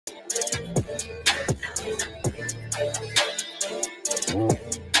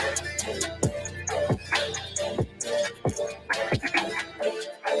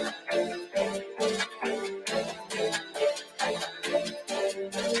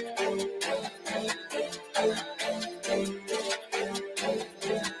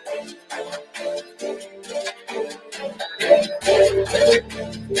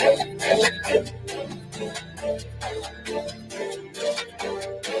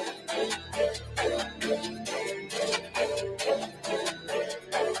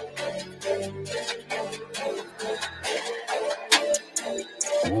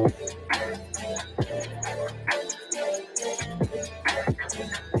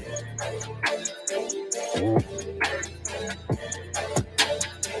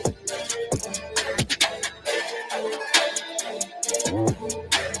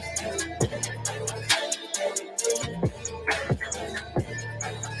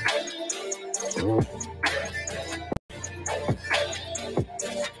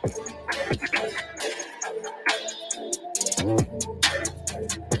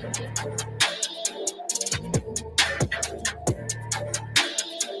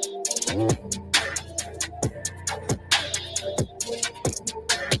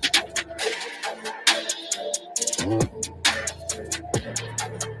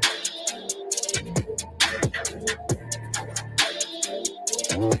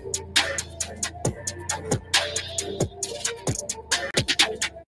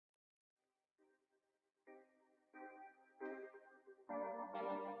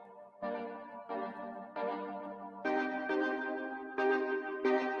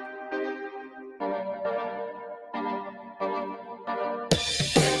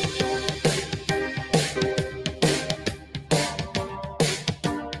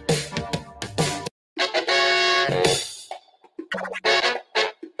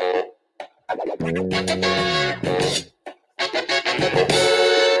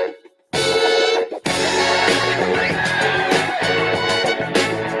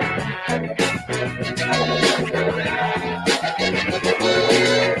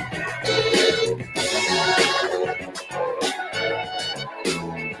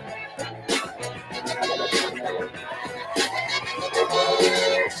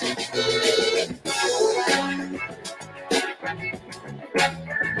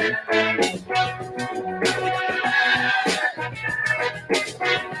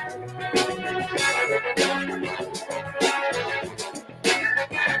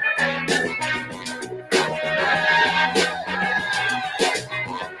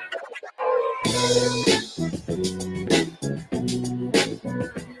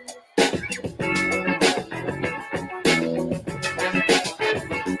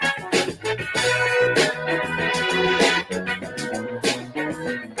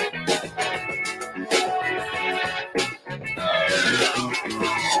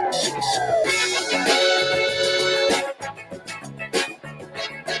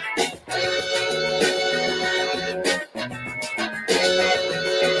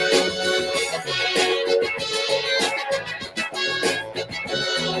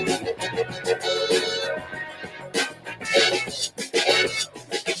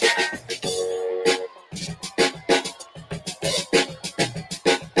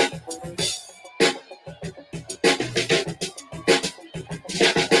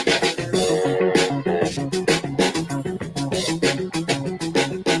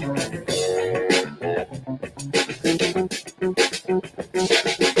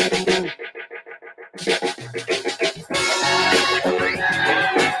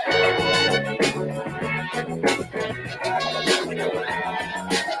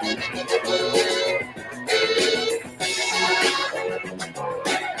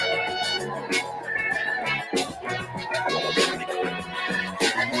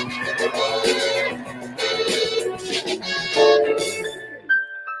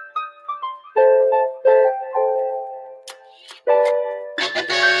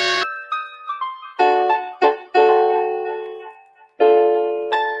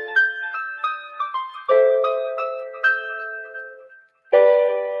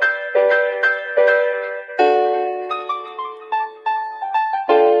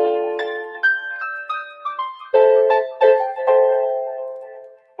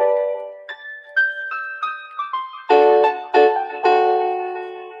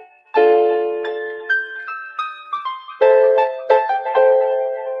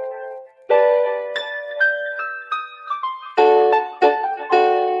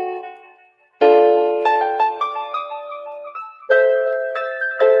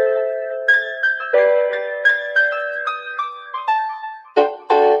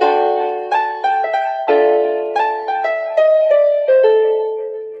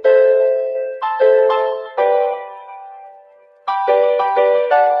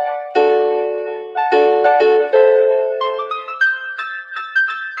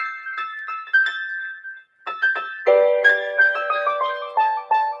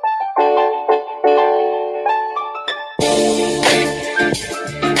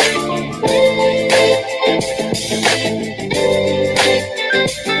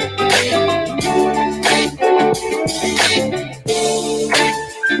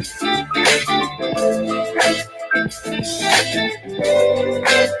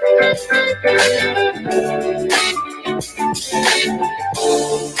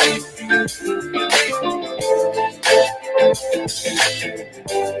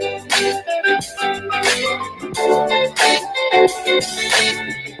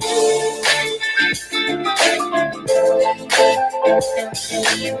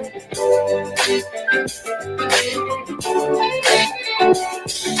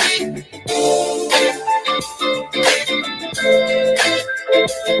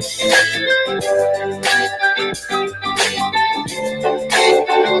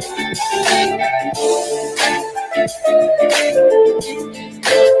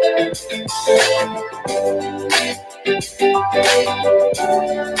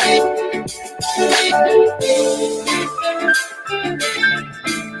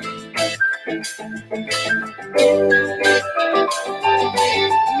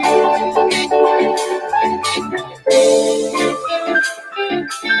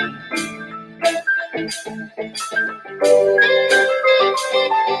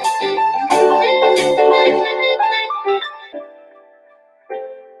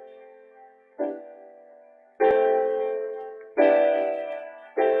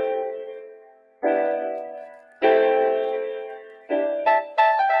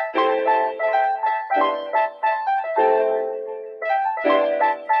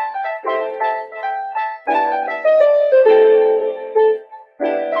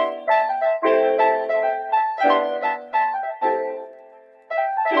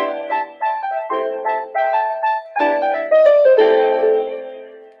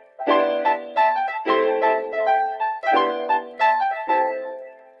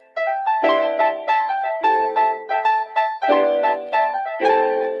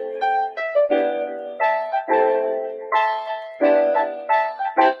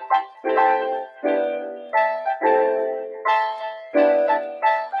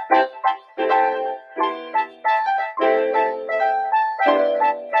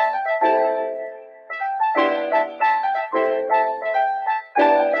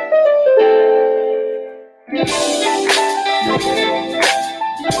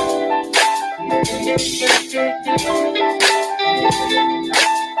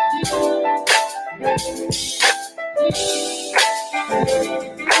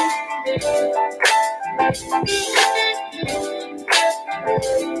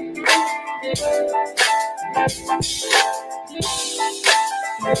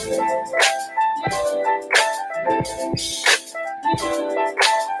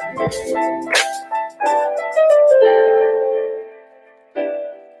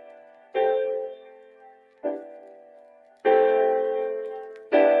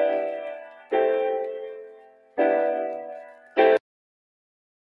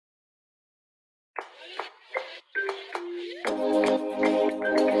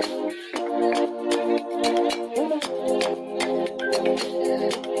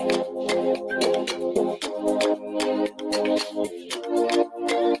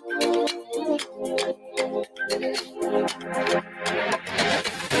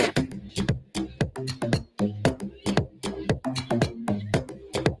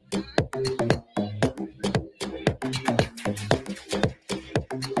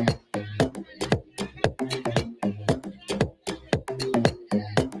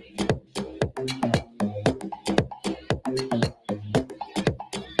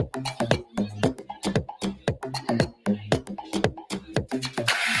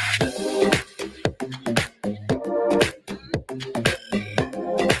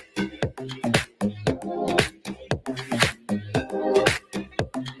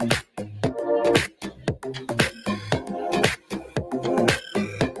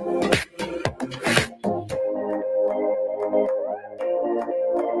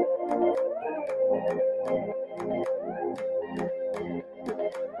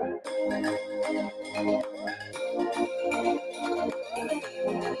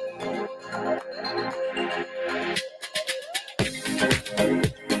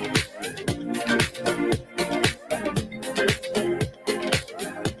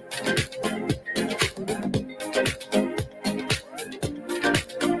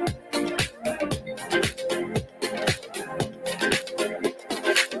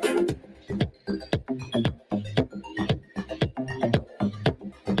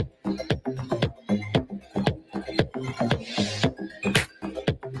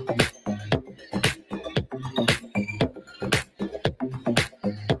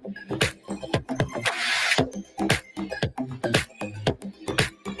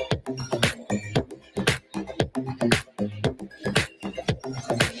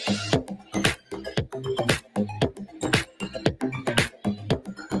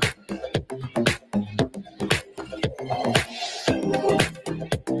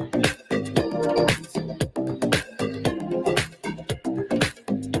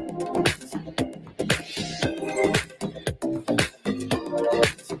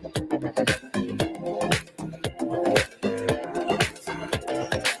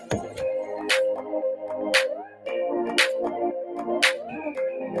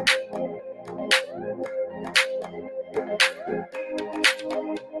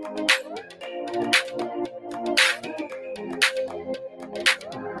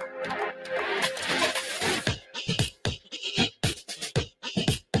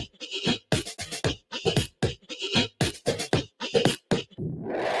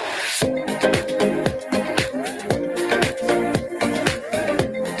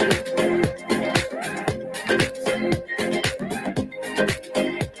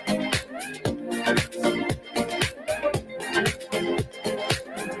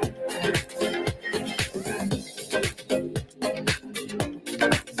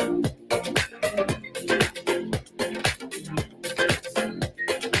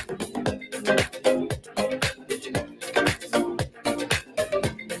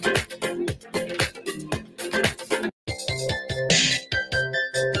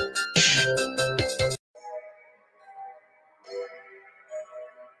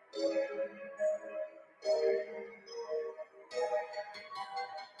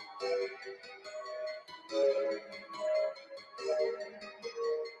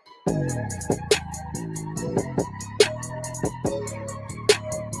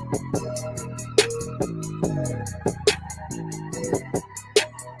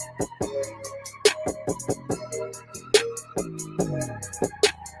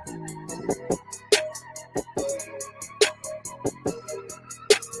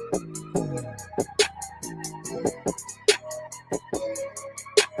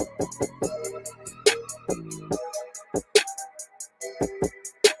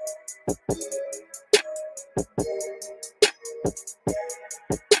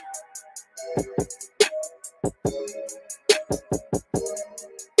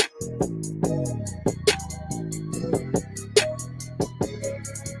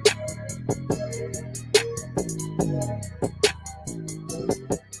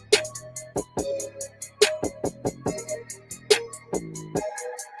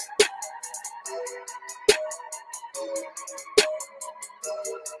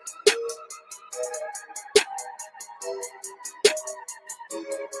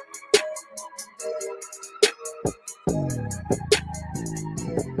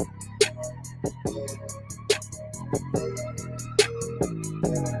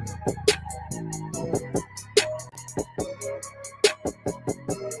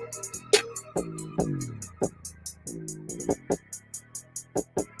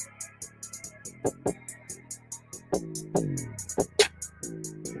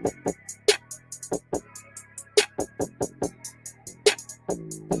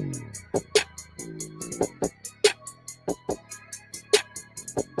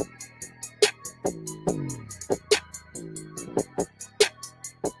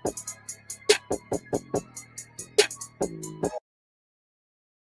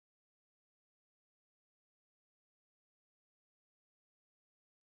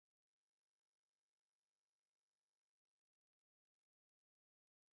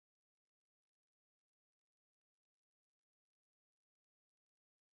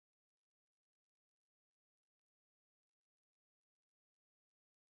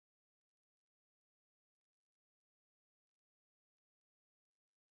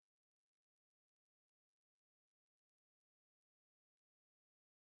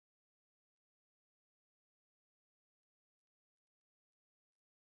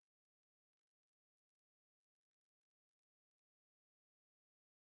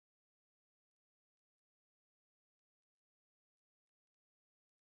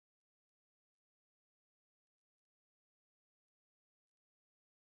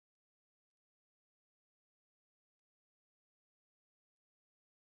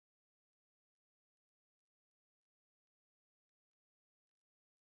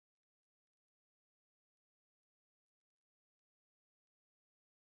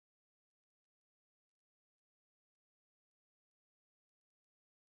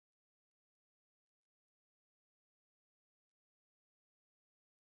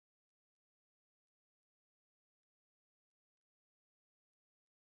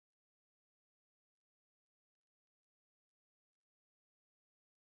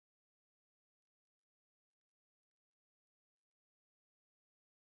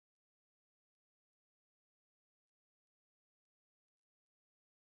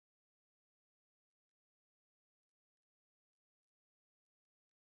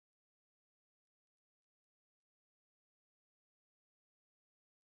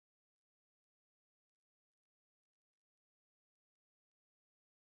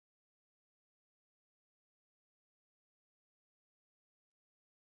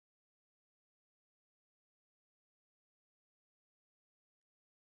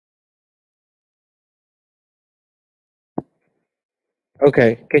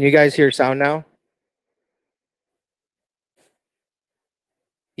Okay, can you guys hear sound now?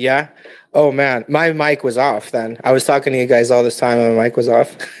 Yeah? Oh man, my mic was off then. I was talking to you guys all this time and my mic was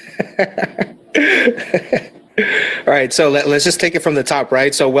off. All right, so let's just take it from the top,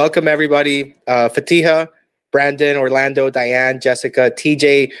 right? So welcome everybody. Fatiha, Brandon, Orlando, Diane, Jessica,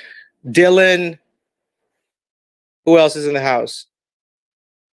 TJ, Dylan. Who else is in the house?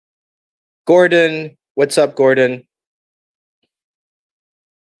 Gordon. What's up, Gordon?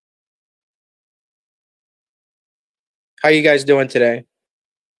 How you guys doing today?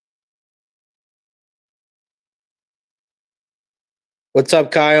 What's up,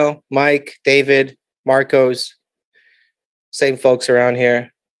 Kyle, Mike, David, Marcos? Same folks around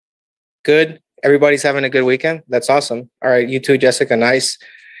here. Good. Everybody's having a good weekend. That's awesome. All right, you too, Jessica. Nice.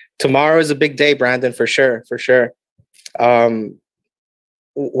 Tomorrow is a big day, Brandon, for sure, for sure. Um,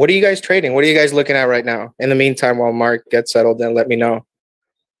 what are you guys trading? What are you guys looking at right now? In the meantime, while Mark gets settled, then let me know.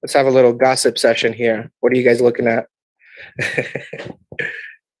 Let's have a little gossip session here. What are you guys looking at?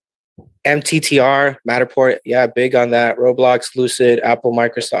 MTTR, Matterport, yeah, big on that. Roblox, Lucid, Apple,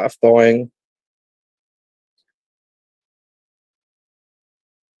 Microsoft, Boeing.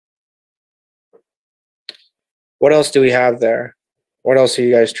 What else do we have there? What else are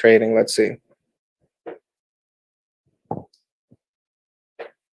you guys trading? Let's see.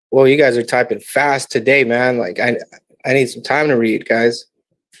 Well, you guys are typing fast today, man. Like I need some time to read, guys.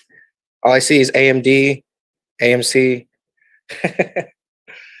 All I see is AMD, AMC.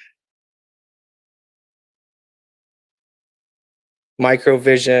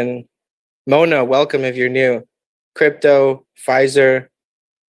 Microvision. Mona, welcome if you're new. Crypto, Pfizer.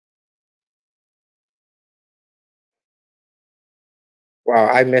 Wow,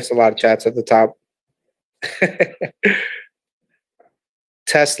 I missed a lot of chats at the top.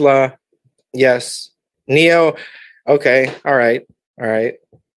 Tesla, yes. Neo, okay, all right, all right.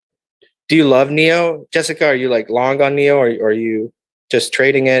 Do you love Neo? Jessica, are you like long on Neo, or are you just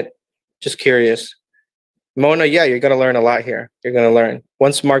trading it? Just curious. Mona, yeah, you're going to learn a lot here. You're going to learn.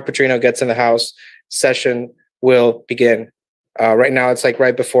 Once Mark Petrino gets in the house, session will begin. Right now, it's like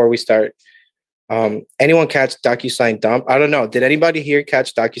right before we start. Anyone catch DocuSign dump? I don't know. Did anybody here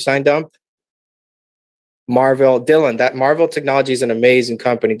catch DocuSign dump? Marvel, Dylan, that Marvel Technology is an amazing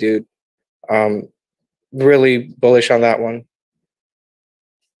company, dude. Really bullish on that one.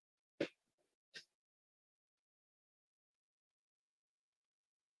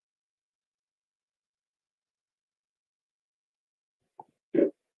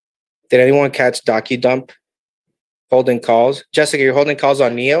 Did anyone catch DocuDump? Holding calls. Jessica, you're holding calls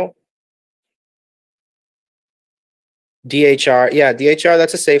on Neo? DHR. Yeah, DHR,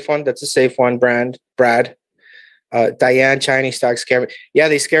 that's a safe one. That's a safe one, Brad. Diane, Chinese stocks scare me. Yeah,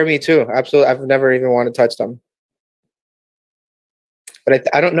 they scare me too. Absolutely. I've never even wanted to touch them.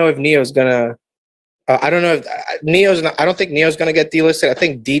 But I don't know if Neo's gonna. I don't know if Neo's. Not, I don't think Neo's gonna get delisted. I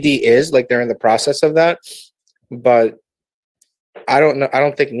think DD is, like, they're in the process of that, but I don't know. I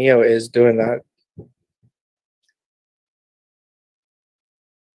don't think Neo is doing that.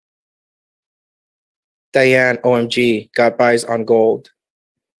 Diane, OMG, got buys on gold.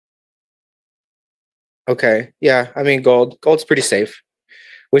 Okay, yeah. I mean, gold's pretty safe.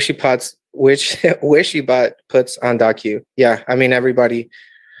 Wishy pots, wishy bot puts on Docu. Yeah, I mean, everybody.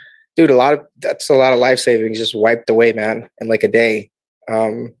 Dude, that's a lot of life savings just wiped away, man, in like a day.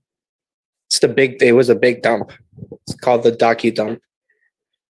 It was a big dump. It's called the Docu dump.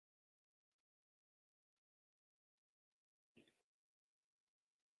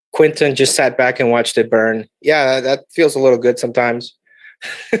 Quentin just sat back and watched it burn. Yeah, that feels a little good sometimes.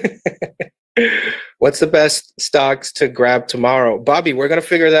 What's the best stocks to grab tomorrow? Bobby, we're gonna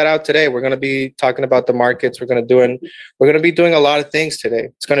figure that out today. We're gonna be talking about the markets. We're gonna be doing a lot of things today.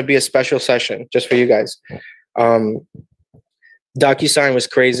 It's gonna be a special session just for you guys. DocuSign was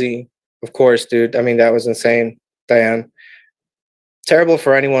crazy, of course, dude. I mean, that was insane, Diane. Terrible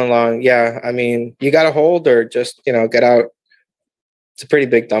for anyone long. Yeah, I mean, you gotta hold or just get out. It's a pretty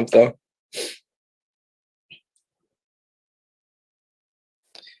big dump, though.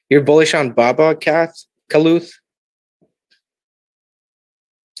 You're bullish on Baba Kaluth?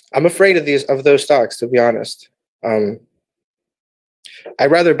 I'm afraid of those stocks, to be honest. I'd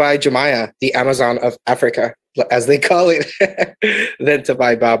rather buy Jumaya, the Amazon of Africa, as they call it, than to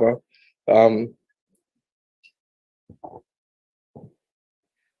buy Baba.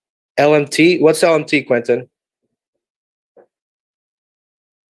 LMT? What's LMT, Quentin?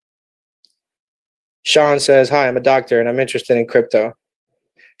 Sean says, "Hi, I'm a doctor and I'm interested in crypto."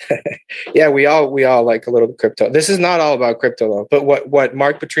 Yeah, we all like a little crypto. This is not all about crypto though, but what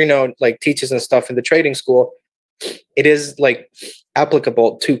Mark Petrino like teaches and stuff in the trading school, it is like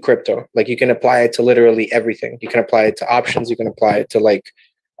applicable to crypto. Like, you can apply it to literally everything. You can apply it to options. You can apply it to like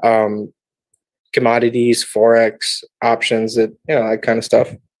commodities, forex, options, that kind of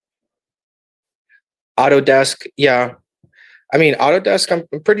stuff. Autodesk, yeah. I mean, Autodesk,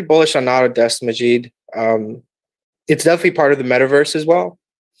 I'm pretty bullish on Autodesk, Majid. It's definitely part of the metaverse as well.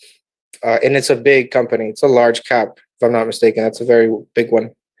 And it's a big company. It's a large cap, if I'm not mistaken. That's a very big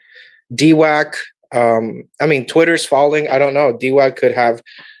one. DWAC. I mean, Twitter's falling. I don't know. DWAC could have.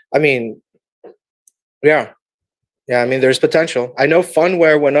 I mean, yeah. I mean, there's potential. I know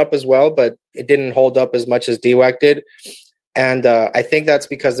Funware went up as well, but it didn't hold up as much as DWAC did. And I think that's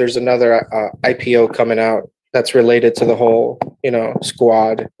because there's another IPO coming out that's related to the whole,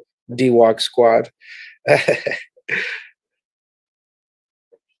 squad, DWAC squad.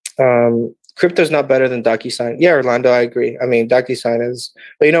 Crypto's not better than DocuSign. Yeah, Orlando, I agree. I mean, DocuSign is,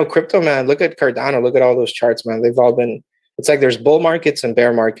 but crypto, man, look at Cardano, look at all those charts, man. They've all been, it's like there's bull markets and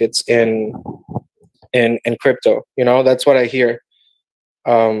bear markets in crypto. That's what I hear.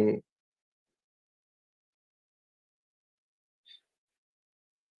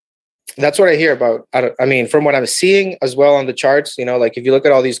 That's what I hear about. I mean, from what I'm seeing as well on the charts, like if you look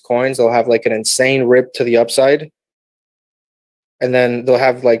at all these coins, they'll have like an insane rip to the upside. And then they'll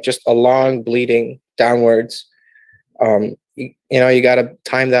have like just a long bleeding downwards. You got to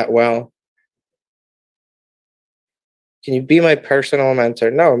time that well. Can you be my personal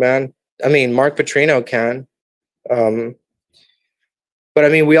mentor? No, man. I mean, Mark Petrino can. But I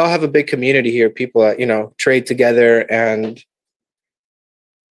mean, we all have a big community here, people that, trade together and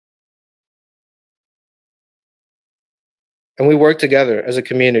and we work together as a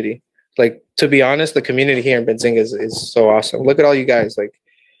community. Like, to be honest, the community here in Benzinga is so awesome. Look at all you guys. Like,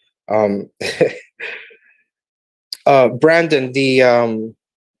 um, Brandon,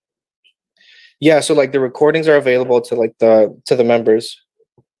 yeah, so like the recordings are available to like the members,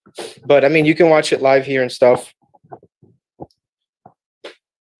 but I mean, you can watch it live here and stuff.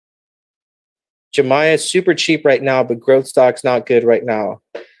 Jemiah is super cheap right now, but growth stocks not good right now.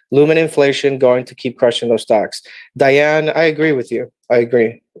 Lumen inflation going to keep crushing those stocks. Diane, I agree with you. I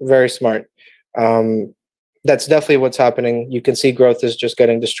agree. Very smart. That's definitely what's happening. You can see growth is just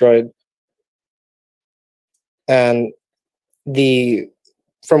getting destroyed. And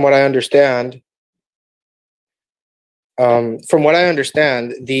from what I understand,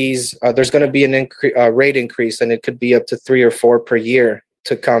 these there's going to be an rate increase, and it could be up to 3 or 4 per year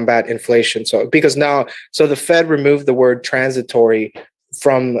to combat inflation. So because now, so the Fed removed the word transitory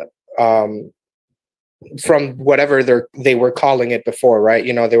from whatever they were calling it before, right?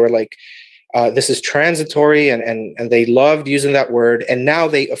 You know, they were like, this is transitory, and they loved using that word. And now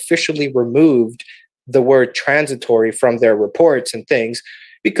they officially removed the word transitory from their reports and things,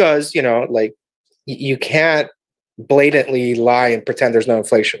 because, you know, like, you can't blatantly lie and pretend there's no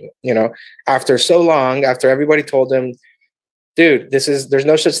inflation. You know, after so long, after everybody told them, dude, there's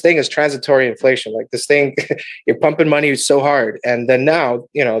no such thing as transitory inflation. Like, this thing, you're pumping money so hard. And then now,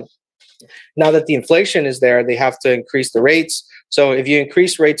 you know, now that the inflation is there, they have to increase the rates. So if you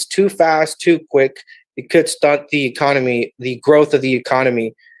increase rates too fast, too quick, it could stunt the economy, the growth of the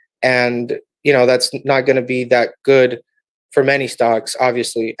economy. And, you know, that's not going to be that good for many stocks,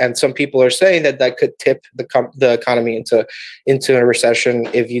 obviously. And some people are saying that could tip the economy into a recession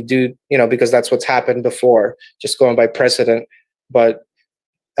if you do, you know, because that's what's happened before, just going by precedent. But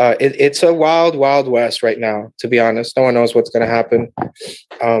it's a wild, wild west right now, to be honest. No one knows what's going to happen.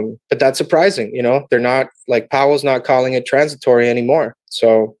 But that's surprising. You know, they're not, like, Powell's not calling it transitory anymore.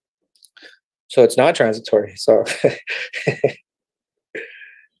 So it's not transitory. So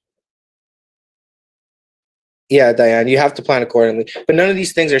yeah, Diane, you have to plan accordingly. But none of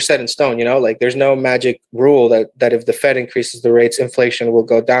these things are set in stone, you know, like, there's no magic rule that if the Fed increases the rates, inflation will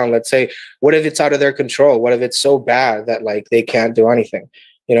go down. Let's say, what if it's out of their control? What if it's so bad that, like, they can't do anything?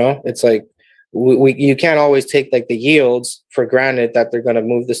 You know, it's like, you can't always take, like, the yields for granted that they're going to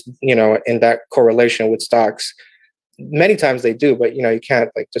move this, you know, in that correlation with stocks. Many times they do, but, you know, you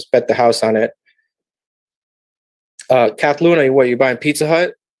can't, like, just bet the house on it. Kath Luna, what, you buying Pizza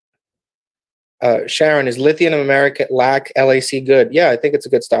Hut? Sharon, is Lithium America LAC good? Yeah, I think it's a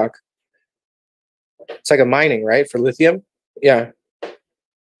good stock. It's like a mining, right, for lithium? Yeah.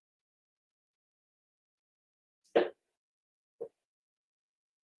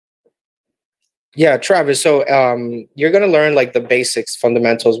 Yeah, Travis. So you're gonna learn, like, the basics,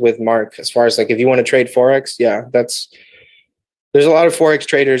 fundamentals with Mark, as far as, like, if you want to trade Forex. Yeah, there's a lot of Forex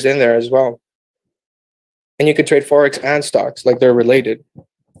traders in there as well. And you can trade Forex and stocks, like, they're related.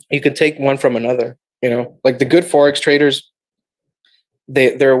 You can take one from another, you know, like the good Forex traders,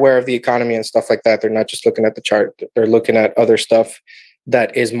 they're aware of the economy and stuff like that. They're not just looking at the chart. They're looking at other stuff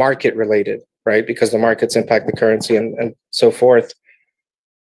that is market related, right? Because the markets impact the currency and so forth.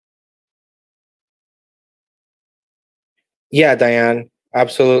 Yeah, Diane,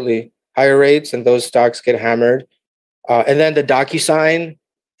 absolutely. Higher rates and those stocks get hammered. And then the DocuSign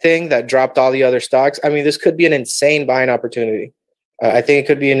thing that dropped all the other stocks. I mean, this could be an insane buying opportunity. I think it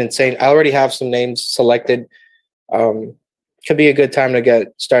could be an insane. I already have some names selected. Could be a good time to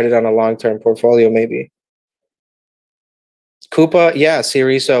get started on a long-term portfolio, maybe. Coupa, yeah,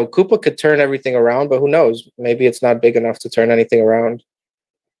 series. So Coupa could turn everything around, but who knows? Maybe it's not big enough to turn anything around.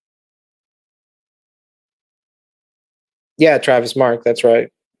 Yeah, Travis Mark, that's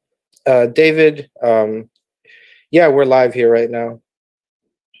right. David, yeah, we're live here right now.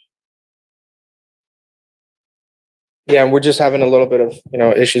 Yeah, and we're just having a little bit of, you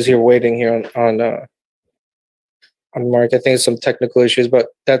know, issues here, waiting here on Mark. I think it's some technical issues, but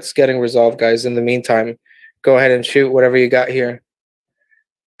that's getting resolved, guys. In the meantime, go ahead and shoot whatever you got here.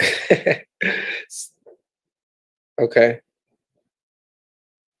 Okay.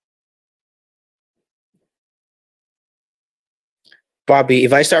 Bobby,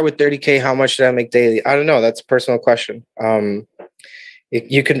 if I start with 30K, how much should I make daily? I don't know. That's a personal question.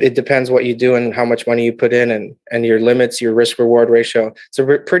 It depends what you do and how much money you put in, and your limits, your risk reward ratio. It's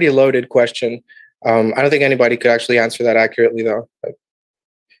a pretty loaded question. I don't think anybody could actually answer that accurately, though.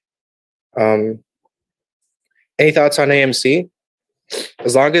 Any thoughts on AMC?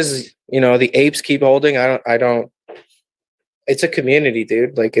 As long as, you know, the apes keep holding, I don't. It's a community,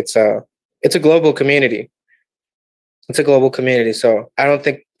 dude. Like, it's a global community. It's a global community, so I don't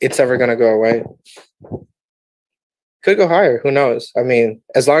think it's ever gonna go away. Could go higher. Who knows? I mean,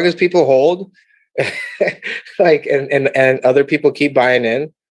 as long as people hold, like, and other people keep buying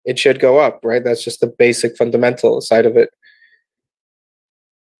in, it should go up, right? That's just the basic fundamental side of it.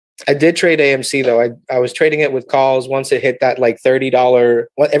 I did trade AMC though. I was trading it with calls. Once it hit that like $30,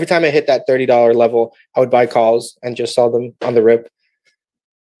 every time it hit that $30 level, I would buy calls and just sell them on the rip.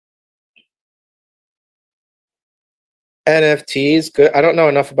 NFTs, good. I don't know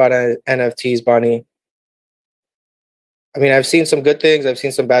enough about NFTs, Bonnie. I mean, I've seen some good things. I've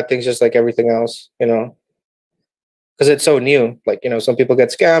seen some bad things, just like everything else, because it's so new. Like, some people get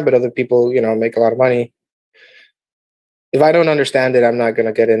scammed, but other people, make a lot of money. If I don't understand it, I'm not going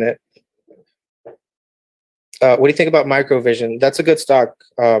to get in it. What do you think about Microvision? That's a good stock.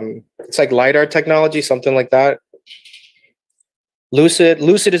 It's like LiDAR technology, something like that.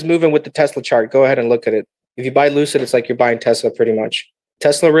 Lucid is moving with the Tesla chart. Go ahead and look at it. If you buy Lucid, it's like you're buying Tesla pretty much.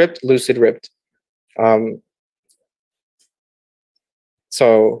 Tesla ripped, Lucid ripped.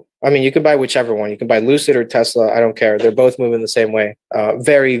 So, I mean, you can buy whichever one. You can buy Lucid or Tesla. I don't care. They're both moving the same way.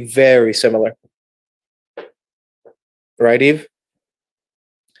 Very, very similar. Right, Eve?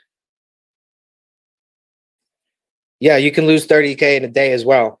 Yeah, you can lose 30K in a day as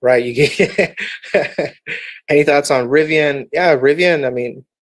well, right? You can. Any thoughts on Rivian? Yeah, Rivian, I mean,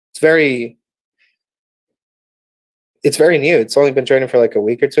 it's very new. It's only been trading for like a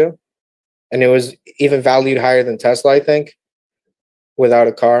week or two. And it was even valued higher than Tesla, I think, without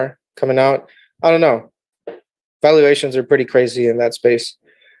a car coming out. I don't know. Valuations are pretty crazy in that space.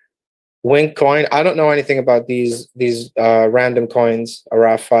 Wink coin. I don't know anything about these random coins,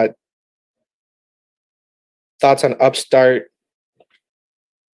 Arafat. Thoughts on Upstart?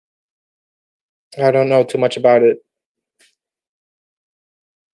 I don't know too much about it.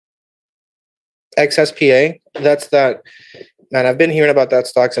 XSPA, that's that. Man, I've been hearing about that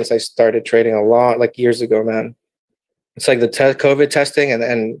stock since I started trading a lot, like years ago, man. It's like the COVID testing,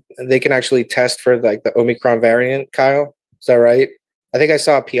 and they can actually test for like the Omicron variant, Kyle. Is that right? I think I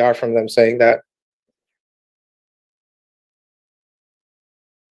saw a PR from them saying that.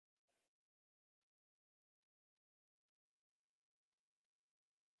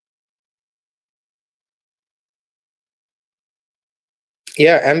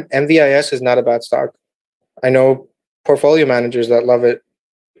 Yeah, MVIS is not a bad stock. I know portfolio managers that love it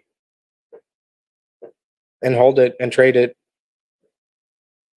and hold it and trade it.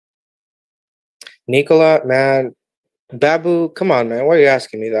 Nikola, man, Babu, come on, man. Why are you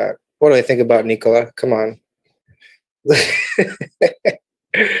asking me that? What do I think about Nikola? Come on.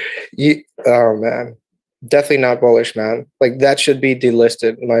 Oh man, definitely not bullish, man. Like that should be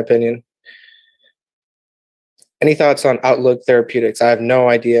delisted, in my opinion. Any thoughts on Outlook Therapeutics? I have no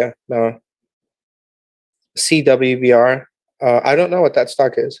idea. No. CWBR. I don't know what that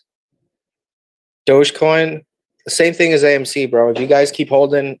stock is. Dogecoin, same thing as AMC, bro. If you guys keep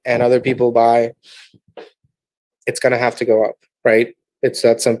holding and other people buy, it's gonna have to go up, right? It's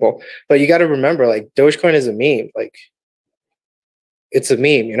that simple. But you got to remember, like Dogecoin is a meme. Like it's a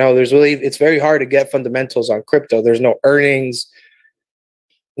meme. It's very hard to get fundamentals on crypto. There's no earnings.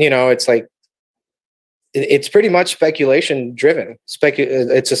 It's like it's pretty much speculation driven.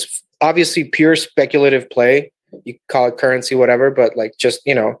 It's just obviously pure speculative play. You call it currency, whatever, but like just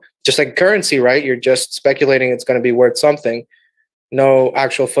like currency, right? You're just speculating it's going to be worth something. No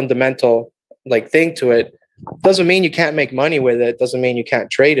actual fundamental like thing to it. Doesn't mean you can't make money with it. Doesn't mean you can't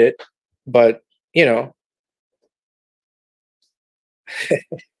trade it. But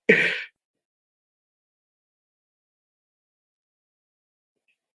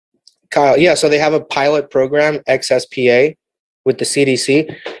Kyle, yeah, so they have a pilot program, XSPA, with the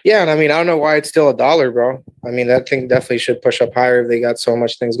CDC. Yeah, and I mean, I don't know why it's still $1, bro. I mean, that thing definitely should push up higher if they got so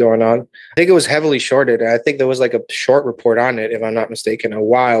much things going on. I think it was heavily shorted. I think there was like a short report on it, if I'm not mistaken, a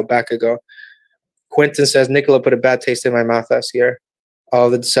while back ago. Quentin says, Nicola put a bad taste in my mouth last year. All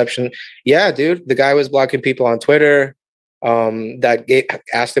the deception. Yeah, dude, the guy was blocking people on Twitter.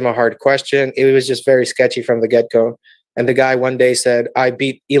 Asked him a hard question. It was just very sketchy from the get-go. And the guy one day said, I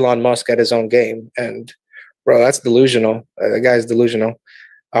beat Elon Musk at his own game. And bro, that's delusional. The guy's delusional.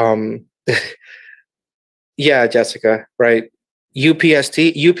 Yeah, Jessica, right.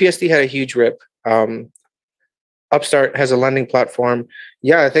 UPST had a huge rip. Upstart has a lending platform.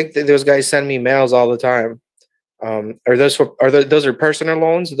 Yeah, I think that those guys send me mails all the time. Those are personal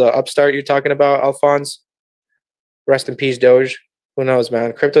loans? The Upstart you're talking about, Alphonse? Rest in peace, Doge. Who knows,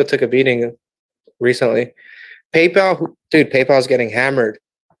 man? Crypto took a beating recently. PayPal, dude, PayPal's getting hammered.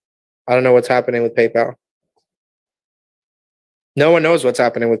 I don't know what's happening with PayPal. No one knows what's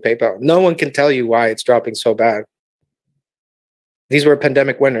happening with PayPal. No one can tell you why it's dropping so bad. These were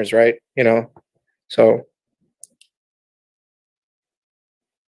pandemic winners, right? So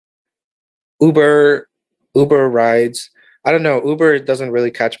Uber, Uber rides. I don't know. Uber doesn't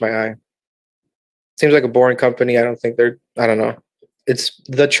really catch my eye. Seems like a boring company. I don't think they're, I don't know. It's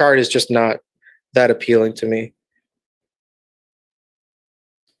the chart is just not that appealing to me.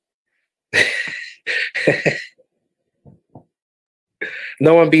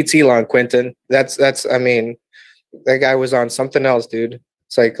 No one beats Elon, Quentin. I mean, that guy was on something else, dude.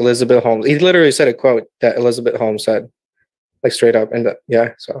 It's like Elizabeth Holmes. He literally said a quote that Elizabeth Holmes said, like straight up. And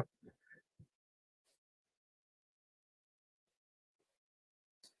yeah, so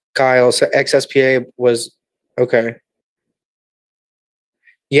Kyle, so XSPA was okay.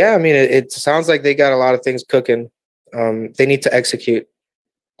 Yeah, I mean, it sounds like they got a lot of things cooking. They need to execute.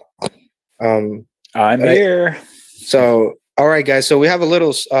 I'm here. So, all right, guys. So we have a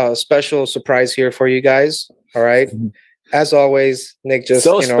little special surprise here for you guys. All right. As always, Nick just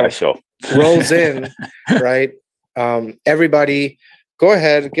special rolls in, right? Everybody, go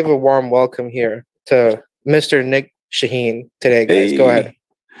ahead, give a warm welcome here to Mr. Nic Chahine today, guys. Go ahead.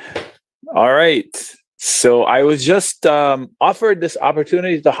 All right. So I was just offered this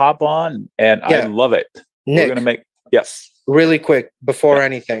opportunity to hop on, and I love it. Nick, we're gonna make really quick before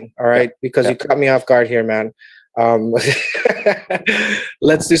anything. All right, because you caught me off guard here, man.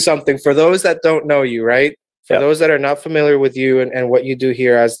 Let's do something for those that don't know you, right? For those that are not familiar with you and what you do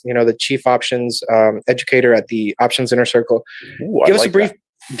here as the chief options educator at the Options Inner Circle. Ooh,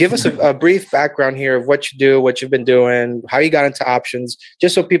 give us a brief background here of what you do, what you've been doing, how you got into options,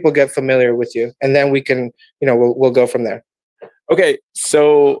 just so people get familiar with you, and then we can we'll go from there. Okay,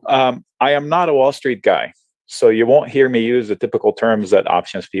 so I am not a Wall Street guy, so you won't hear me use the typical terms that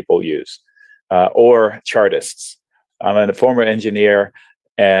options people use or chartists. I'm a former engineer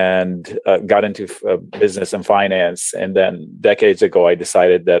and got into business and finance. And then decades ago, I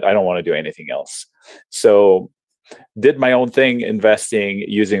decided that I don't want to do anything else. So did my own thing, investing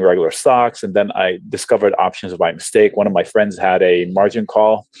using regular stocks. And then I discovered options by mistake. One of my friends had a margin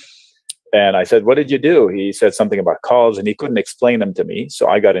call. And I said, what did you do? He said something about calls and he couldn't explain them to me. So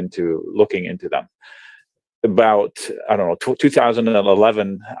I got into looking into them. About,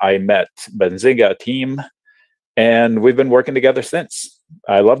 2011, I met Benzinga, a team, and we've been working together since.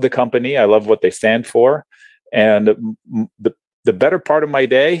 I love the company. I love what they stand for. And the better part of my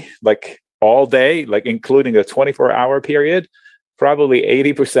day, like all day, like including a 24-hour period, probably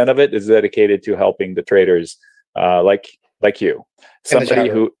 80% of it is dedicated to helping the traders like you.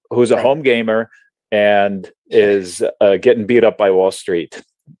 Somebody who's a home gamer and is getting beat up by Wall Street.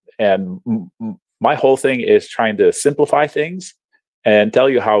 And my whole thing is trying to simplify things and tell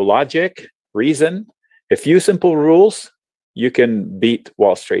you how logic, reason, a few simple rules, you can beat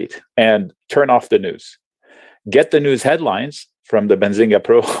Wall Street and turn off the news. Get the news headlines from the Benzinga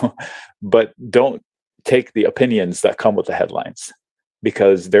Pro, but don't take the opinions that come with the headlines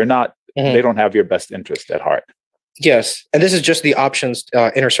because they're not, they don't have your best interest at heart. Yes. And this is just the options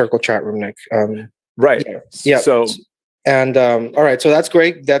inner circle chat room, Nick. Right. Yeah. So, and all right. So that's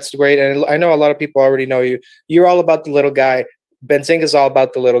great. That's great. And I know a lot of people already know you. You're all about the little guy. Benzinga is all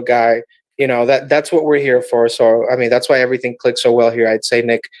about the little guy. That's what we're here for. So, I mean, that's why everything clicks so well here, I'd say,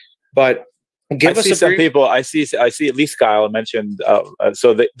 Nick. But give us some people. I see at least Kyle mentioned.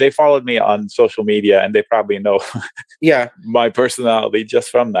 So they followed me on social media, and they probably know my personality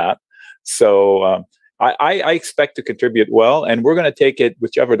just from that. So I expect to contribute well, and we're going to take it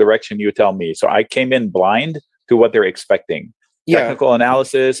whichever direction you tell me. So I came in blind to what they're expecting. Technical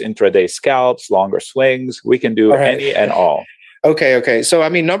analysis, intraday scalps, longer swings. We can do any and all. Okay. So, I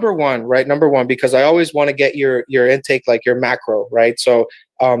mean, number one, because I always want to get your intake, like your macro, right? So,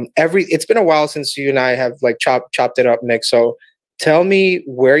 it's been a while since you and I have like chopped it up, Nick. So tell me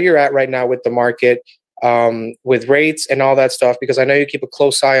where you're at right now with the market, with rates and all that stuff, because I know you keep a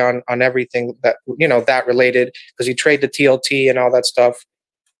close eye on everything that, that related, because you trade the TLT and all that stuff.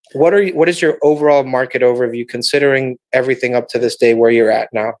 What is your overall market overview, considering everything up to this day where you're at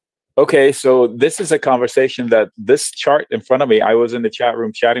now? Okay, so this is a conversation that this chart in front of me, I was in the chat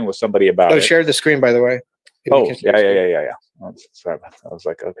room chatting with somebody about it. Share the screen, by the way. Yeah. Oh, sorry about that. I was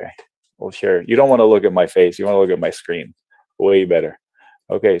like, okay, we'll share. You don't want to look at my face. You want to look at my screen. Way better.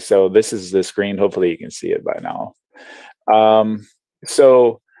 Okay, so this is the screen. Hopefully you can see it by now.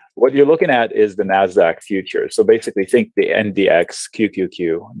 So what you're looking at is the NASDAQ future. So basically think the NDX,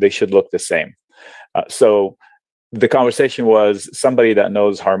 QQQ, they should look the same. So the conversation was somebody that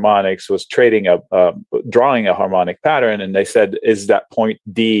knows harmonics was drawing a harmonic pattern, and they said, is that point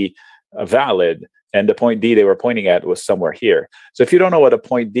D valid? And the point D they were pointing at was somewhere here. So if you don't know what a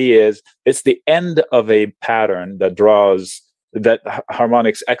point D is, it's the end of a pattern that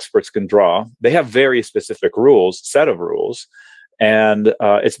harmonics experts can draw. They have very specific set of rules, And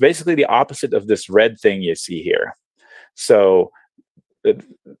it's basically the opposite of this red thing you see here. So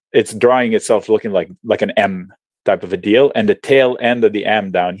it's drawing itself looking like an M type of a deal, and the tail end of the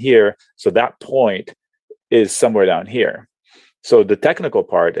M down here. So that point is somewhere down here. So the technical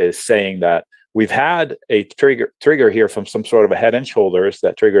part is saying that we've had a trigger here from some sort of a head and shoulders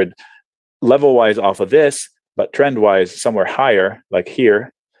that triggered level-wise off of this, but trend-wise somewhere higher, like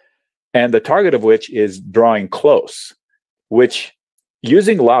here, and the target of which is drawing close, which,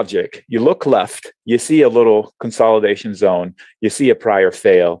 using logic, you look left, you see a little consolidation zone, you see a prior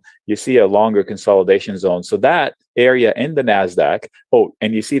fail, you see a longer consolidation zone. So that area in the NASDAQ, oh,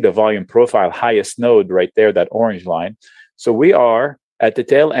 and you see the volume profile highest node right there, that orange line. So we are at the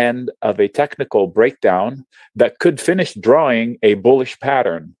tail end of a technical breakdown that could finish drawing a bullish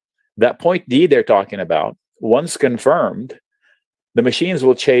pattern. That point D they're talking about, once confirmed, the machines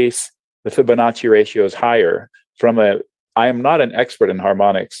will chase the Fibonacci ratios higher from I am not an expert in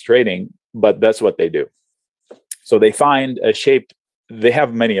harmonics trading, but that's what they do. So they find a shape, they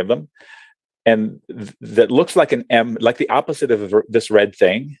have many of them, and that looks like an M, like the opposite of this red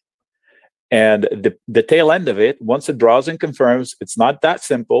thing. And the tail end of it, once it draws and confirms, it's not that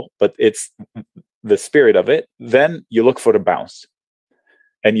simple, but it's the spirit of it. Then you look for the bounce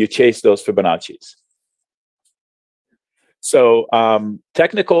and you chase those Fibonacci's. So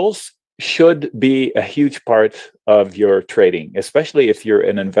technicals should be a huge part of your trading, especially if you're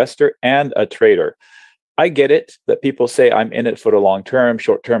an investor and a trader. I get it that people say I'm in it for the long term,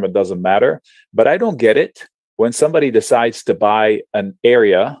 short term, it doesn't matter. But I don't get it when somebody decides to buy an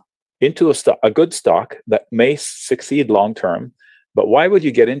area into a good stock that may succeed long term. But why would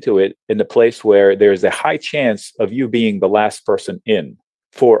you get into it in the place where there's a high chance of you being the last person in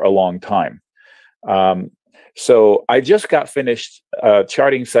for a long time? So I just got finished a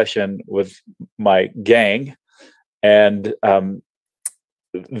charting session with my gang, and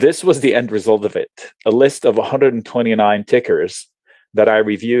this was the end result of it. A list of 129 tickers that I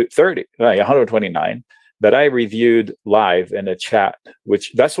reviewed, 129, that I reviewed live in a chat,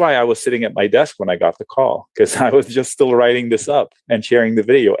 which that's why I was sitting at my desk when I got the call, because I was just still writing this up and sharing the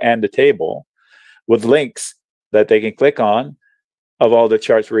video and the table with links that they can click on of all the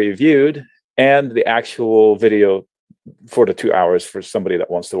charts we reviewed and the actual video for the 2 hours for somebody that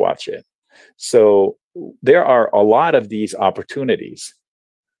wants to watch it. So there are a lot of these opportunities.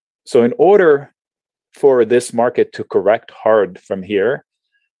 So in order for this market to correct hard from here,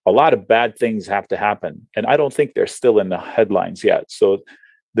 a lot of bad things have to happen. And I don't think they're still in the headlines yet. So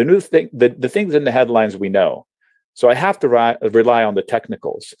the new thing, the things in the headlines we know. So I have to rely on the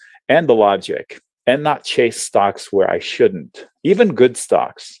technicals and the logic and not chase stocks where I shouldn't, even good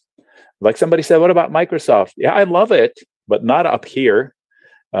stocks. Like somebody said, what about Microsoft? Yeah, I love it, but not up here.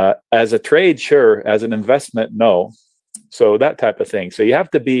 As a trade, sure. As an investment, no. So that type of thing. So you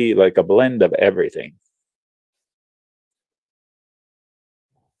have to be like a blend of everything.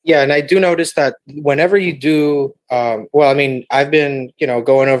 Yeah, and I do notice that whenever you do, I've been,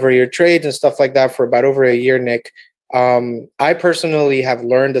 going over your trades and stuff like that for about over a year, Nick. I personally have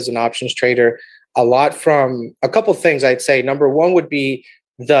learned as an options trader a lot from a couple of things. I'd say number one would be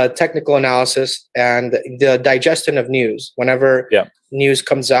the technical analysis and the digestion of news. Whenever news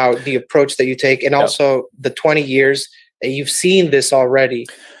comes out, the approach that you take, and also the 20 years that you've seen this already,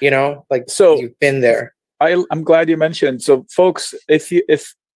 so you've been there. I'm glad you mentioned. So folks,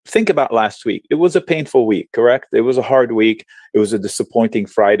 if think about last week, it was a painful week, correct? It was a hard week. It was a disappointing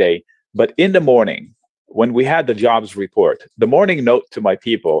Friday. But in the morning, when we had the jobs report, the morning note to my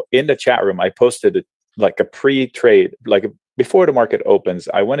people in the chat room, I posted like a pre-trade, like before the market opens,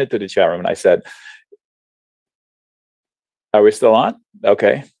 I went into the chat room and I said, are we still on?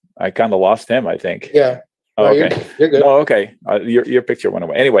 Okay. I kind of lost him, I think. Yeah. Oh, okay. You're good. Oh, okay. Your picture went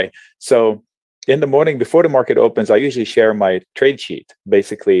away. Anyway, so in the morning before the market opens, I usually share my trade sheet,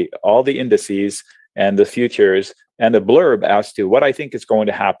 basically all the indices and the futures and the blurb as to what I think is going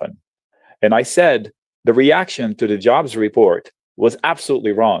to happen. And I said the reaction to the jobs report was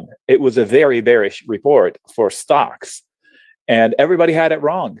absolutely wrong. It was a very bearish report for stocks. And everybody had it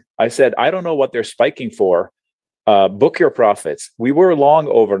wrong. I said, I don't know what they're spiking for. Book your profits. We were long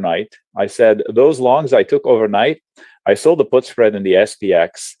overnight. I said, those longs I took overnight, I sold the put spread in the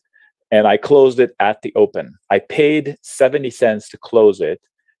SPX and I closed it at the open. I paid 70 cents to close it,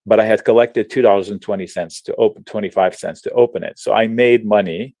 but I had collected $2.20 to open, 25 cents to open it. So I made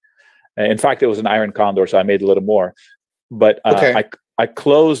money. In fact, it was an iron condor, so I made a little more. But I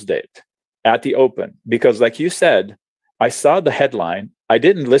closed it at the open because, like you said, I saw the headline. I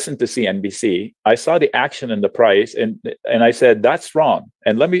didn't listen to CNBC. I saw the action in the price, and I said, that's wrong.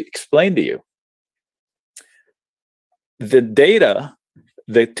 And let me explain to you. the data,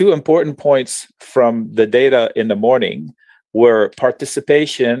 the two important points from the data in the morning were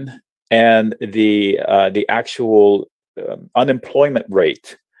participation and the actual unemployment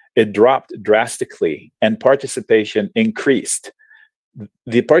rate. It dropped drastically, and participation increased.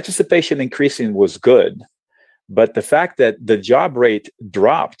 The participation increasing was good, but the fact that the job rate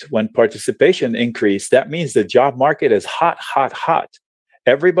dropped when participation increased, that means the job market is hot, hot, hot.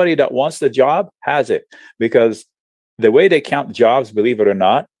 Everybody that wants the job has it, because the way they count jobs, believe it or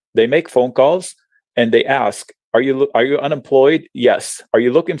not, they make phone calls and they ask, are you unemployed? Yes. Are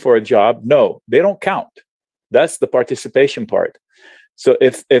you looking for a job? No. They don't count. That's the participation part. So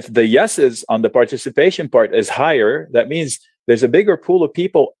if the yeses on the participation part is higher, that means there's a bigger pool of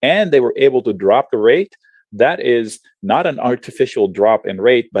people and they were able to drop the rate. That is not an artificial drop in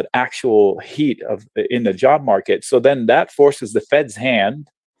rate, but actual heat in the job market. So then that forces the Fed's hand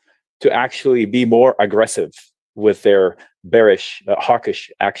to actually be more aggressive with their bearish,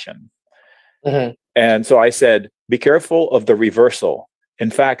 hawkish action. Mm-hmm. And so I said, be careful of the reversal.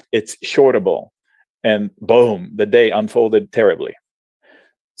 In fact, it's shortable. And boom, the day unfolded terribly.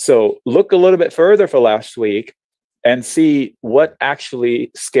 So look a little bit further for last week and see what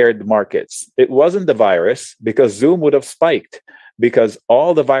actually scared the markets. It wasn't the virus, because Zoom would have spiked because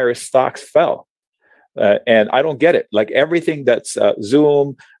all the virus stocks fell. And I don't get it. Like everything that's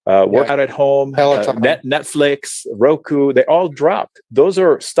Zoom, work out at home, Netflix, Roku, they all dropped. Those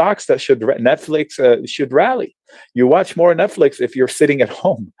are stocks that Netflix should rally. You watch more Netflix if you're sitting at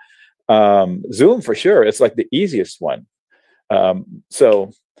home. Zoom for sure. It's like the easiest one.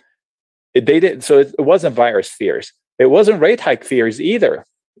 So it wasn't virus fears. It wasn't rate hike fears either.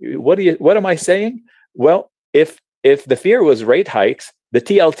 What am I saying? Well, if the fear was rate hikes, the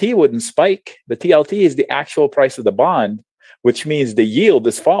TLT wouldn't spike. The TLT is the actual price of the bond, which means the yield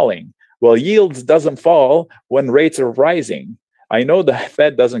is falling. Well, yields doesn't fall when rates are rising. I know the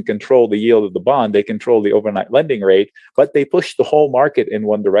Fed doesn't control the yield of the bond. They control the overnight lending rate, but they push the whole market in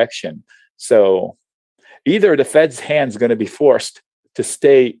one direction. So either the Fed's hand's going to be forced to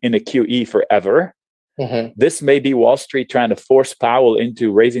stay in a QE forever. Mm-hmm. This may be Wall Street trying to force Powell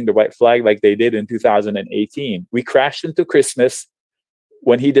into raising the white flag like they did in 2018. We crashed into Christmas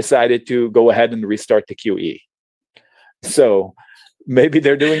when he decided to go ahead and restart the QE. So maybe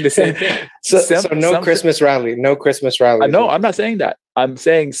they're doing the same thing. So Christmas rally. No Christmas rally. No, I'm not saying that. I'm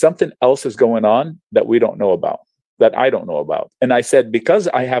saying something else is going on that we don't know about, that I don't know about. And I said, because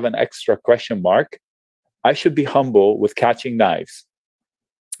I have an extra question mark, I should be humble with catching knives.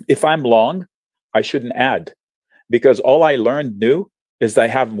 If I'm long, I shouldn't add, because all I learned new is I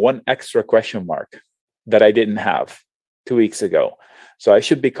have one extra question mark that I didn't have 2 weeks ago. So I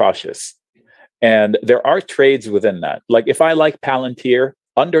should be cautious. And there are trades within that. Like if I like Palantir,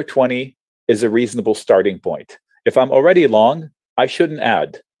 under 20 is a reasonable starting point. If I'm already long, I shouldn't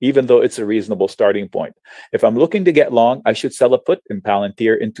add, even though it's a reasonable starting point. If I'm looking to get long, I should sell a put in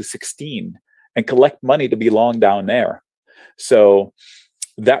Palantir into 16 and collect money to be long down there. So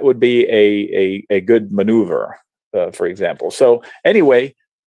that would be a good maneuver, for example. So anyway,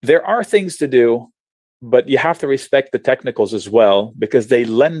 there are things to do, but you have to respect the technicals as well, because they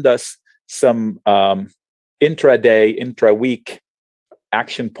lend us some intraday, intra-week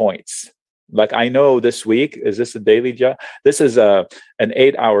action points. Like I know this week, is this a daily job? This is an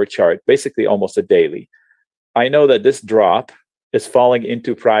 8-hour chart, basically almost a daily. I know that this drop is falling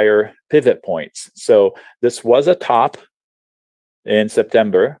into prior pivot points. So this was a top in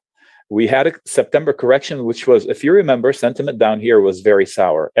September. We had a September correction, which was, if you remember, sentiment down here was very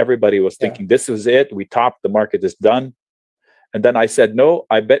sour. Everybody was thinking this was it. We topped, the market is done. And then I said, no,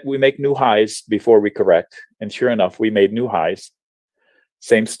 I bet we make new highs before we correct. And sure enough, we made new highs.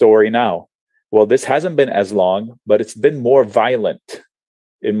 Same story now. Well, this hasn't been as long, but it's been more violent,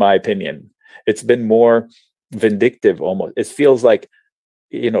 in my opinion. It's been more vindictive almost. It feels like,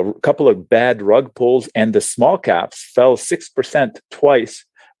 a couple of bad rug pulls, and the small caps fell 6% twice.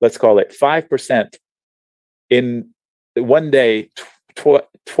 Let's call it 5% in one day,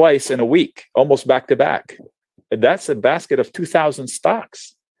 twice in a week, almost back to back. That's a basket of 2,000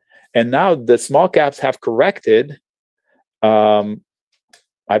 stocks. And now the small caps have corrected, I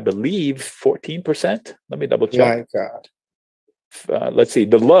believe 14%. Let me double check. My God. Let's see,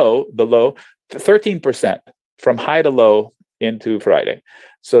 the low, 13% from high to low into Friday.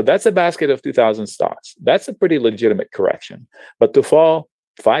 So that's a basket of 2,000 stocks. That's a pretty legitimate correction. But to fall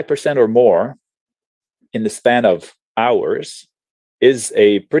 5% or more in the span of hours is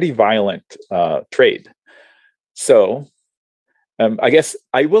a pretty violent trade. So I guess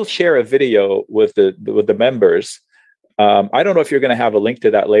I will share a video with the members I don't know if you're going to have a link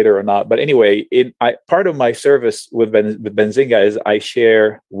to that later or not, but anyway, part of my service with Benzinga is I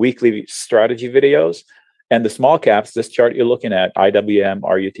share weekly strategy videos, and the small caps. This chart you're looking at, IWM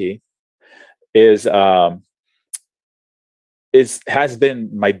RUT, has been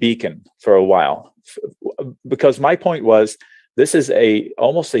my beacon for a while, because my point was this is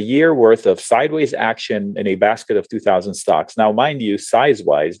almost a year worth of sideways action in a basket of 2,000 stocks. Now, mind you, size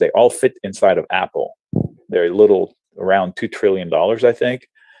wise, they all fit inside of Apple. They're little, around $2 trillion, I think.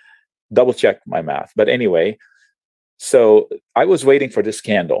 Double check my math. But anyway, so I was waiting for this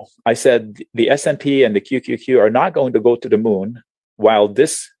candle. I said the S&P and the QQQ are not going to go to the moon while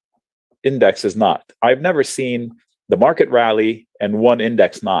this index is not. I've never seen the market rally and one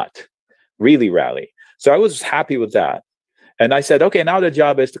index not really rally. So I was happy with that. And I said, okay, now the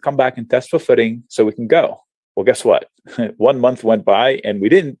job is to come back and test for footing so we can go. Well, guess what? 1 month went by and we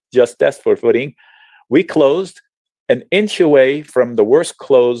didn't just test for footing. We closed an inch away from the worst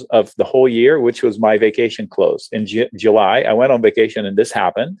close of the whole year, which was my vacation close. In July, I went on vacation and this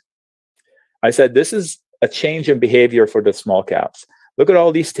happened. I said, this is a change in behavior for the small caps. Look at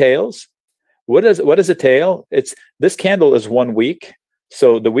all these tails. What is a tail? This candle is 1 week.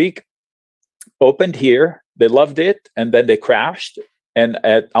 So the week opened here, they loved it, and then they crashed. And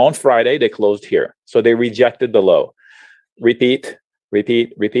on Friday, they closed here. So they rejected the low. Repeat.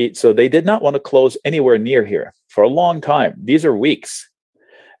 So they did not want to close anywhere near here for a long time. These are weeks.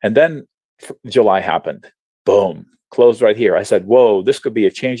 And then July happened. Boom. Closed right here. I said, whoa, this could be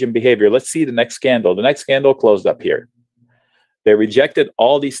a change in behavior. Let's see the next candle. The next candle closed up here. They rejected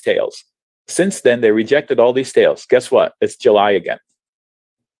all these tails. Since then, they rejected all these tails. Guess what? It's July again.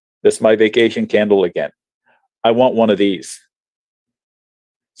 This is my vacation candle again. I want one of these.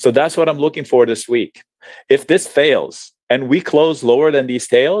 So that's what I'm looking for this week. If this fails and we close lower than these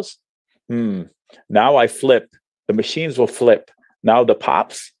tails, now I flip. The machines will flip. Now the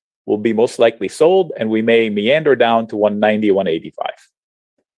pops will be most likely sold, and we may meander down to 190, 185.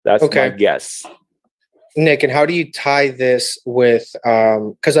 That's my guess. Nic, and how do you tie this with,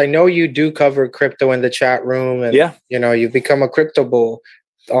 because I know you do cover crypto in the chat room, and you've become a crypto bull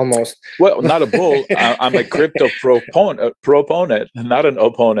almost. Well, not a bull. I'm a crypto proponent, not an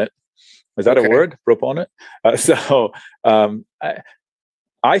opponent. Is that a word? Proponent?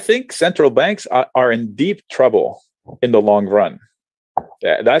 I think central banks are in deep trouble in the long run.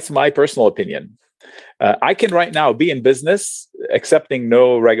 That's my personal opinion. I can right now be in business accepting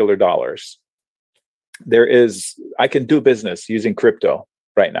no regular dollars. I can do business using crypto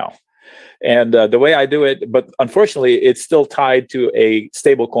right now. And the way I do it, but unfortunately, it's still tied to a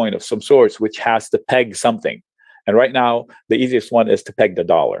stable coin of some sorts, which has to peg something. And right now, the easiest one is to peg the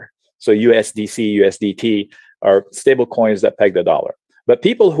dollar. So USDC, USDT are stable coins that peg the dollar. But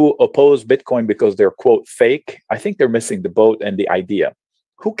people who oppose Bitcoin because they're, quote, fake, I think they're missing the boat and the idea.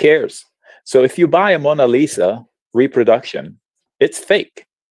 Who cares? So if you buy a Mona Lisa reproduction, it's fake,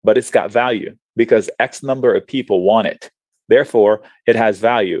 but it's got value because X number of people want it. Therefore, it has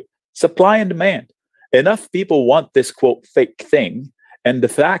value. Supply and demand. Enough people want this, quote, fake thing. And the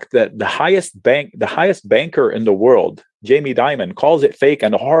fact that the highest banker in the world, Jamie Dimon, calls it fake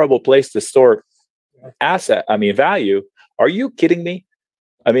and a horrible place to store value. Are you kidding me?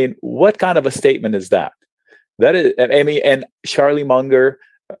 I mean, what kind of a statement is that? That is, and Charlie Munger,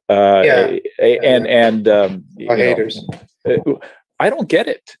 haters. I don't get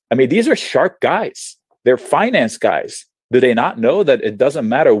it. I mean, these are sharp guys. They're finance guys. Do they not know that it doesn't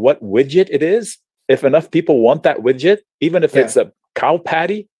matter what widget it is? If enough people want that widget, even if it's a cow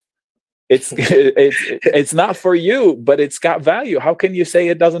patty, it's not for you, but it's got value. How can you say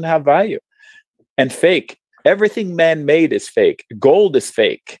it doesn't have value? And fake. Everything man-made is fake. Gold is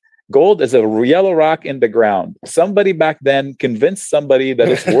fake. Gold is a yellow rock in the ground. Somebody back then convinced somebody that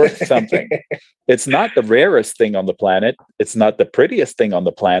it's worth something. It's not the rarest thing on the planet. It's not the prettiest thing on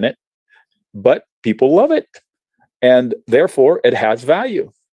the planet, but people love it. And therefore, it has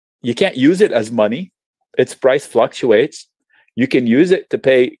value. You can't use it as money. Its price fluctuates. You can use it to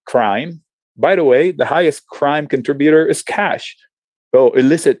pay crime. By the way, the highest crime contributor is cash. Oh,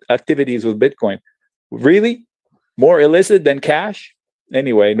 illicit activities with Bitcoin. Really? More illicit than cash?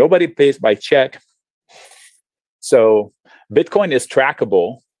 Anyway, nobody pays by check. So Bitcoin is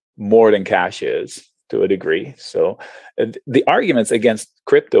trackable more than cash is to a degree. So the arguments against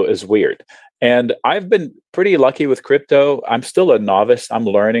crypto is weird. And I've been pretty lucky with crypto. I'm still a novice. I'm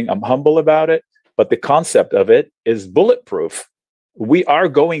learning. I'm humble about it. But the concept of it is bulletproof. We are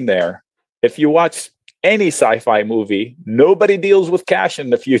going there. If you watch any sci-fi movie, nobody deals with cash in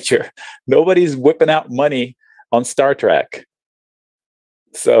the future. Nobody's whipping out money on Star Trek.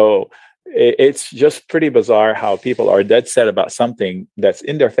 So It's just pretty bizarre how people are dead set about something that's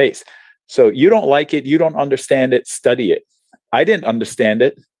in their face. So you don't like it, you don't understand it, study it. I didn't understand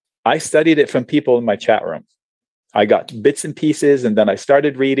it. I studied it from people in my chat room. I got bits and pieces, and then I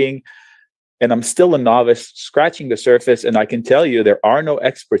started reading, and I'm still a novice, scratching the surface. And I can tell you, there are no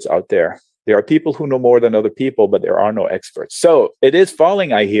experts out there. There are people who know more than other people, but there are no experts. So it is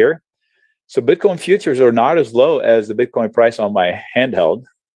falling, I hear. So Bitcoin futures are not as low as the Bitcoin price on my handheld.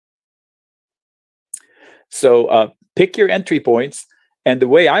 So pick your entry points. And the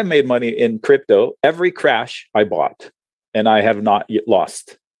way I made money in crypto, every crash I bought, and I have not yet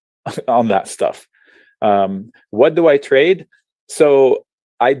lost on that stuff. What do I trade? So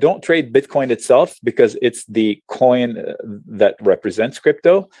I don't trade Bitcoin itself because it's the coin that represents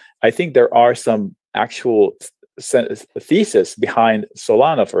crypto. I think there are some actual thesis behind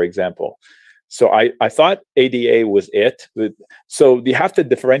Solana, for example. So I thought ADA was it. So you have to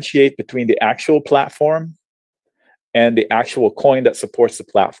differentiate between the actual platform and the actual coin that supports the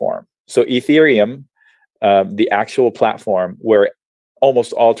platform. So Ethereum, the actual platform where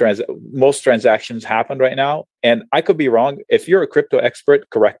almost most transactions happen right now. And I could be wrong. If you're a crypto expert,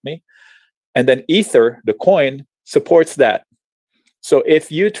 correct me. And then Ether, the coin, supports that. So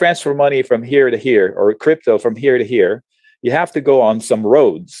if you transfer money from here to here, or crypto from here to here, you have to go on some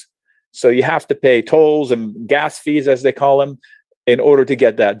roads. So you have to pay tolls and gas fees, as they call them, in order to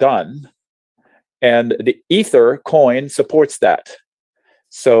get that done. And the Ether coin supports that.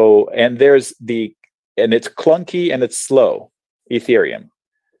 So, and it's clunky and it's slow, Ethereum.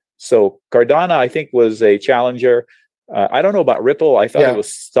 So Cardano, I think, was a challenger. I don't know about Ripple. I thought it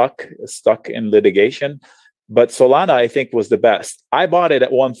was stuck in litigation. But Solana, I think, was the best. I bought it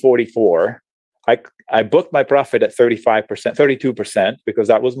at 144. I booked my profit at 35%, 32%, because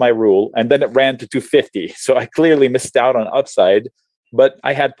that was my rule. And then it ran to 250. So I clearly missed out on upside, but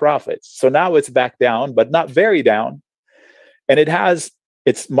I had profits. So now it's back down, but not very down. And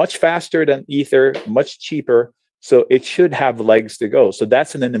it's much faster than Ether, much cheaper. So it should have legs to go. So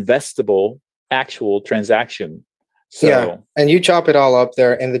that's an investable actual transaction. So, yeah, and you chop it all up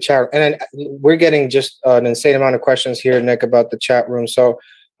there in the chat. And then we're getting just an insane amount of questions here, Nick, about the chat room. So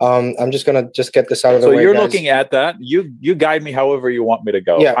I'm just going to get this out of the way. So you're guys. looking at that. You guide me however you want me to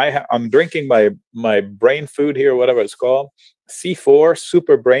go. Yeah. I'm drinking my brain food here, whatever it's called. C4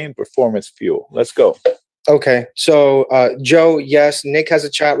 Super Brain Performance Fuel. Let's go. Okay. So Joe, yes, Nick has a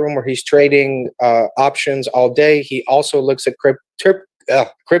chat room where he's trading options all day. He also looks at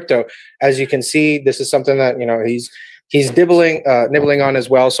crypto. As you can see, this is something that, he's nibbling on as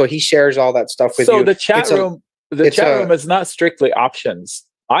well. So he shares all that stuff with you. So the chat room is not strictly options.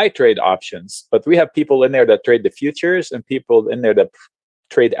 I trade options, but we have people in there that trade the futures and people in there that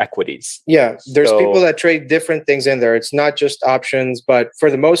trade equities. Yeah, there's people that trade different things in there. It's not just options, but for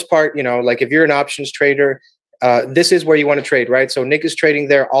the most part, like if you're an options trader, this is where you want to trade, right? So Nick is trading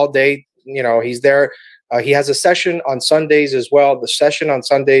there all day. He's there. He has a session on Sundays as well. The session on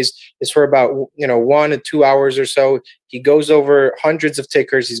Sundays is for about 1 to 2 hours or so. He goes over hundreds of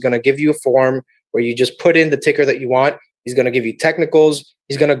tickers. He's going to give you a form where you just put in the ticker that you want. He's going to give you technicals.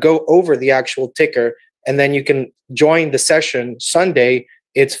 He's going to go over the actual ticker, and then you can join the session Sunday.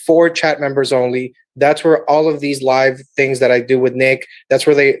 It's for chat members only. That's where all of these live things that I do with Nick, that's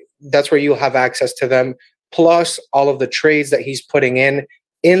where you'll have access to them, plus all of the trades that he's putting in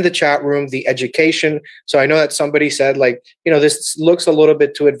the chat room, the education. So I know that somebody said, this looks a little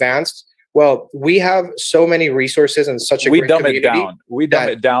bit too advanced. Well, we have so many resources and such a great community. We dumb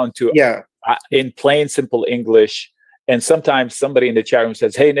it down to in plain, simple English. And sometimes somebody in the chat room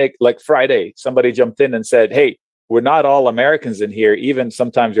says, hey, Nick, like Friday, somebody jumped in and said, hey, we're not all Americans in here. Even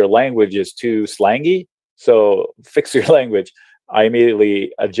sometimes your language is too slangy. So fix your language. I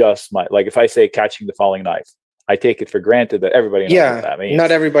immediately adjust if I say catching the falling knife, I take it for granted that everybody knows what that means.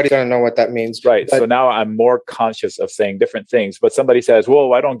 Not everybody's going to know what that means. Right. So now I'm more conscious of saying different things. But somebody says,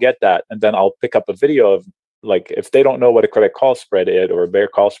 whoa, I don't get that. And then I'll pick up a video of, if they don't know what a credit call spread is or a bear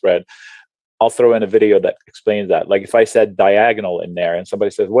call spread, I'll throw in a video that explains that. Like if I said diagonal in there and somebody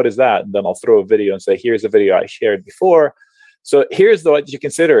says, what is that? And then I'll throw a video and say, here's a video I shared before. So here's what you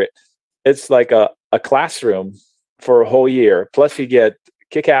consider it. It's like a classroom for a whole year. Plus you get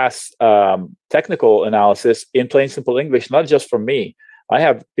kick-ass technical analysis in plain, simple English, not just from me. I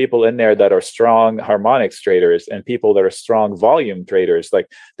have people in there that are strong harmonics traders and people that are strong volume traders.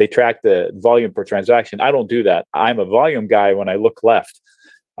 Like they track the volume per transaction. I don't do that. I'm a volume guy when I look left.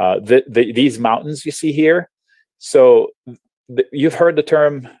 These mountains you see here. So you've heard the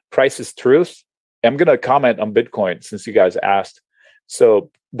term price is truth. I'm going to comment on Bitcoin since you guys asked. So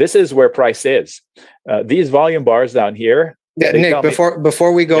this is where price is. These volume bars down here Yeah, They Nick, tell me,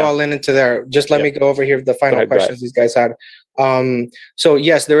 before we go yeah, all into there, just let yeah. me go over here the final Go ahead. questions these guys had. So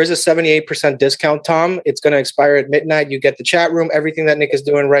yes, there is a 78% discount, Tom. It's going to expire at midnight. You get the chat room, everything that Nick is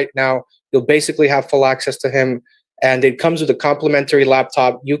doing right now. You'll basically have full access to him, and it comes with a complimentary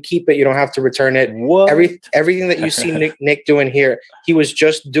laptop. You keep it; you don't have to return it. What? Everything that you see Nick doing here, he was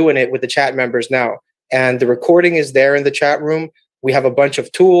just doing it with the chat members now, and the recording is there in the chat room. We have a bunch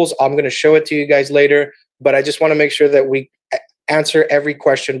of tools. I'm going to show it to you guys later, but I just want to make sure that we answer every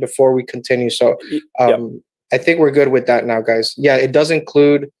question before we continue. So I think we're good with that now, guys. Yeah, it does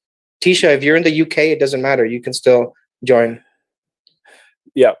include Tisha. If you're in the UK, it doesn't matter. You can still join.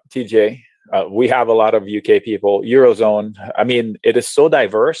 Yeah, TJ. We have a lot of UK people. Eurozone. I mean, it is so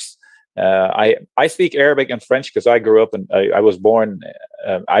diverse. I speak Arabic and French because I grew up and I was born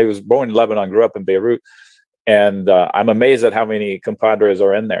in Lebanon, grew up in Beirut, and I'm amazed at how many compadres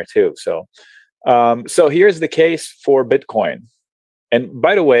are in there too. So here's the case for Bitcoin. And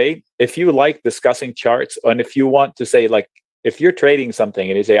by the way, if you like discussing charts, and if you want to say, like, if you're trading something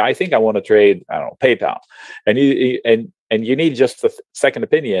and you say, I think I want to trade, I don't know, PayPal, and you need just a second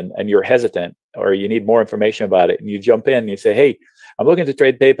opinion, and you're hesitant, or you need more information about it, and you jump in and you say, hey, I'm looking to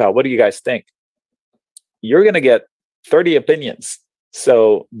trade PayPal. What do you guys think? You're going to get 30 opinions.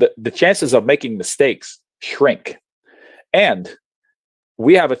 So the chances of making mistakes shrink. And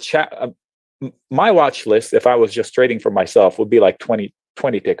we have a chat. My watch list, if I was just trading for myself, would be like 20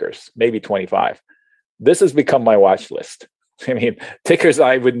 tickers, maybe 25. This has become my watch list. I mean, tickers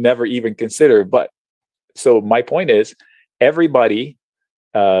I would never even consider. But so my point is, everybody's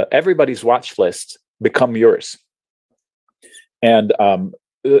watch lists become yours. And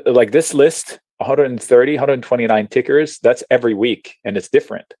like this list, 130, 129 tickers, that's every week, and it's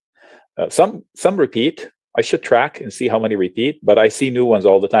different. Some repeat. I should track and see how many repeat, but I see new ones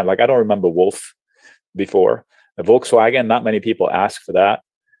all the time. Like, I don't remember Wolf before. The Volkswagen, not many people ask for that.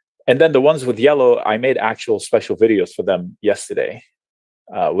 And then the ones with yellow, I made actual special videos for them yesterday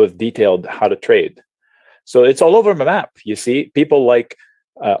with detailed how to trade. So it's all over my map. You see, people like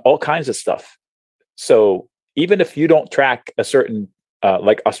all kinds of stuff. So even if you don't track a certain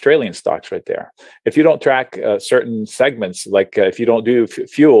like Australian stocks right there. If you don't track certain segments, like if you don't do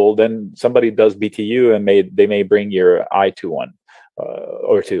fuel, then somebody does BTU and they may bring your eye to one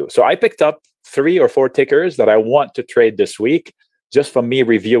or two. So I picked up 3 or 4 tickers that I want to trade this week just from me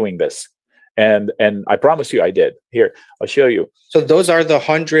reviewing this. And I promise you I did. Here, I'll show you. So those are the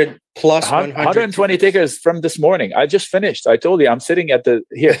 100 plus 120 tickers from this morning. I just finished. I told you I'm sitting at the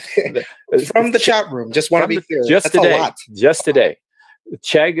here. From the chat room. Just want to be clear. Just That's today. a lot. Just today.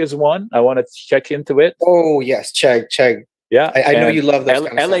 Chegg is one. I want to check into it. Oh, yes. Chegg. Yeah. I know you love that.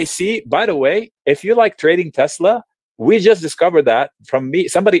 LAC, by the way, if you like trading Tesla, we just discovered that from me.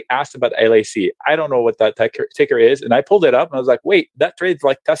 Somebody asked about LAC. I don't know what that ticker is. And I pulled it up and I was like, wait, that trades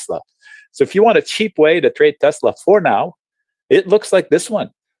like Tesla. So if you want a cheap way to trade Tesla for now, it looks like this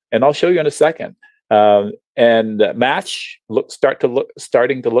one. And I'll show you in a second. And Match,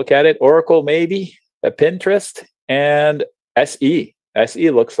 starting to look at it. Oracle, maybe. Pinterest, and SE. SE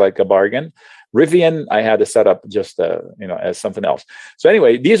looks like a bargain. Rivian, I had to set up just as something else. So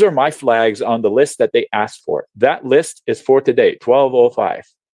anyway, these are my flags on the list that they asked for. That list is for today, 12:05.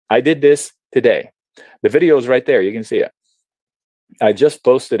 I did this today. The video is right there. You can see it. I just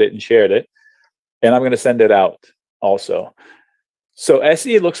posted it and shared it, and I'm going to send it out also. So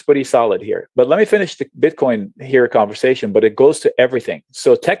SE looks pretty solid here. But let me finish the Bitcoin here conversation, but it goes to everything.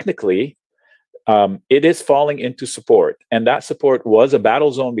 So technically, it is falling into support, and that support was a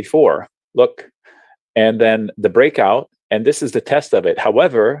battle zone before. Look, and then the breakout, and this is the test of it.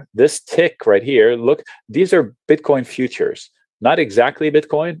 However, this tick right here, look, these are Bitcoin futures, not exactly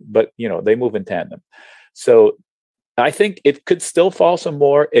Bitcoin, but they move in tandem. So I think it could still fall some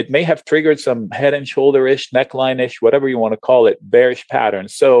more. It may have triggered some head and shoulder-ish, neckline-ish, whatever you want to call it, bearish pattern.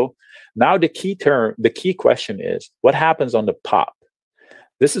 So now the key question is, what happens on the pop?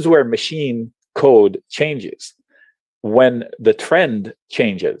 This is where machine code changes when the trend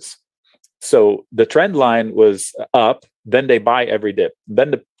changes. So the trend line was up, then they buy every dip.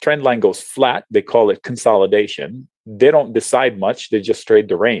 Then the trend line goes flat. They call it consolidation. They don't decide much. They just trade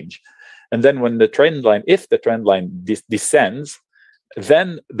the range. And then when if the trend line descends,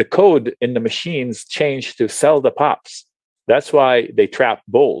 then the code in the machines change to sell the pops. That's why they trap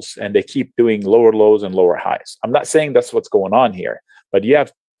bulls and they keep doing lower lows and lower highs. I'm not saying that's what's going on here, but you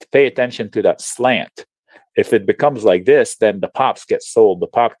have to pay attention to that slant. If it becomes like this, then the pops get sold. The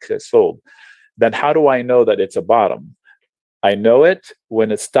pop gets sold. Then how do I know that it's a bottom? I know it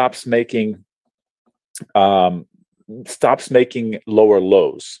when it stops making lower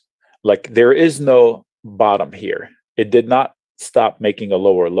lows. Like there is no bottom here. it did not stop making a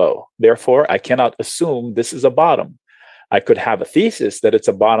lower low. Therefore, I cannot assume this is a bottom. I could have a thesis that it's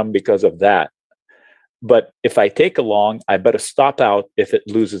a bottom because of that. But if I take a long, I better stop out if it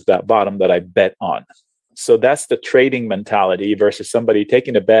loses that bottom that I bet on. So that's the trading mentality versus somebody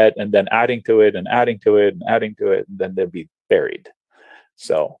taking a bet and then adding to it and adding to it and adding to it, and then they'll be buried.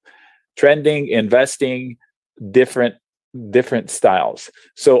 So trending, investing, different styles.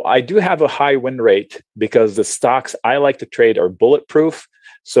 So I do have a high win rate because the stocks I like to trade are bulletproof.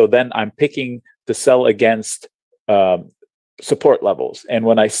 So then I'm picking to sell against support levels. And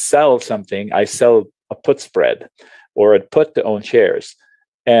when I sell something, I sell a put spread or a put to own shares.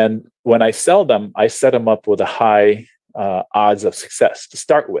 And when I sell them, I set them up with a high odds of success to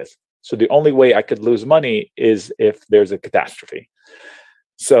start with. So the only way I could lose money is if there's a catastrophe.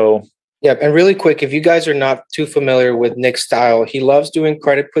 So yeah, and really quick, if you guys are not too familiar with Nic's style, he loves doing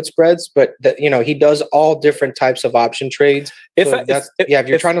credit put spreads, but he does all different types of option trades. If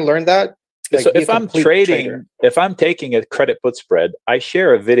you're trying to learn that, so if I'm trading, trader. If I'm taking a credit put spread, I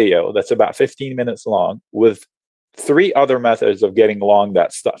share a video that's about 15 minutes long with 3 other methods of getting long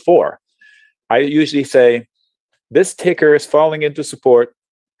that stuff. 4. I usually say, this ticker is falling into support.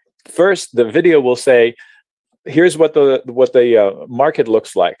 First, the video will say, here's what the market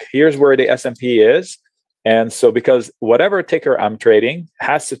looks like. Here's where the S&P is. And so because whatever ticker I'm trading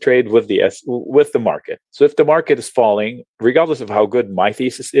has to trade with the market. So if the market is falling, regardless of how good my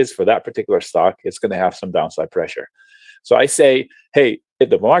thesis is for that particular stock, it's going to have some downside pressure. So I say, hey,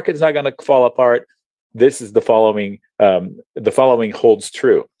 if the market's not going to fall apart, this is the following holds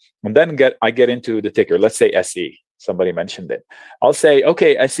true. And then I get into the ticker. Let's say SE. Somebody mentioned it. I'll say,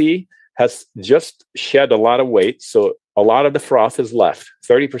 okay, SE has just shed a lot of weight. So a lot of the froth is left,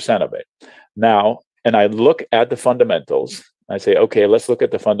 30% of it. Now, and I look at the fundamentals. I say, okay, let's look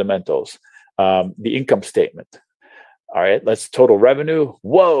at the fundamentals. The income statement. All right, let's total revenue.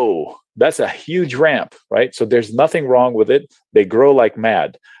 Whoa, that's a huge ramp, right? So there's nothing wrong with it. They grow like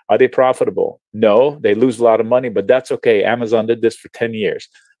mad. Are they profitable? No, they lose a lot of money, but that's okay. Amazon did this for 10 years.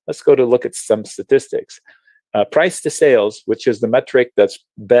 Let's go to look at some statistics. Price to sales, which is the metric that's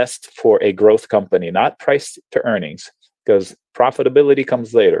best for a growth company, not price to earnings, because profitability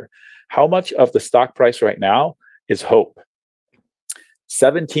comes later. How much of the stock price right now is hope?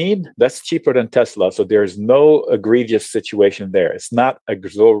 17, that's cheaper than Tesla. So there's no egregious situation there. It's not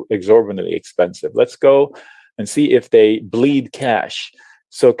exorbitantly expensive. Let's go and see if they bleed cash.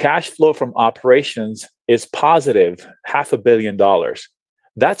 So cash flow from operations is positive, $500 million.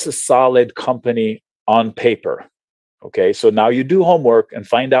 That's a solid company on paper. Okay, so now you do homework and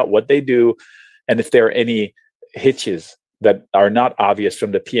find out what they do and if there are any hitches that are not obvious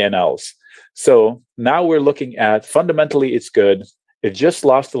from the P&Ls. So now we're looking at fundamentally it's good. It just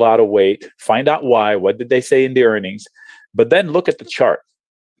lost a lot of weight. Find out why. What did they say in the earnings? But then look at the chart.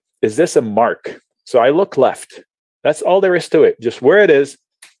 Is this a mark? So I look left. That's all there is to it. Just where it is,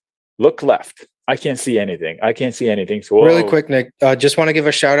 look left. I can't see anything. So whoa. Really quick, Nic, just want to give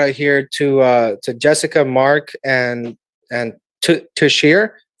a shout out here to Jessica, Mark, and to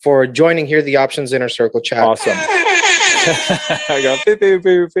Tashir for joining here the Options Inner Circle chat. Awesome. I go pew, pew,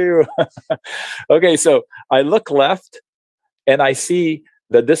 pew, pew. Okay, so I look left and I see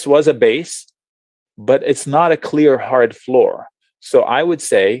that this was a base, but it's not a clear hard floor. So I would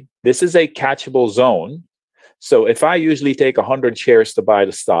say this is a catchable zone. So if I usually take 100 shares to buy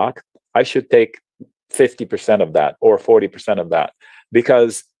the stock, I should take 50% of that or 40% of that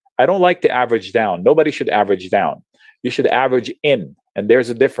because I don't like to average down. Nobody should average down. You should average in. And there's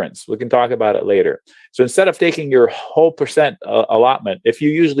a difference. We can talk about it later. So instead of taking your whole percent allotment, if you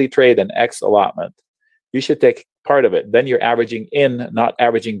usually trade an X allotment, you should take part of it. Then you're averaging in, not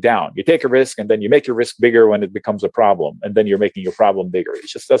averaging down. You take a risk and then you make your risk bigger when it becomes a problem. And then you're making your problem bigger. It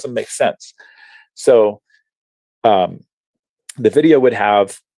just doesn't make sense. So the video would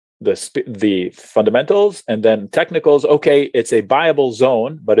have the fundamentals and then technicals. Okay, it's a buyable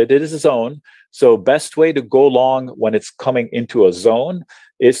zone, but it is a zone. So best way to go long when it's coming into a zone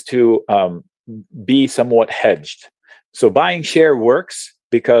is to be somewhat hedged. So buying share works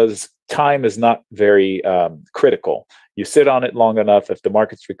because time is not very critical. You sit on it long enough. If the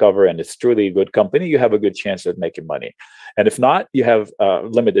markets recover and it's truly a good company, you have a good chance of making money. And if not, you have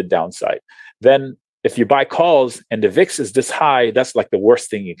limited downside. Then if you buy calls and the VIX is this high, that's like the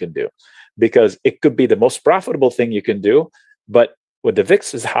worst thing you can do because it could be the most profitable thing you can do. But when the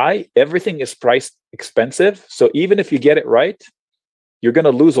VIX is high, everything is priced expensive. So even if you get it right, you're going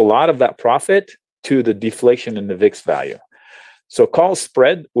to lose a lot of that profit to the deflation in the VIX value. So call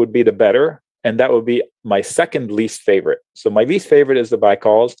spread would be the better. And that would be my second least favorite. So my least favorite is the buy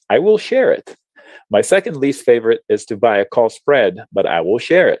calls. I will share it. My second least favorite is to buy a call spread, but I will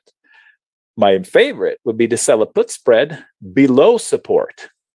share it. My favorite would be to sell a put spread below support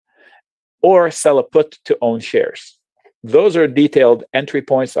or sell a put to own shares. Those are detailed entry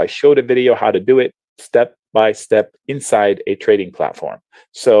points. I showed a video how to do it step by step inside a trading platform.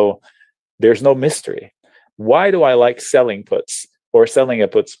 So there's no mystery. Why do I like selling puts or selling a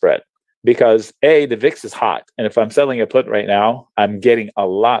put spread? Because A, the VIX is hot. And if I'm selling a put right now, I'm getting a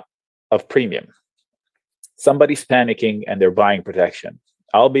lot of premium. Somebody's panicking and they're buying protection.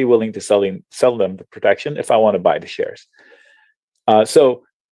 I'll be willing to sell them the protection if I want to buy the shares. So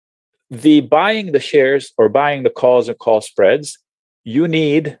the buying the shares or buying the calls and call spreads, you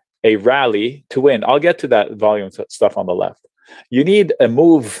need a rally to win. I'll get to that volume stuff on the left. You need a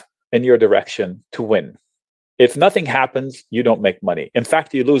move in your direction to win. If nothing happens, you don't make money. In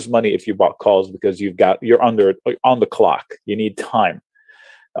fact, you lose money if you bought calls because you're on the clock. You need time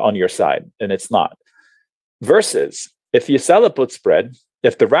on your side, and it's not. Versus if you sell a put spread,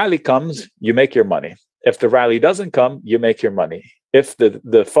 if the rally comes, you make your money. If the rally doesn't come, you make your money. If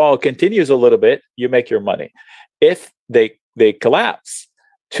the fall continues a little bit, you make your money. If they collapse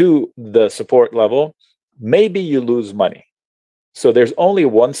to the support level, maybe you lose money. So there's only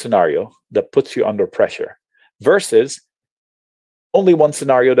one scenario that puts you under pressure versus only one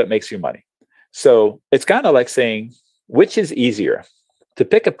scenario that makes you money. So it's kind of like saying, which is easier, to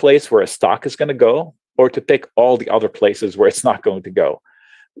pick a place where a stock is going to go or to pick all the other places where it's not going to go?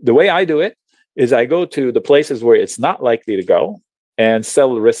 The way I do it is I go to the places where it's not likely to go and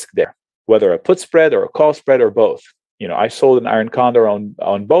sell the risk there, whether a put spread or a call spread or both. I sold an iron condor on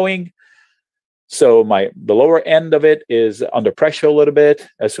Boeing. So the lower end of it is under pressure a little bit.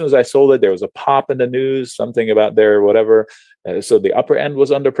 As soon as I sold it, there was a pop in the news, something about their whatever. So the upper end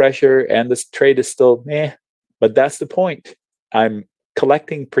was under pressure and this trade is still but that's the point. I'm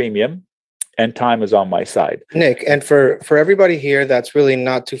collecting premium and time is on my side. Nic, and for everybody here that's really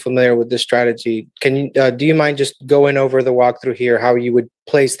not too familiar with this strategy, can you do you mind just going over the walkthrough here, how you would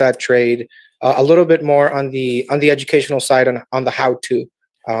place that trade a little bit more on the educational side on the how-to?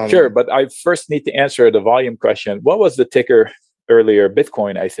 Sure, but I first need to answer the volume question. What was the ticker earlier?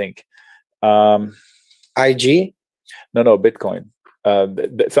 Bitcoin, I think. IG? No, Bitcoin.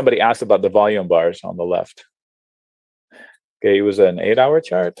 Somebody asked about the volume bars on the left. Okay, it was an 8-hour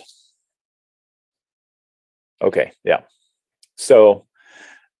chart. Okay, yeah. So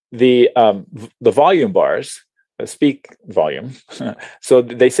the volume bars speak volume. So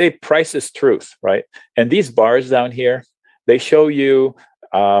they say price is truth, right? And these bars down here, they show you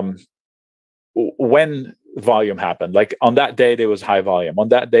when volume happened. Like on that day, there was high volume. On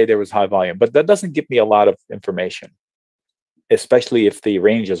that day, there was high volume. But that doesn't give me a lot of information, especially if the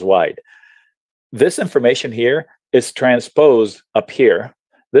range is wide. This information here is transposed up here.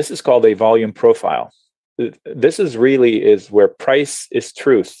 This is called a volume profile. This is where price is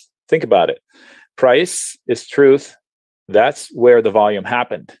truth. Think about it. Price is truth. That's where the volume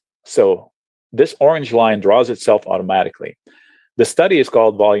happened. So this orange line draws itself automatically. The study is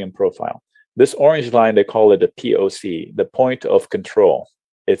called volume profile. This orange line, they call it a POC, the point of control.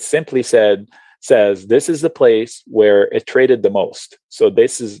 It simply says this is the place where it traded the most. So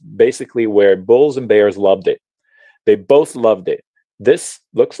this is basically where bulls and bears loved it. They both loved it. This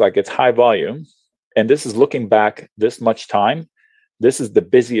looks like it's high volume. And this is looking back this much time. This is the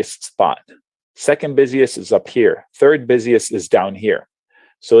busiest spot. Second busiest is up here. Third busiest is down here.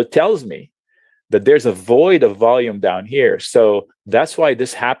 So it tells me that there's a void of volume down here. So that's why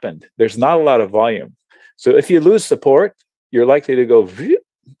this happened. There's not a lot of volume. So if you lose support, you're likely to go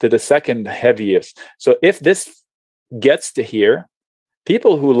to the second heaviest. So if this gets to here,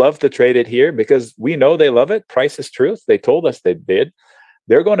 people who love to trade it here, because we know they love it, price is truth, they told us they did,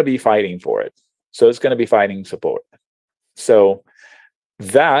 they're going to be fighting for it. So it's going to be finding support. So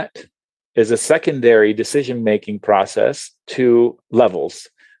that is a secondary decision-making process to levels.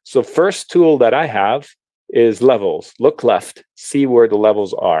 So first tool that I have is levels. Look left, see where the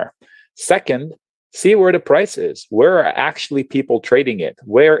levels are. Second, see where the price is. Where are actually people trading it?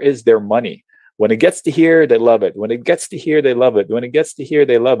 Where is their money? When it gets to here, they love it. When it gets to here, they love it. When it gets to here,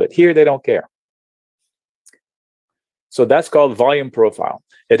 they love it. Here, they don't care. So that's called volume profile.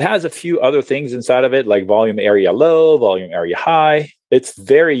 It has a few other things inside of it, like volume area low, volume area high. It's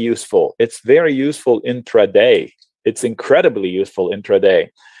very useful. It's very useful intraday. It's incredibly useful intraday.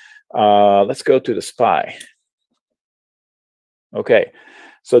 Let's go to the SPY. Okay,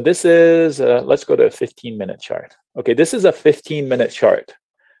 so this is, let's go to a 15-minute chart. Okay, this is a 15-minute chart.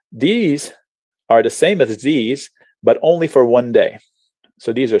 These are the same as these, but only for one day.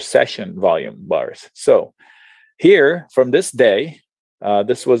 So these are session volume bars. So here, from this day,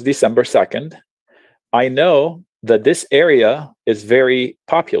 this was December 2nd, I know that this area is very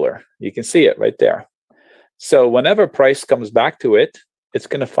popular. You can see it right there. So whenever price comes back to it, it's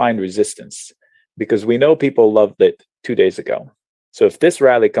going to find resistance because we know people loved it 2 days ago. So if this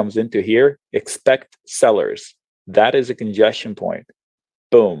rally comes into here, expect sellers. That is a congestion point.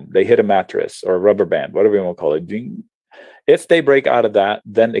 Boom, they hit a mattress or a rubber band, whatever you want to call it. If they break out of that,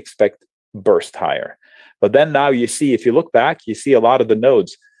 then expect burst higher. But then now you see, if you look back, you see a lot of the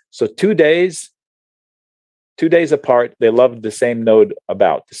nodes. So 2 days apart, they loved the same node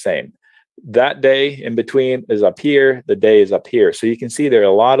about the same. That day in between is up here, the day is up here. So you can see there are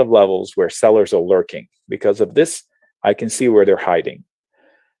a lot of levels where sellers are lurking. Because of this, I can see where they're hiding.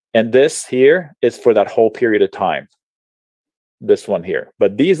 And this here is for that whole period of time. This one here.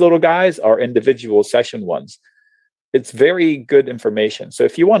 But these little guys are individual session ones. It's very good information. So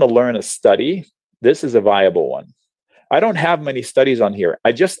if you want to learn a study, this is a viable one. I don't have many studies on here.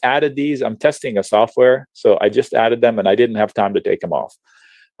 I just added these. I'm testing a software. So I just added them and I didn't have time to take them off.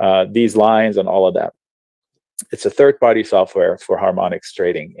 These lines and all of that. It's a third-party software for harmonics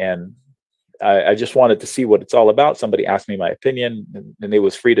trading. And I just wanted to see what it's all about. Somebody asked me my opinion and it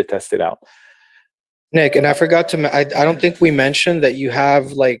was free to test it out. Nic, and I forgot to, I don't think we mentioned that you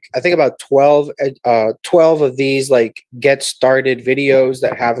have like, I think about 12 of these like get started videos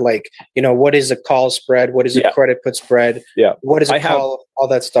that have like, you know, what is a call spread? What is a credit put spread? Yeah. What is a call? All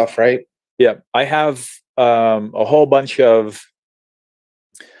that stuff, right? Yeah. I have a whole bunch of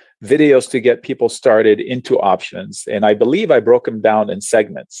videos to get people started into options. And I believe I broke them down in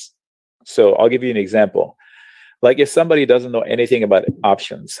segments. So I'll give you an example. Like if somebody doesn't know anything about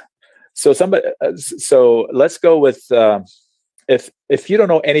options, so let's go with if you don't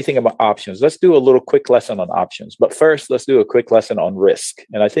know anything about options, let's do a little quick lesson on options. But first, let's do a quick lesson on risk.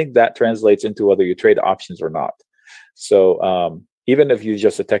 And I think that translates into whether you trade options or not. So even if you're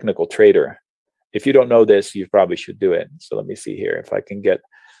just a technical trader, if you don't know this, you probably should do it. So let me see here if I can get,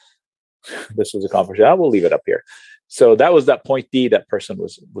 this was a conversation. I will leave it up here. So that was that point D that person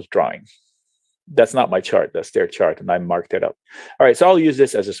was drawing. That's not my chart. That's their chart, and I marked it up. All right, so I'll use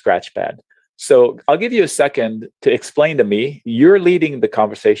this as a scratch pad. So I'll give you a second to explain to me. You're leading the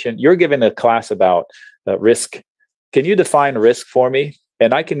conversation. You're giving a class about risk. Can you define risk for me?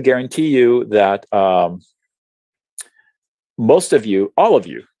 And I can guarantee you that most of you, all of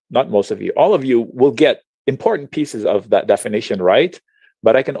you, not most of you, all of you will get important pieces of that definition right.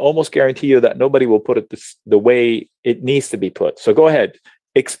 But I can almost guarantee you that nobody will put it the way it needs to be put. So go ahead.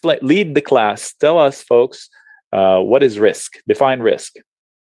 Explain, lead the class. Tell us, folks, what is risk? Define risk.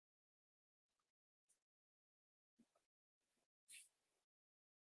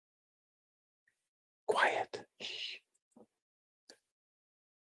 Quiet.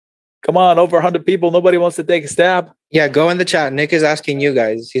 Come on, over 100 people. Nobody wants to take a stab. Yeah, go in the chat. Nic is asking you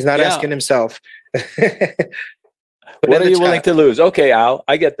guys. He's not asking himself. What are you willing to lose? Okay, Al,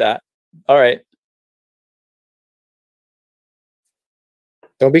 I get that. All right.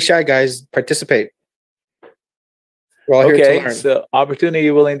 Don't be shy, guys. Participate. We're all here to learn. So opportunity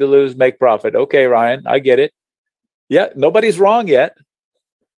willing to lose, make profit. Okay, Ryan, I get it. Yeah, nobody's wrong yet.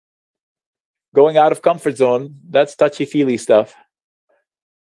 Going out of comfort zone, that's touchy-feely stuff.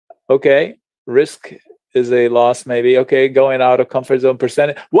 Okay, risk is a loss maybe. Okay, going out of comfort zone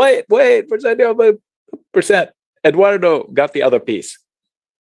percentage. Wait, percent. Eduardo got the other piece.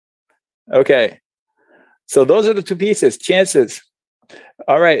 Okay, so those are the two pieces, chances.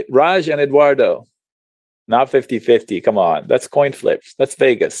 All right, Raj and Eduardo, not 50-50. Come on, that's coin flips. That's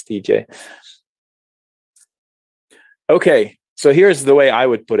Vegas, TJ. Okay, so here's the way I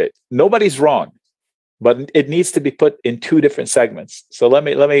would put it. Nobody's wrong, but it needs to be put in two different segments. So let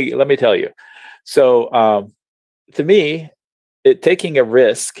me tell you. So to me, taking a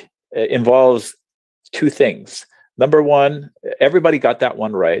risk involves two things. Number one, everybody got that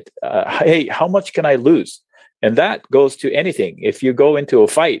one right. Hey, how much can I lose? And that goes to anything. If you go into a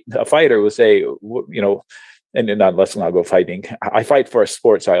fight, a fighter will say, you know, let's not go fighting. I fight for a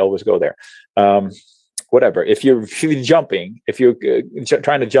sport, so I always go there. Whatever. If you're jumping, if you're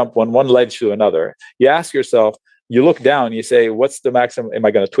trying to jump on one ledge to another, you ask yourself, you look down, you say, what's the maximum? Am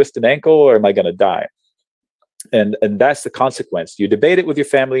I going to twist an ankle or am I going to die? And that's the consequence. You debate it with your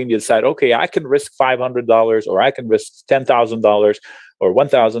family and you decide, okay, I can risk $500 or I can risk $10,000 or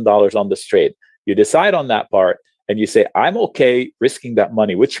 $1,000 on this trade. You decide on that part and you say, I'm okay risking that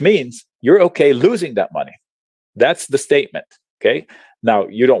money, which means you're okay losing that money. That's the statement. Okay. Now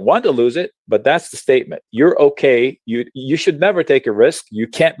you don't want to lose it, but that's the statement. You're okay. You should never take a risk. You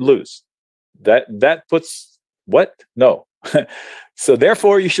can't lose. That puts what? No. So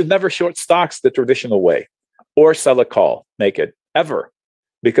therefore you should never short stocks the traditional way or sell a call naked ever.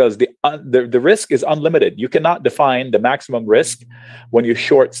 because the risk is unlimited. You cannot define the maximum risk when you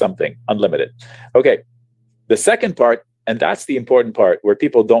short something unlimited. Okay, the second part, and that's the important part where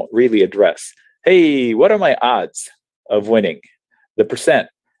people don't really address. Hey, what are my odds of winning? The percent.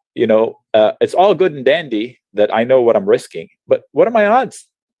 It's all good and dandy that I know what I'm risking, but what are my odds?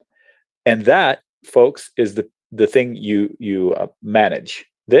 And that, folks, is the thing you manage.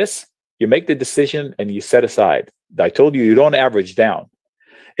 This, you make the decision and you set aside. I told you don't average down.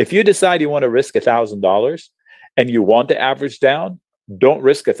 If you decide you want to risk $1,000 and you want to average down, don't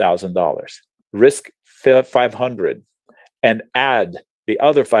risk $1,000. Risk 500 and add the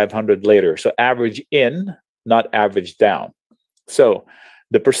other 500 later. So average in, not average down. So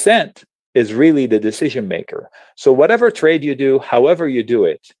the percent is really the decision maker. So whatever trade you do, however you do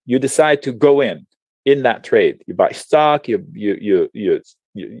it, you decide to go in that trade. You buy stock, you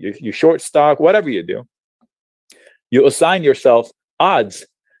short stock, whatever you do. You assign yourself odds.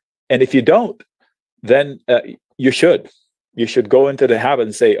 And if you don't, then you should go into the habit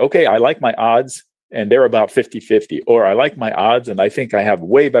and say, okay, I like my odds and they're about 50-50, or I like my odds and I think I have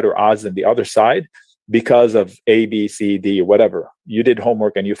way better odds than the other side because of A, B, C, D, whatever. You did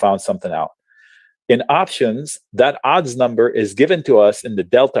homework and you found something out. In options, that odds number is given to us in the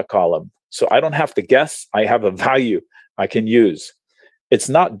delta column. So I don't have to guess. I have a value I can use. It's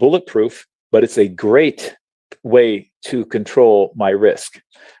not bulletproof, but it's a great way to control my risk.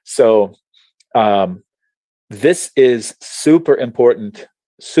 So this is super important.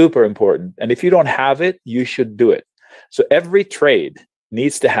 And if you don't have it, you should do it. So every trade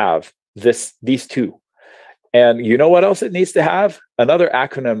needs to have these two. And you know what else it needs to have? Another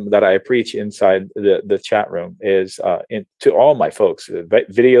acronym that I preach inside the chat room is to all my folks,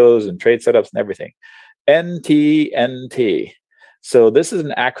 videos and trade setups and everything. NTNT. So this is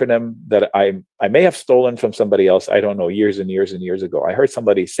an acronym that I may have stolen from somebody else. I don't know, years and years and years ago. I heard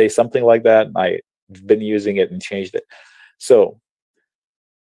somebody say something like that, and I've been using it and changed it. So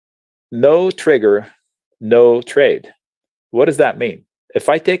no trigger, no trade. What does that mean? If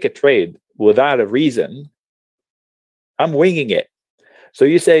I take a trade without a reason, I'm winging it. So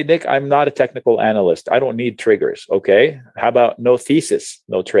you say, Nick, I'm not a technical analyst. I don't need triggers. Okay. How about no thesis,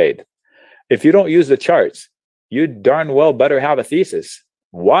 no trade? If you don't use the charts, you darn well better have a thesis.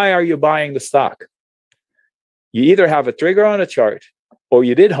 Why are you buying the stock? You either have a trigger on a chart or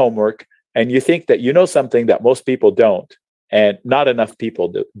you did homework and you think that you know something that most people don't and not enough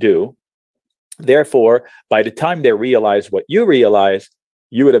people do. Therefore, by the time they realize what you realize,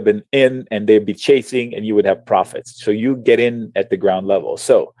 you would have been in and they'd be chasing and you would have profits. So you get in at the ground level.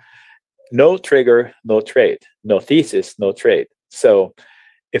 So no trigger, no trade, no thesis, no trade. So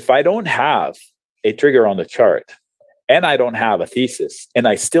if I don't have a trigger on the chart and I don't have a thesis and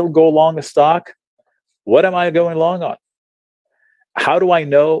I still go long a stock, what am I going long on? How do I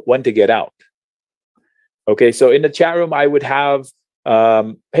know when to get out? Okay, so in the chat room, I would have,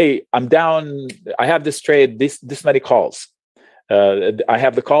 hey, I'm down. I have this trade, this many calls. I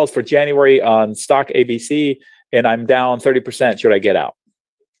have the calls for January on stock ABC, and I'm down 30%. Should I get out?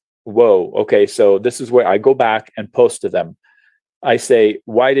 Whoa. Okay. So this is where I go back and post to them. I say,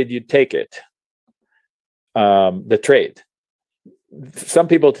 why did you take it? The trade. Some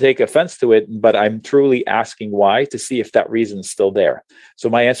people take offense to it, but I'm truly asking why to see if that reason is still there. So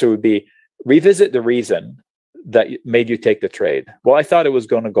my answer would be revisit the reason that made you take the trade. Well, I thought it was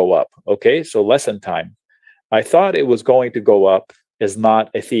going to go up. Okay. So lesson time. I thought it was going to go up is not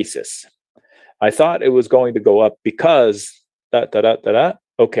a thesis. I thought it was going to go up because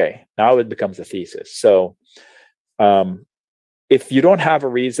Okay, now it becomes a thesis. So if you don't have a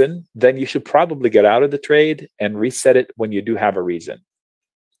reason, then you should probably get out of the trade and reset it when you do have a reason.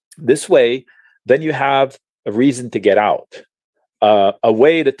 This way, then you have a reason to get out. A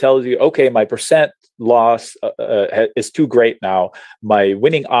way that tells you, okay, my percent loss is too great now. My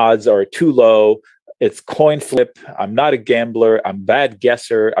winning odds are too low. It's coin flip. I'm not a gambler. I'm a bad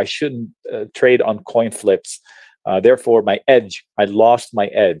guesser. I shouldn't trade on coin flips. Therefore, my edge, I lost my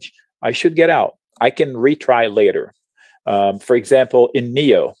edge. I should get out. I can retry later. For example, in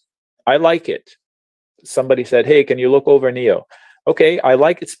NEO, I like it. Somebody said, hey, can you look over NEO? Okay, I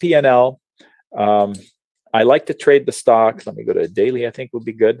like its P&L. I like to trade the stock. Let me go to daily, I think would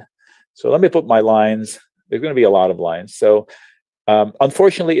be good. So let me put my lines. There's going to be a lot of lines. So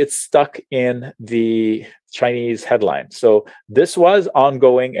unfortunately, it's stuck in the Chinese headline. So this was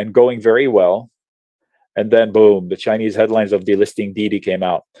ongoing and going very well. And then boom, the Chinese headlines of delisting Didi came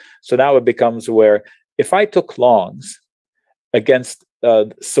out. So now it becomes where if I took longs against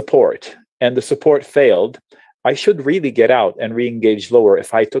support and the support failed, I should really get out and re-engage lower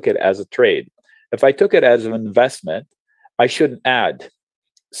if I took it as a trade. If I took it as an investment, I shouldn't add.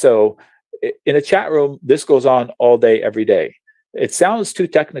 So in a chat room, this goes on all day, every day. It sounds too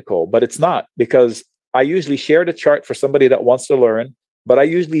technical, but it's not, because I usually share the chart for somebody that wants to learn, but I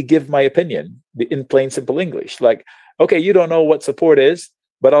usually give my opinion in plain, simple English. Like, okay, you don't know what support is,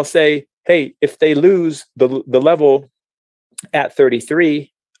 but I'll say, hey, if they lose the level at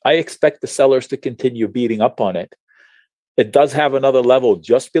 33, I expect the sellers to continue beating up on it. It does have another level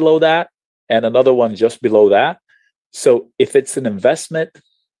just below that and another one just below that. So if it's an investment,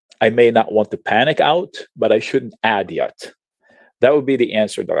 I may not want to panic out, but I shouldn't add yet. That would be the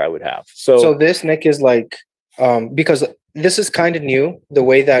answer that I would have. So this, Nick, is like, because this is kind of new, the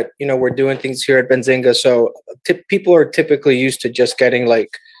way that, we're doing things here at Benzinga. So people are typically used to just getting like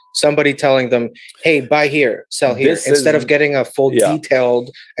somebody telling them, hey, buy here, sell here, instead of getting a full detailed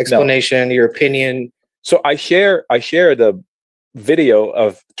explanation, your opinion. So I share the video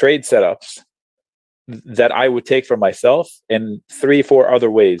of trade setups that I would take for myself in 3-4 other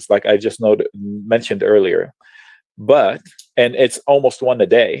ways, like I just mentioned earlier. And it's almost one a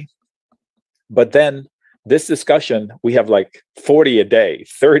day. But then this discussion, we have like 40 a day,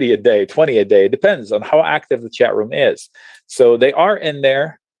 30 a day, 20 a day. It depends on how active the chat room is. So they are in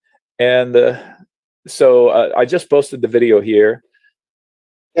there. And I just posted the video here.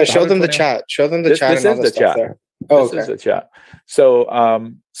 Yeah, show them the chat. Show them the chat. This is the chat. This is the chat.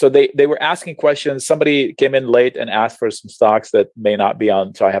 So they were asking questions. Somebody came in late and asked for some stocks that may not be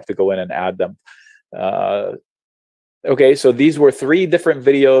on, so I have to go in and add them. Okay, so these were 3 different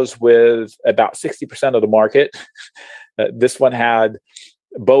videos with about 60% of the market. This one had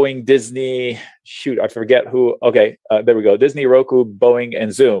Boeing, Disney, I forget who. Okay, there we go. Disney, Roku, Boeing,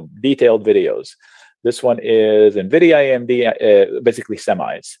 and Zoom, detailed videos. This one is NVIDIA, AMD, basically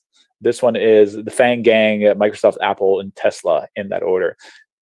semis. This one is the Fang Gang, Microsoft, Apple, and Tesla in that order.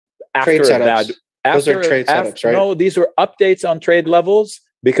 Trade setups. Those are trade setups, right? No, these were updates on trade levels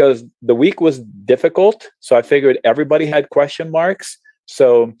because the week was difficult. So I figured everybody had question marks.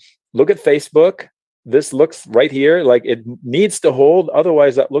 So look at Facebook. This looks right here like it needs to hold.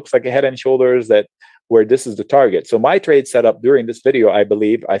 Otherwise, that looks like a head and shoulders where this is the target. So my trade setup during this video,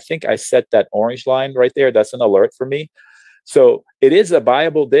 I think I set that orange line right there. That's an alert for me. So it is a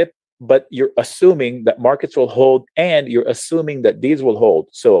buyable dip, but you're assuming that markets will hold and you're assuming that these will hold.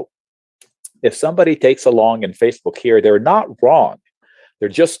 So if somebody takes a long in Facebook here, they're not wrong. They're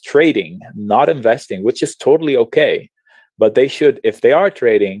just trading, not investing, which is totally okay. But they should, if they are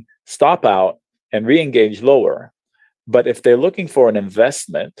trading, stop out and re-engage lower. But if they're looking for an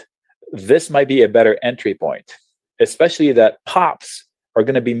investment, this might be a better entry point, especially that pops are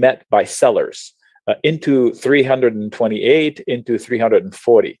going to be met by sellers into 328, into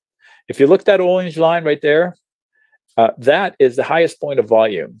 340. If you look at that orange line right there, that is the highest point of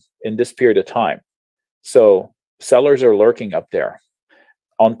volume in this period of time. So sellers are lurking up there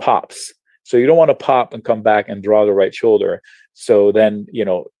on pops. So you don't want to pop and come back and draw the right shoulder. So then,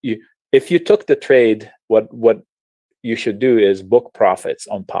 if you took the trade, what you should do is book profits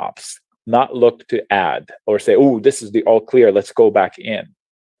on pops, not look to add or say, oh, this is the all clear, let's go back in.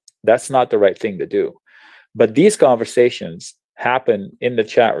 That's not the right thing to do. But these conversations happen in the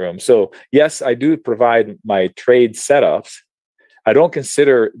chat room. So yes, I do provide my trade setups. I don't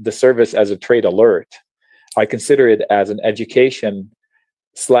consider the service as a trade alert. I consider it as an education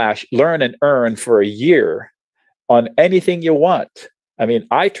 / learn and earn for a year on anything you want. I mean,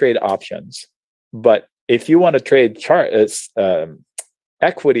 I trade options, but if you want to trade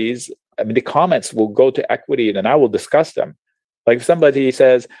equities, I mean, the comments will go to equity and I will discuss them. Like if somebody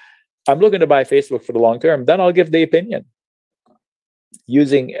says, I'm looking to buy Facebook for the long term, then I'll give the opinion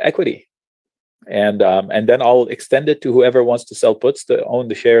using equity. And then I'll extend it to whoever wants to sell puts to own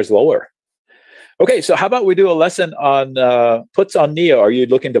the shares lower. Okay, so how about we do a lesson on puts on NEO? Are you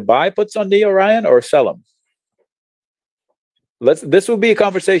looking to buy puts on NEO, Ryan, or sell them? This will be a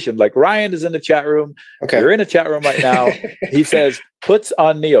conversation. Like Ryan is in the chat room. Okay. You're in the chat room right now. He says puts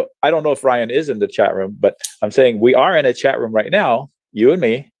on NEO. I don't know if Ryan is in the chat room, but I'm saying we are in a chat room right now, you and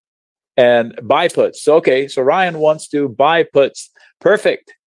me, and buy puts. So, okay, so Ryan wants to buy puts.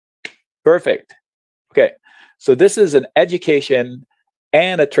 Perfect. Okay, so this is an education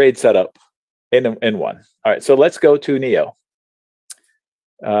and a trade setup in one. All right, so let's go to NEO.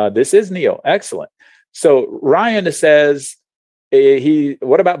 This is NEO. Excellent. So Ryan says,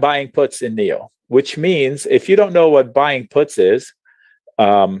 what about buying puts in NEO? Which means if you don't know what buying puts is,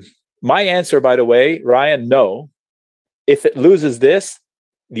 my answer, by the way, Ryan, no. If it loses this,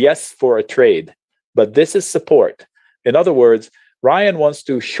 yes, for a trade. But this is support. In other words, Ryan wants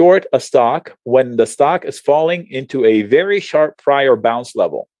to short a stock when the stock is falling into a very sharp prior bounce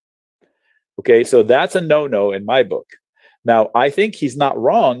level. Okay, so that's a no-no in my book. Now, I think he's not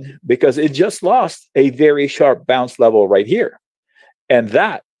wrong because it just lost a very sharp bounce level right here. And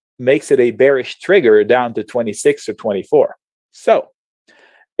that makes it a bearish trigger down to 26 or 24. So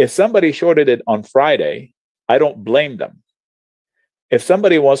if somebody shorted it on Friday, I don't blame them. If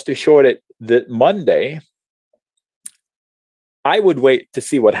somebody wants to short it the Monday, I would wait to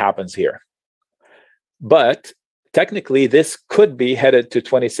see what happens here. But technically, this could be headed to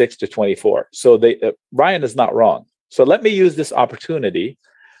 26 to 24. So Ryan is not wrong. So let me use this opportunity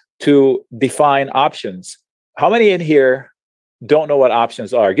to define options. How many in here don't know what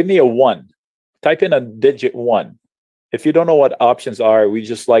options are? Give me a 1. Type in a digit 1. If you don't know what options are, we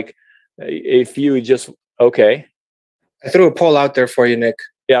just like, if you just, okay. I threw a poll out there for you, Nick.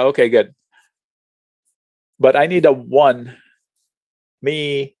 Yeah, okay, good. But I need a 1.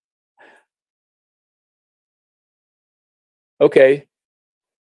 Me. Okay.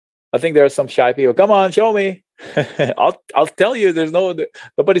 I think there are some shy people. Come on, show me. I'll tell you.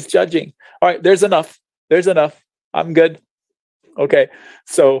 Nobody's judging. All right, there's enough. There's enough. I'm good. Okay.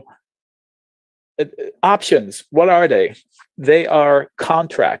 So options, what are they? They are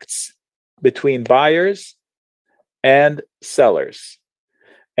contracts between buyers and sellers.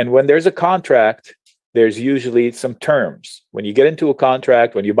 And when there's a contract, there's usually some terms. When you get into a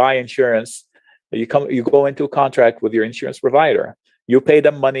contract, when you buy insurance, you go into a contract with your insurance provider. You pay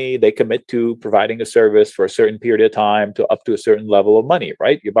them money, they commit to providing a service for a certain period of time to up to a certain level of money,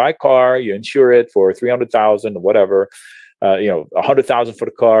 right? You buy a car, you insure it for $300,000 or whatever, $100,000 for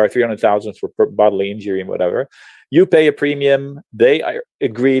the car, $300,000 for bodily injury and whatever. You pay a premium, they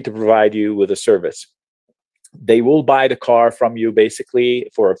agree to provide you with a service. They will buy the car from you basically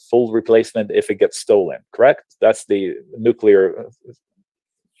for a full replacement if it gets stolen, correct? That's the nuclear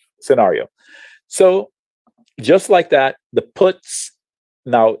scenario. So just like that, the puts,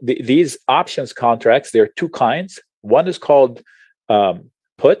 now these options contracts, there are 2 kinds. One is called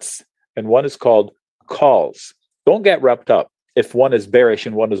puts and one is called calls. Don't get wrapped up if one is bearish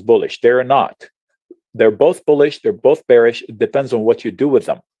and one is bullish. They're not. They're both bullish, they're both bearish. It depends on what you do with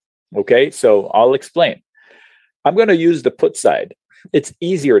them. Okay, so I'll explain. I'm going to use the put side. It's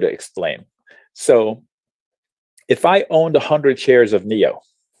easier to explain. So if I owned 100 shares of NEO,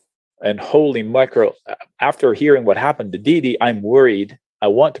 and holy mackerel, after hearing what happened to Didi, I'm worried. I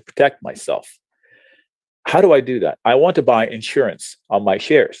want to protect myself. How do I do that? I want to buy insurance on my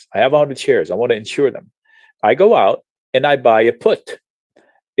shares. I have 100 shares. I want to insure them. I go out and I buy a put.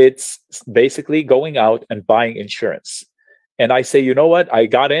 It's basically going out and buying insurance. And I say, you know what? I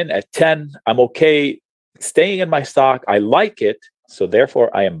got in at 10. I'm okay staying in my stock. I like it. So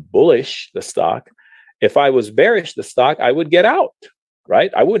therefore, I am bullish the stock. If I was bearish the stock, I would get out.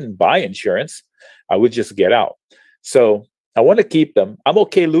 Right? I wouldn't buy insurance. I would just get out. So I want to keep them. I'm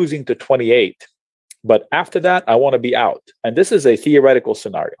okay losing to 28, but after that, I want to be out. And this is a theoretical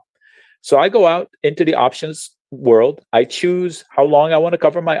scenario. So I go out into the options world. I choose how long I want to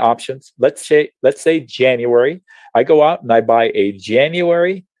cover my options. Let's say January. I go out and I buy a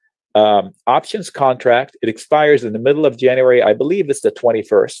January options contract. It expires in the middle of January. I believe it's the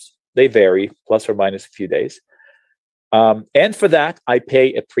 21st. They vary, plus or minus a few days. And for that, I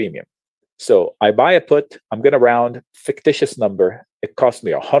pay a premium. So I buy a put. I'm going to round fictitious number. It cost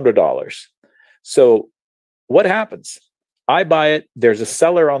me $100. So what happens? I buy it. There's a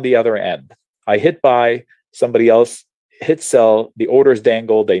seller on the other end. I hit buy. Somebody else hit sell. The orders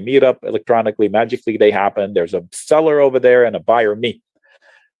dangle. They meet up electronically. Magically, they happen. There's a seller over there and a buyer, me.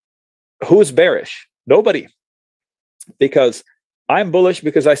 Who's bearish? Nobody. Because I'm bullish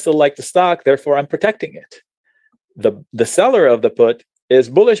because I still like the stock. Therefore, I'm protecting it. The seller of the put is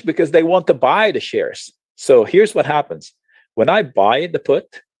bullish because they want to buy the shares. So here's what happens. When I buy the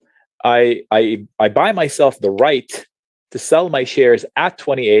put, I buy myself the right to sell my shares at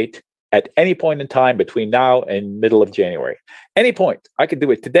 28 at any point in time between now and middle of January. Any point. I can do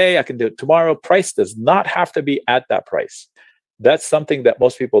it today. I can do it tomorrow. Price does not have to be at that price. That's something that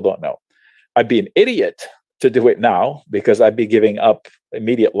most people don't know. I'd be an idiot to do it now because I'd be giving up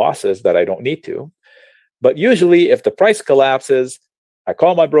immediate losses that I don't need to. But usually, if the price collapses, I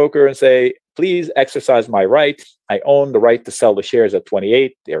call my broker and say, please exercise my right. I own the right to sell the shares at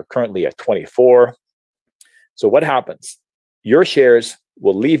 28. They're currently at 24. So what happens? Your shares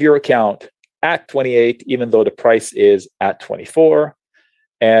will leave your account at 28, even though the price is at 24.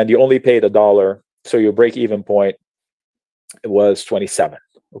 And you only paid $1. So your break-even point was 27.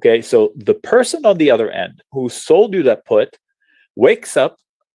 Okay, so the person on the other end who sold you that put wakes up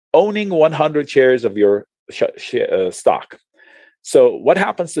owning 100 shares of your stock. So what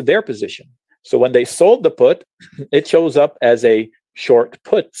happens to their position? So when they sold the put, it shows up as a short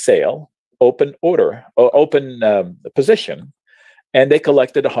put sale open order or open position, and they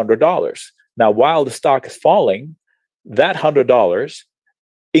collected $100. Now, while the stock is falling, that $100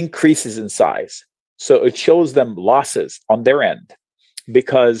 increases in size. So it shows them losses on their end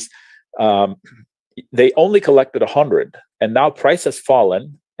because they only collected 100, and now price has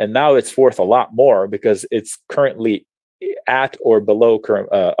fallen, and now it's worth a lot more because it's currently at or below current,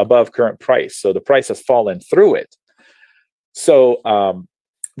 above current price. So the price has fallen through it. So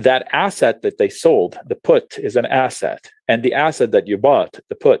that asset that they sold, the put, is an asset, and the asset that you bought,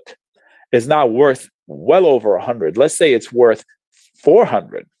 the put, is now worth well over 100. Let's say it's worth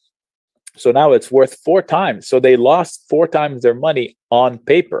 400. So now it's worth 4 times. So they lost 4 times their money on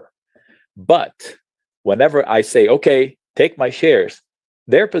paper. But whenever I say, okay, take my shares,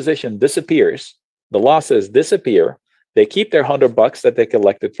 their position disappears. The losses disappear. They keep their $100 that they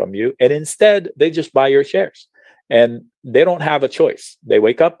collected from you, and instead they just buy your shares. And they don't have a choice. They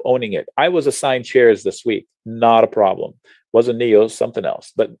wake up owning it. I was assigned shares this week. Not a problem. Wasn't NEO, something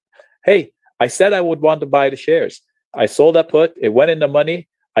else. But hey, I said I would want to buy the shares. I sold that put. It went into money.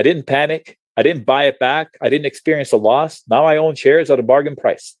 I didn't panic. I didn't buy it back. I didn't experience a loss. Now I own shares at a bargain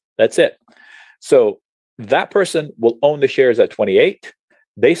price. That's it. So that person will own the shares at 28.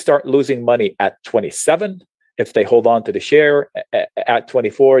 They start losing money at 27. If they hold on to the share at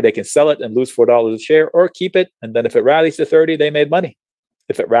 24, they can sell it and lose $4 a share, or keep it. And then if it rallies to 30, they made money.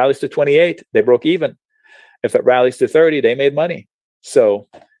 If it rallies to 28, they broke even. If it rallies to 30, they made money. So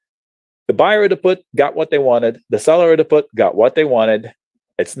the buyer of the put got what they wanted. The seller of the put got what they wanted.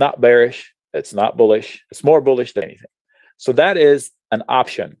 It's not bearish. It's not bullish. It's more bullish than anything. So that is an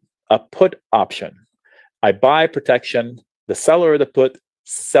option, a put option. I buy protection. The seller of the put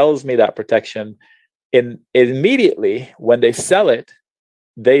sells me that protection. Immediately when they sell it,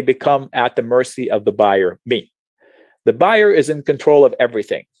 they become at the mercy of the buyer, me. The buyer is in control of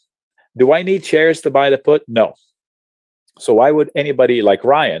everything. Do I need shares to buy the put? No. So why would anybody like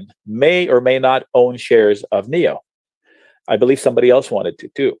Ryan may or may not own shares of NEO? I believe somebody else wanted to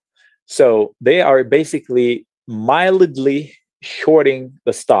too. So they are basically mildly shorting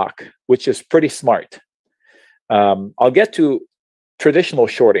the stock, which is pretty smart. I'll get to traditional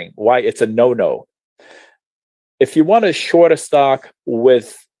shorting, why it's a no-no. If you want to short a stock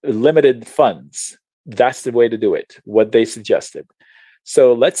with limited funds, that's the way to do it, what they suggested.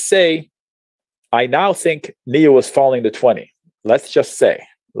 So let's say I now think NEO is falling to 20. Let's say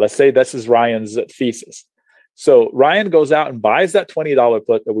this is Ryan's thesis. So Ryan goes out and buys that $20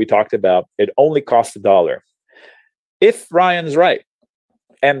 put that we talked about. It only costs $1. If Ryan's right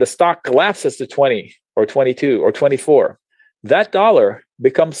and the stock collapses to 20 or 22 or 24, that dollar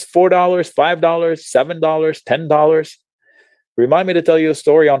becomes $4, $5, $7, $10. Remind me to tell you a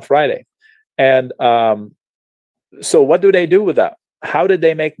story on Friday. And so what do they do with that? How did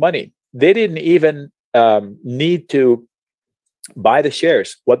they make money? They didn't even need to buy the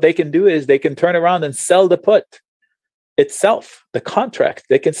shares. What they can do is they can turn around and sell the put itself, the contract.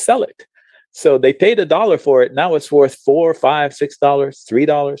 They can sell it. So they paid $1 for it. Now it's worth $4, $5, $6,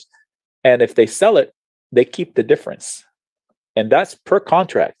 $3. And if they sell it, they keep the difference. And that's per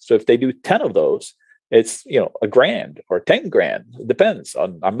contract. So if they do 10 of those, it's $1,000 or 10 grand. It depends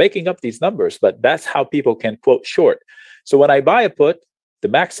on, I'm making up these numbers, but that's how people can quote short. So when I buy a put, the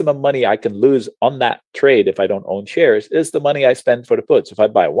maximum money I can lose on that trade if I don't own shares is the money I spend for the puts. If I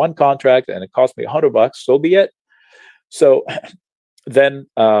buy one contract and it costs me $100, so be it. So then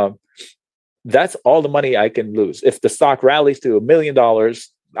that's all the money I can lose. If the stock rallies to $1 million,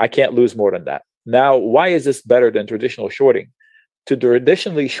 I can't lose more than that. Now, why is this better than traditional shorting? To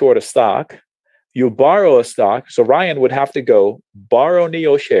traditionally short a stock, you borrow a stock. So Ryan would have to go borrow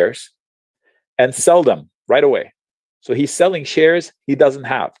NEO shares and sell them right away. So he's selling shares he doesn't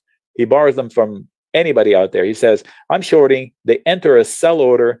have. He borrows them from anybody out there. He says, I'm shorting. They enter a sell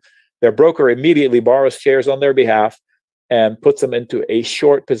order. Their broker immediately borrows shares on their behalf and puts them into a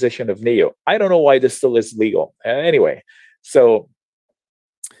short position of NEO. I don't know why this still is legal. Anyway, so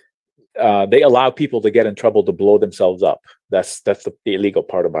they allow people to get in trouble to blow themselves up. That's the illegal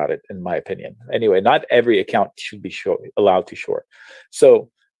part about it, in my opinion. Anyway, not every account should be allowed to short.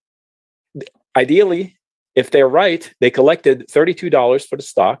 So ideally, if they're right, they collected $32 for the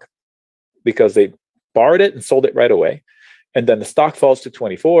stock because they borrowed it and sold it right away. And then the stock falls to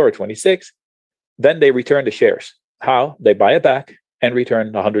 24 or 26. Then they return the shares. How? They buy it back and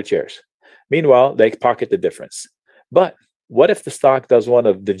return 100 shares. Meanwhile, they pocket the difference. But what if the stock does one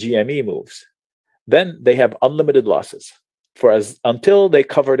of the GME moves? Then they have unlimited losses until they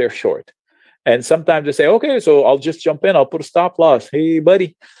cover their short. And sometimes they say, okay, so I'll just jump in. I'll put a stop loss. Hey,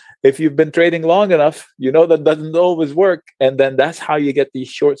 buddy, if you've been trading long enough, you know that doesn't always work. And then that's how you get these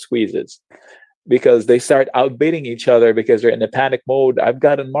short squeezes, because they start outbidding each other because they're in a panic mode. I've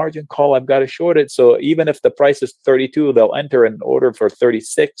got a margin call, I've got to short it. So even if the price is 32, they'll enter an order for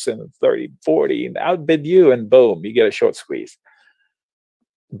 36 and 30, 40 and outbid you, and boom, you get a short squeeze.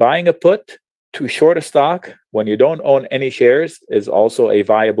 Buying a put to short a stock when you don't own any shares is also a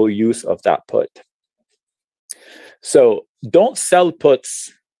viable use of that put. So don't sell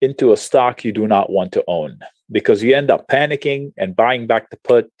puts into a stock you do not want to own, because you end up panicking and buying back the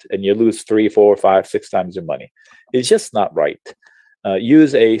put and you lose 3, 4, 5, 6 times your money. It's just not right.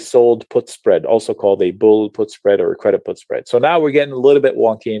 Use a sold put spread, also called a bull put spread or a credit put spread. So now we're getting a little bit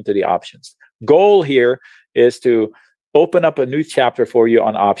wonky into the options. Goal here is to open up a new chapter for you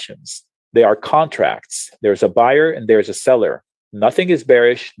on options. They are contracts. There's a buyer and there's a seller. Nothing is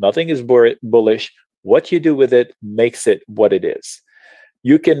bearish, nothing is bullish. What you do with it makes it what it is.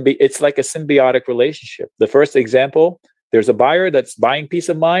 It's like a symbiotic relationship. The first example, there's a buyer that's buying peace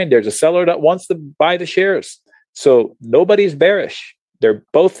of mind. There's a seller that wants to buy the shares. So nobody's bearish. They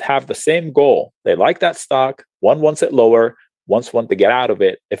both have the same goal. They like that stock. One wants it lower. One wants to get out of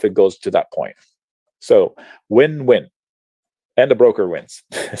it if it goes to that point. So win-win. And the broker wins.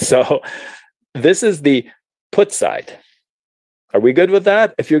 So this is the put side. Are we good with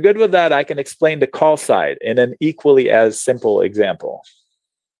that? If you're good with that, I can explain the call side in an equally as simple example.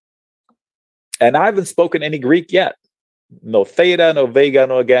 And I haven't spoken any Greek yet. No theta, no vega,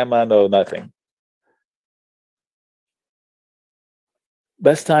 no gamma, no nothing.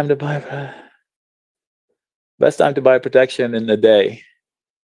 Best time to buy protection in the day.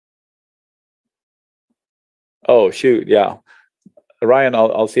 Oh, shoot. Yeah. Ryan,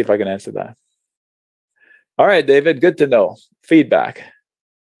 I'll see if I can answer that. All right, David, good to know. Feedback.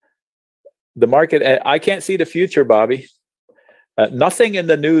 The market, I can't see the future, Bobby. Nothing in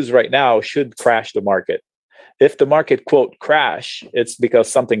the news right now should crash the market. If the market, quote, crash, it's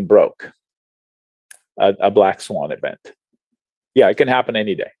because something broke. A black swan event. Yeah, it can happen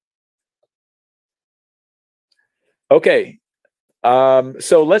any day. Okay,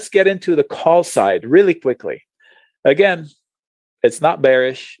 so let's get into the call side really quickly. Again, it's not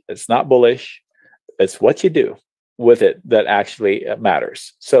bearish, it's not bullish. It's what you do with it that actually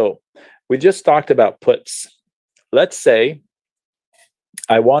matters. So we just talked about puts. Let's say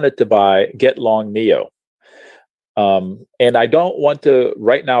I wanted to get long NEO. And I don't want to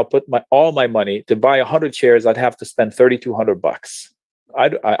right now put all my money to buy 100 shares. I'd have to spend $3,200.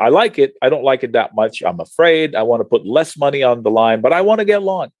 I like it. I don't like it that much. I'm afraid. I want to put less money on the line, but I want to get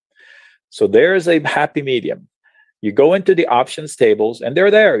long. So there's a happy medium. You go into the options tables, and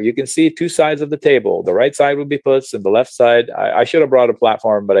they're there. You can see two sides of the table. The right side would be puts, and the left side, I should have brought a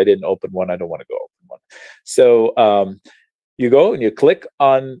platform, but I didn't open one. I don't want to go open one. So you go and you click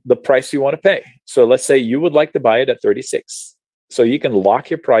on the price you want to pay. So let's say you would like to buy it at 36. So you can lock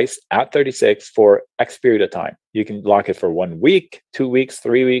your price at 36 for X period of time. You can lock it for 1 week, 2 weeks,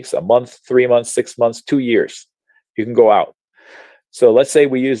 3 weeks, a month, 3 months, 6 months, 2 years. You can go out. So let's say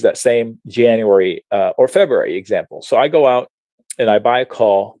we use that same January or February example. So I go out and I buy a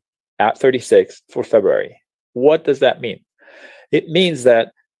call at 36 for February. What does that mean? It means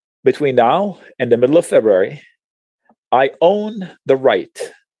that between now and the middle of February, I own the right,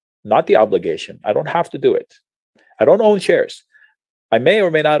 not the obligation. I don't have to do it. I don't own shares. I may or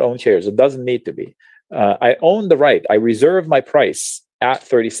may not own shares. It doesn't need to be. I own the right. I reserve my price at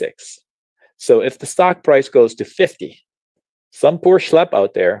 36. So if the stock price goes to 50, some poor schlep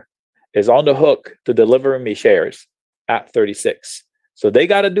out there is on the hook to deliver me shares at 36. So they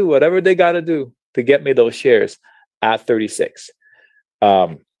got to do whatever they got to do to get me those shares at 36.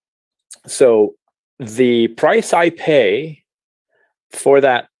 So the price I pay for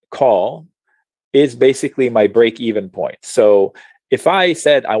that call is basically my break-even point. So if I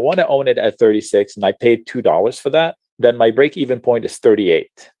said I want to own it at 36 and I paid $2 for that, then my break-even point is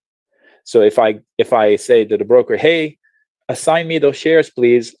 38. So if I say to the broker, hey, assign me those shares,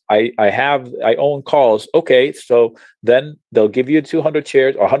 please. I own calls. Okay, so then they'll give you 200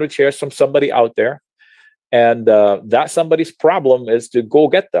 shares or 100 shares from somebody out there. And that somebody's problem is to go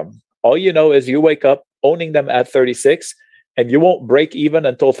get them. All you know is you wake up owning them at 36 and you won't break even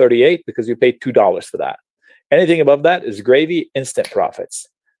until 38 because you paid $2 for that. Anything above that is gravy, instant profits.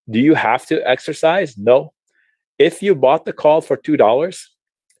 Do you have to exercise? No. If you bought the call for $2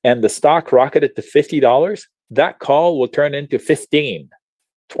 and the stock rocketed to $50, that call will turn into 15,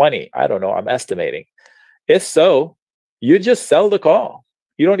 20. I don't know. I'm estimating. If so, you just sell the call.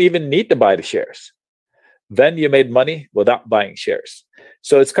 You don't even need to buy the shares. Then you made money without buying shares.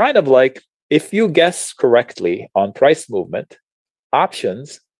 So it's kind of like if you guess correctly on price movement,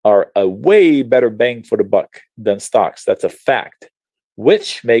 options are a way better bang for the buck than stocks. That's a fact,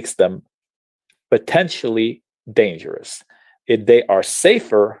 which makes them potentially dangerous. They are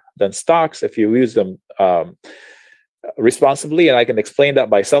safer than stocks if you use them responsibly, and I can explain that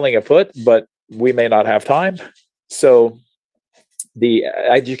by selling a put, but we may not have time. So the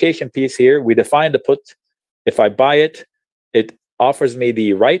education piece here, we define the put. If I buy it, it offers me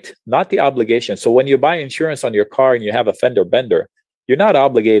the right, not the obligation. So when you buy insurance on your car and you have a fender bender, you're not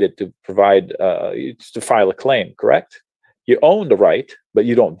obligated to provide to file a claim, correct? You own the right, but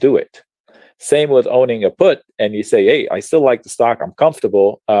you don't do it. Same with owning a put, and you say, hey, I still like the stock, I'm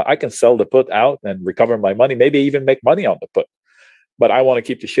comfortable, I can sell the put out and recover my money, maybe even make money on the put, but I want to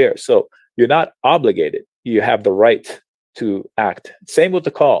keep the shares. So you're not obligated. You have the right to act. Same with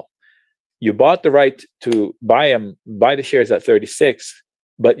the call. You bought the right to buy the shares at 36,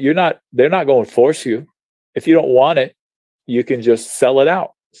 but they're not going to force you. If you don't want it, you can just sell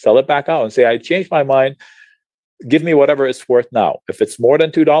it back out and say, I changed my mind. Give me whatever it's worth now. If it's more than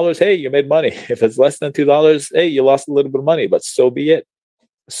 $2, hey, you made money. If it's less than $2, hey, you lost a little bit of money, but so be it.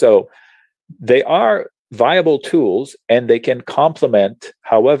 So they are viable tools, and they can complement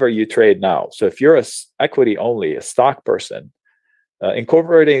however you trade now. So if you're a equity only, a stock person,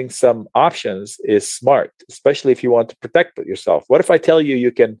 incorporating some options is smart, especially if you want to protect yourself. What if I tell you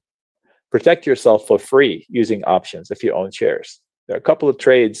you can protect yourself for free using options if you own shares? There are a couple of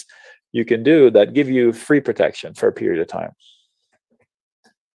trades you can do that give you free protection for a period of time.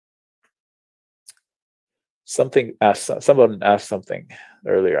 Someone asked something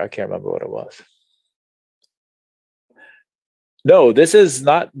earlier. I can't remember what it was. No, this is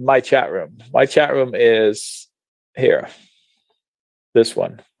not my chat room. My chat room is here. This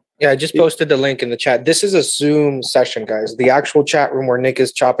one. Yeah, I just posted the link in the chat. This is a Zoom session, guys. The actual chat room where Nic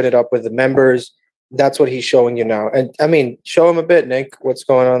is chopping it up with the members. That's what he's showing you now. And I mean, show him a bit, Nic. What's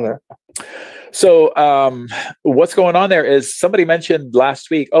going on there? So what's going on there is somebody mentioned last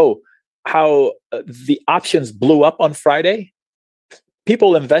week, how the options blew up on Friday.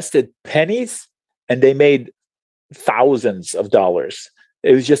 People invested pennies and they made thousands of dollars.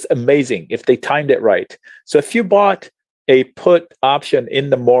 It was just amazing if they timed it right. So if you bought a put option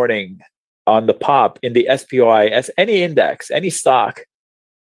in the morning on the pop in the SPY, as any index, any stock,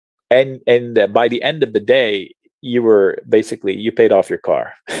 and by the end of the day, you paid off your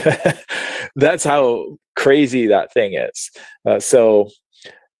car. That's how crazy that thing is. So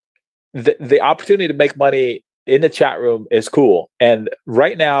the opportunity to make money in the chat room is cool. And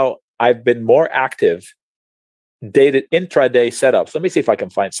right now, I've been more active dated intraday setups. Let me see if I can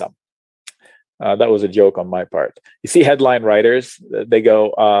find some. That was a joke on my part. You see headline writers, they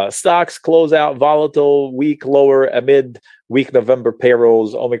go, stocks close out volatile, week lower amid weak November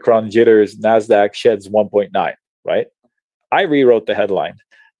payrolls, Omicron jitters, NASDAQ sheds 1.9, right? I rewrote the headline.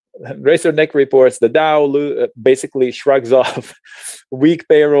 Racer Nic reports the Dow basically shrugs off weak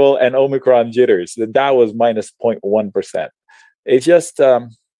payroll and Omicron jitters. The Dow was minus 0.1%. It's just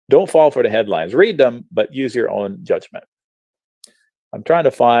don't fall for the headlines. Read them, but use your own judgment. I'm trying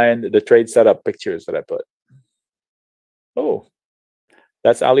to find the trade setup pictures that I put. Oh,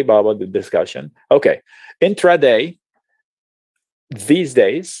 that's Alibaba, the discussion. Okay. Intraday, these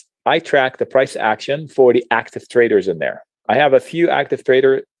days, I track the price action for the active traders in there. I have a few active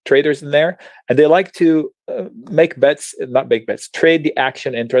traders in there, and they like to trade the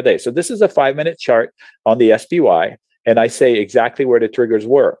action intraday. So this is a 5-minute chart on the SPY, and I say exactly where the triggers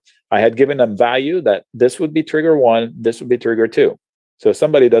were. I had given them value that this would be trigger 1, this would be trigger 2. So if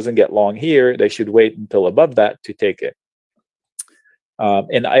somebody doesn't get long here, they should wait until above that to take it.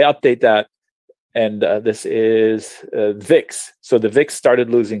 And I update that. And this is VIX. So the VIX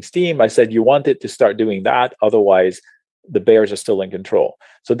started losing steam. I said you want it to start doing that. Otherwise, the bears are still in control.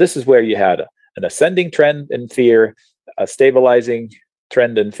 So this is where you had an ascending trend in fear, a stabilizing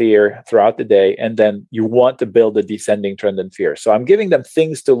trend in fear throughout the day. And then you want to build a descending trend in fear. So I'm giving them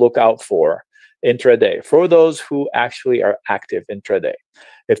things to look out for intraday for those who actually are active intraday.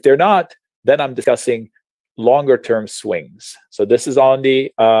 If they're not, then I'm discussing longer term swings. So this is on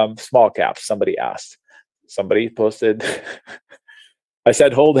the small caps. Somebody asked. Somebody posted. I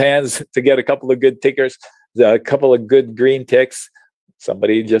said hold hands to get a couple of good tickers, a couple of good green ticks.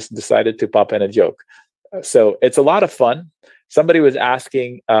 Somebody just decided to pop in a joke. So it's a lot of fun. Somebody was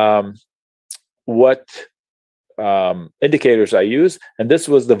asking what indicators I use, and this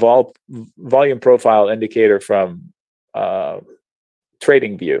was the volume profile indicator from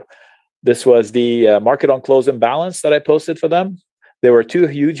TradingView. This was the market on close imbalance that I posted for them. There were 2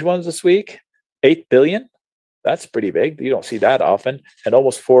 huge ones this week, 8 billion. That's pretty big. You don't see that often. And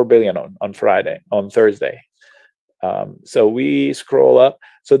almost 4 billion on Thursday. So we scroll up.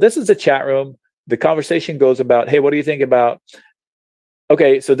 So this is the chat room. The conversation goes about, hey, what do you think about?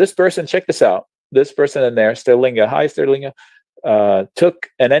 Okay, so this person, check this out. This person in there, Sterlinga. Hi, Sterlinga. Took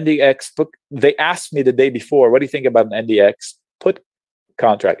an NDX book. They asked me the day before, what do you think about an NDX put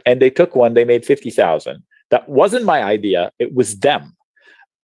contract? And they took one. They made 50,000. That wasn't my idea. It was them.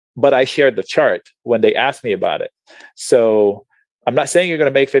 But I shared the chart when they asked me about it. So I'm not saying you're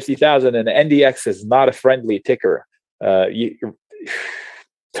going to make 50,000. And the NDX is not a friendly ticker.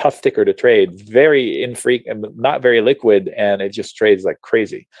 Tough ticker to trade. Very infrequent, not very liquid, and it just trades like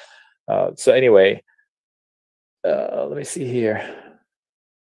crazy. So anyway, let me see here.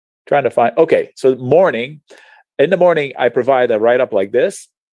 Trying to find. Okay, so in the morning, I provide a write-up like this.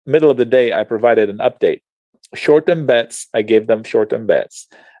 Middle of the day, I provided an update. Short-term bets, I gave them short-term bets.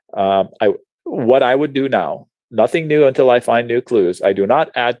 What I would do now, nothing new until I find new clues. I do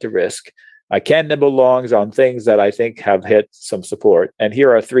not add to risk. I can nibble longs on things that I think have hit some support. And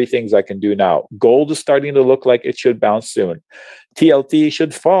here are 3 things I can do now. Gold is starting to look like it should bounce soon. TLT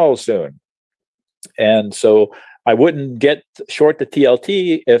should fall soon. And so I wouldn't get short the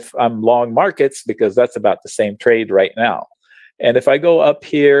TLT if I'm long markets, because that's about the same trade right now. And if I go up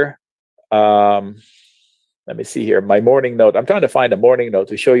here, let me see here, my morning note. I'm trying to find a morning note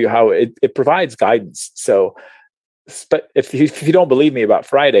to show you how it provides guidance. So if you don't believe me about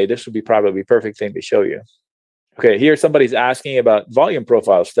Friday, this would be probably the perfect thing to show you. Okay, here somebody's asking about volume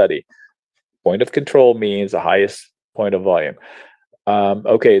profile study. Point of control means the highest point of volume.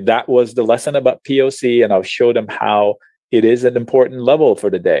 Okay, that was the lesson about POC, and I'll show them how it is an important level for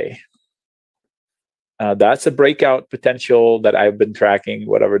the day. That's a breakout potential that I've been tracking,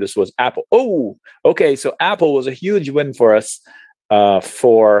 whatever this was. Apple. Oh, okay, so Apple was a huge win for us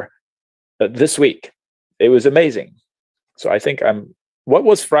for this week. It was amazing. So I think what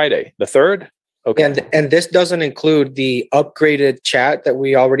was Friday? The 3rd? Okay. And this doesn't include the upgraded chat that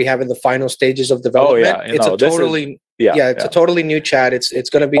we already have in the final stages of development. Oh, yeah. It's a totally new chat. It's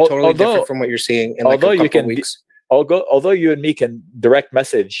going to be totally different from what you're seeing in like a couple weeks. Although you and me can direct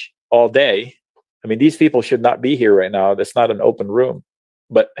message all day, I mean, these people should not be here right now. That's not an open room.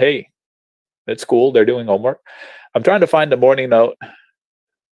 But hey, it's cool. They're doing homework. I'm trying to find the morning note.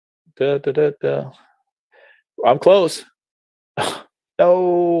 I'm close.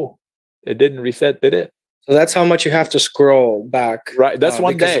 No, it didn't reset, did it? So that's how much you have to scroll back. Right. That's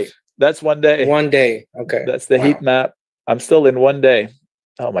 1 day. That's 1 day. 1 day. Okay. That's the heat map. I'm still in 1 day.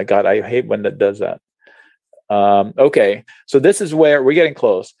 Oh my God. I hate when that does that. Okay. So this is where we're getting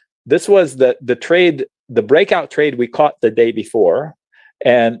close. This was the trade, the breakout trade we caught the day before.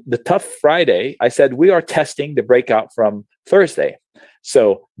 And the tough Friday, I said, we are testing the breakout from Thursday.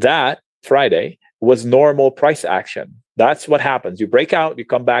 So that Friday was normal price action. That's what happens. You break out, you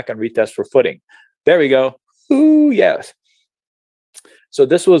come back and retest for footing. There we go. Ooh, yes. So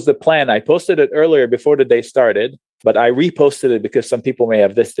this was the plan. I posted it earlier before the day started, but I reposted it because some people may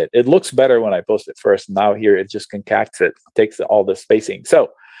have missed it. It looks better when I post it first. Now here it just concocts it, takes all the spacing.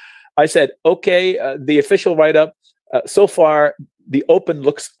 So I said, okay, the official write-up, so far, the open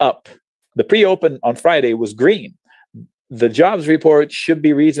looks up. The pre-open on Friday was green. The jobs report should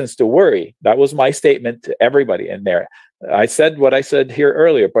be reasons to worry. That was my statement to everybody in there. I said what I said here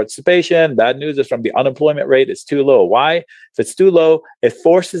earlier. Participation, bad news is from the unemployment rate is too low. Why? If it's too low, it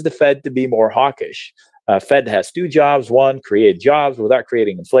forces the Fed to be more hawkish. Fed has 2 jobs. 1, create jobs without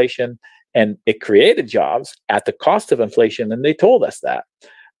creating inflation. And it created jobs at the cost of inflation, and they told us that.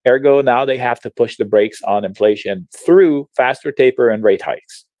 Ergo, now they have to push the brakes on inflation through faster taper and rate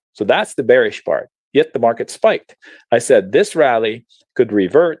hikes. So that's the bearish part. Yet the market spiked. I said this rally could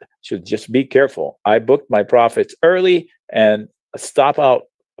revert, should just be careful. I booked my profits early and stop out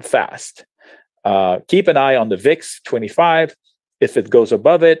fast. Keep an eye on the VIX 25. If it goes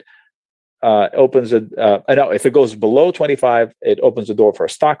above it, if it goes below 25, it opens the door for a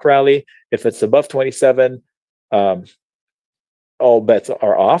stock rally. If it's above 27, all bets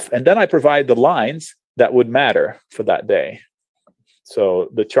are off. And then I provide the lines that would matter for that day. So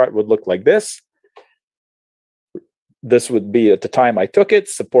the chart would look like this. This would be at the time I took it,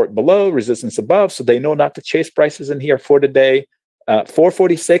 support below, resistance above. So they know not to chase prices in here for the day.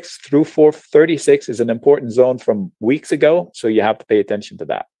 446 through 436 is an important zone from weeks ago. So you have to pay attention to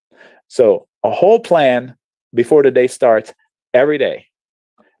that. So a whole plan before the day starts every day.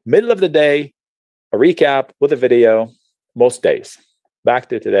 Middle of the day, a recap with a video, most days. Back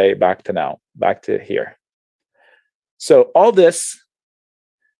to today, back to now, back to here. So all this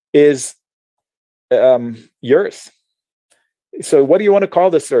is yours. So what do you want to call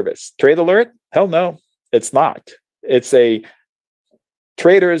this service? Trade alert? Hell no, it's not. It's a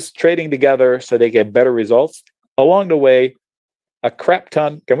traders trading together so they get better results. along the way, a crap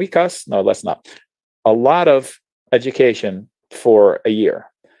ton. Can we cuss? No, let's not. A lot of education for a year.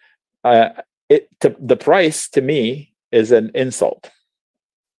 The price to me is an insult.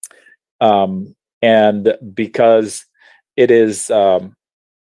 And because it is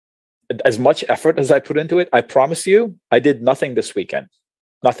as much effort as I put into it, I promise you, I did nothing this weekend.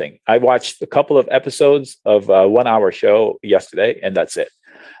 Nothing. I watched a couple of episodes of a 1 hour show yesterday, and that's it.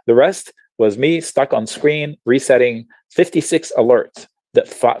 The rest was me stuck on screen, resetting 56 alerts that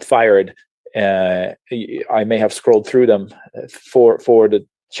fired. I may have scrolled through them for the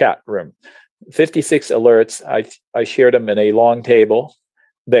chat room. 56 alerts. I shared them in a long table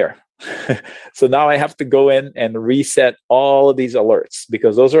there. So now I have to go in and reset all of these alerts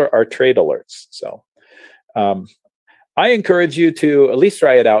because those are our trade alerts. So I encourage you to at least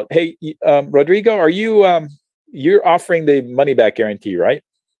try it out. Hey, Rodrigo, are you're offering the money back guarantee, right?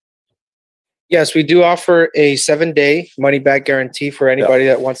 Yes, we do offer a 7-day money back guarantee for anybody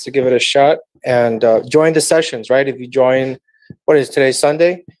that wants to give it a shot and join the sessions, right? If you join, what is today,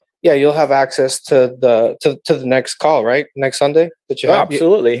 Sunday? Yeah, you'll have access to the next call, right? Next Sunday that you have.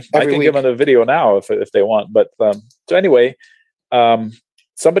 Absolutely. I can give them the video now if they want. But so anyway,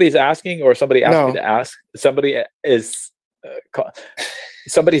 somebody's asking, or somebody asked me to ask.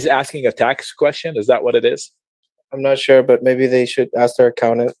 Somebody's asking a tax question. Is that what it is? I'm not sure, but maybe they should ask their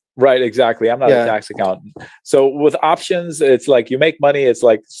accountant. Right, exactly. I'm not a tax accountant. So with options, it's like you make money. It's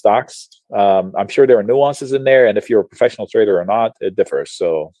like stocks. I'm sure there are nuances in there, and if you're a professional trader or not, it differs.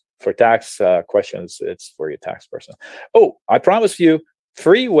 So for tax questions, it's for your tax person. Oh, I promise you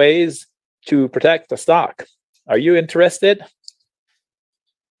 3 ways to protect the stock. Are you interested?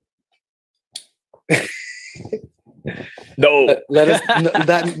 No. Let us.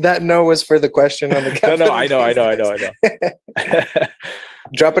 That no was for the question on the. No. I know.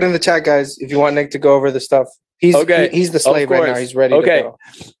 Drop it in the chat, guys, if you want Nick to go over the stuff. He's the slave right now. He's ready to go.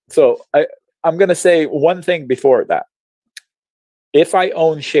 So I'm going to say one thing before that. If I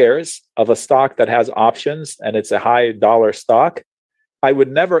own shares of a stock that has options and it's a high dollar stock, I would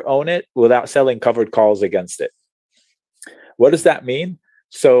never own it without selling covered calls against it. What does that mean?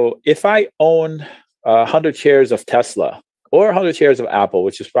 So if I own 100 shares of Tesla or 100 shares of Apple,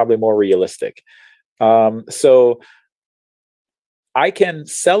 which is probably more realistic, so I can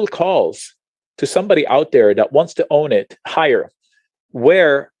sell calls to somebody out there that wants to own it higher,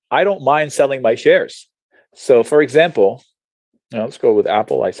 where I don't mind selling my shares. So for example, let's go with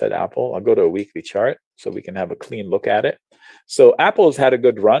Apple. I said Apple. I'll go to a weekly chart so we can have a clean look at it. So Apple's had a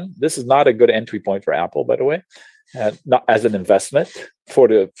good run. This is not a good entry point for Apple, by the way, not as an investment for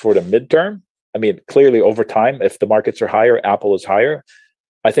the midterm. I mean, clearly over time, if the markets are higher, Apple is higher.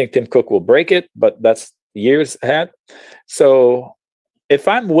 I think Tim Cook will break it, but that's years ahead. So if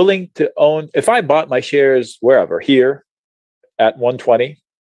I'm willing to own, if I bought my shares wherever, here at 120,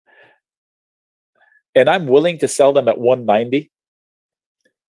 and I'm willing to sell them at 190,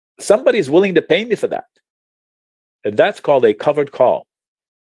 somebody's willing to pay me for that. And that's called a covered call.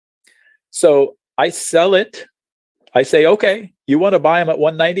 So I sell it. I say, okay, you want to buy them at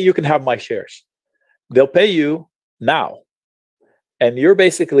 190, you can have my shares. They'll pay you now. And you're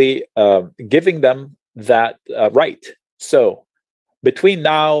basically giving them that right. So between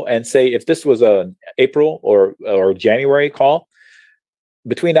now and say, if this was an April or January call,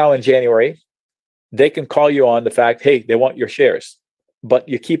 between now and January, they can call you on the fact, hey, they want your shares, but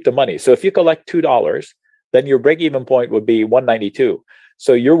you keep the money. So if you collect $2, then your break-even point would be 192.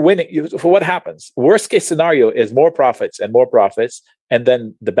 So you're winning. For what happens? Worst case scenario is more profits and more profits. And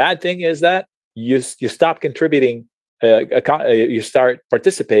then the bad thing is that you stop contributing, you start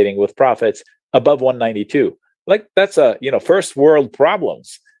participating with profits above 192. Like that's a first world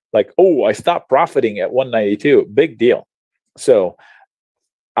problems. Like, oh, I stopped profiting at 192. Big deal. So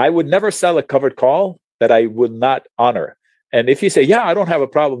I would never sell a covered call that I would not honor. And if you say, yeah, I don't have a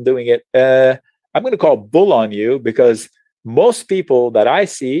problem doing it, I'm going to call bull on you, because most people that I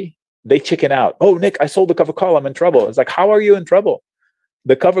see, they chicken out. Oh, Nick, I sold the covered call. I'm in trouble. It's like, how are you in trouble?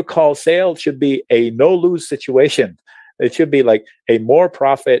 The covered call sale should be a no-lose situation. It should be like a more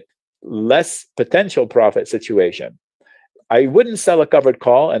profit, less potential profit situation. I wouldn't sell a covered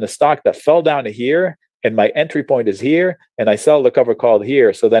call and a stock that fell down to here and my entry point is here, and I sell the covered call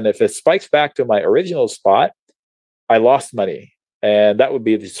here. So then if it spikes back to my original spot, I lost money. And that would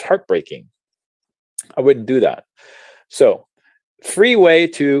be just heartbreaking. I wouldn't do that. So free way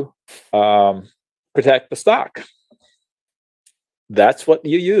to protect the stock. That's what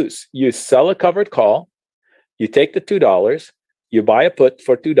you use. You sell a covered call, you take the $2, you buy a put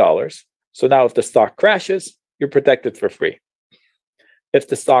for $2. So now if the stock crashes, you're protected for free. If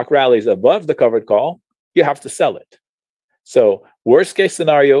the stock rallies above the covered call, you have to sell it. So worst case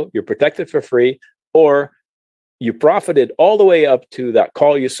scenario, you're protected for free, or you profited all the way up to that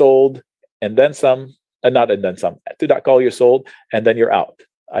call you sold and then some, and not and then some, to that call you sold, and then you're out.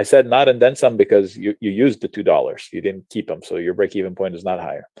 I said not and then some because you used the $2. You didn't keep them, so your break-even point is not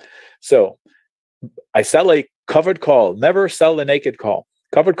higher. So I sell a covered call, never sell a naked call.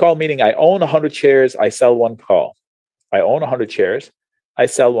 Covered call meaning I own 100 shares, I sell one call. I own 100 shares, I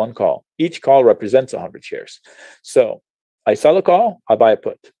sell one call. Each call represents 100 shares. So I sell a call, I buy a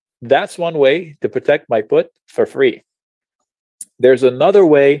put. That's one way to protect my put for free. There's another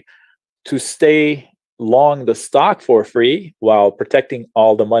way to stay long the stock for free while protecting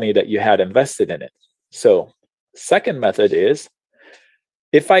all the money that you had invested in it. So second method is,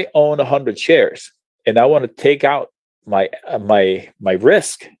 if I own 100 shares and I want to take out my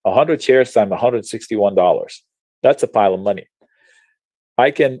risk, 100 shares times $161, that's a pile of money.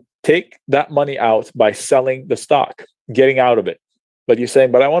 I can take that money out by selling the stock, getting out of it. But you're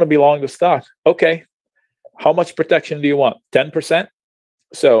saying, but I want to be long the stock. Okay. How much protection do you want? 10%?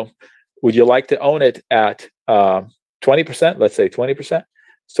 So would you like to own it at 20%? Let's say 20%.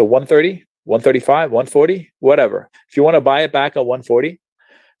 So 130, 135, 140, whatever. If you want to buy it back at 140.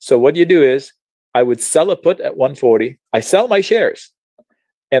 So what you do is, I would sell a put at 140. I sell my shares.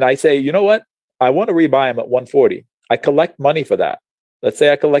 And I say, you know what? I want to rebuy them at 140. I collect money for that. Let's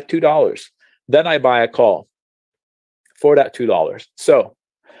say I collect $2. Then I buy a call for that $2. So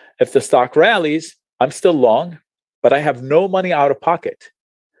if the stock rallies, I'm still long, but I have no money out of pocket.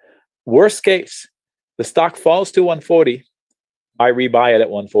 Worst case, the stock falls to 140, I rebuy it at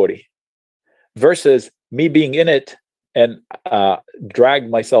 140. Versus me being in it and drag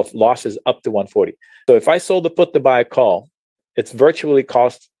myself losses up to 140. So if I sold the put to buy a call, it's virtually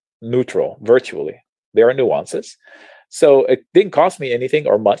cost neutral, virtually. There are nuances. So it didn't cost me anything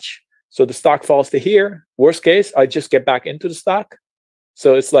or much. So the stock falls to here. Worst case, I just get back into the stock.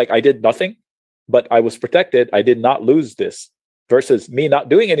 So it's like I did nothing, but I was protected. I did not lose this versus me not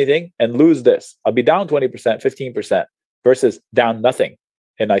doing anything and lose this. I'll be down 20%, 15% versus down nothing.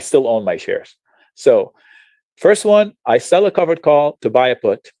 And I still own my shares. So first one, I sell a covered call to buy a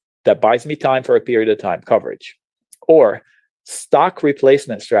put that buys me time for a period of time, coverage. Or stock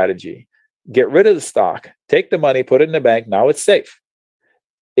replacement strategy. Get rid of the stock, take the money, put it in the bank. Now it's safe.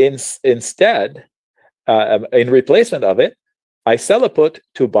 Instead, in replacement of it, I sell a put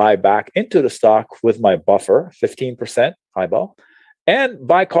to buy back into the stock with my buffer, 15% highball, and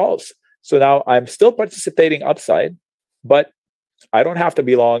buy calls. So now I'm still participating upside, but I don't have to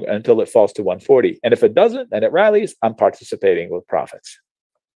be long until it falls to 140. And if it doesn't and it rallies, I'm participating with profits.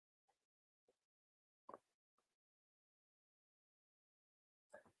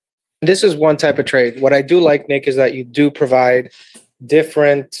 This is one type of trade. What I do like, Nick, is that you do provide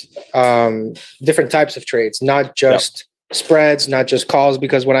different types of trades, not just spreads, not just calls.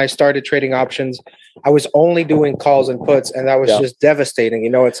 Because when I started trading options, I was only doing calls and puts, and that was just devastating.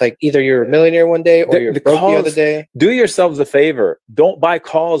 You know, it's like either you're a millionaire one day or you're broke the other day. Do yourselves a favor. Don't buy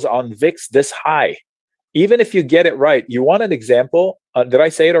calls on VIX this high. Even if you get it right. You want an example? Did I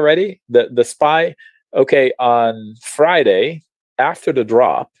say it already? The SPY, okay, on Friday, after the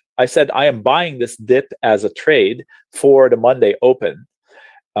drop, I said, I am buying this dip as a trade for the Monday open.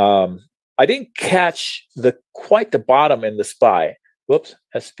 I didn't catch quite the bottom in the SPY. Whoops,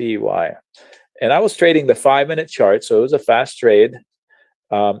 SPY. And I was trading the 5-minute chart, so it was a fast trade.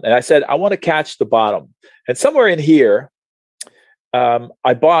 And I said, I want to catch the bottom. And somewhere in here,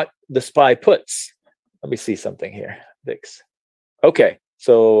 I bought the SPY puts. Let me see something here, VIX. Okay,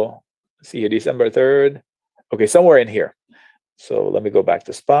 so see here, December 3rd. Okay, somewhere in here. So let me go back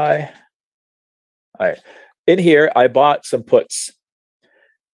to SPY. All right. In here, I bought some puts.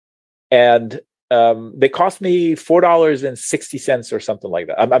 And they cost me $4.60 or something like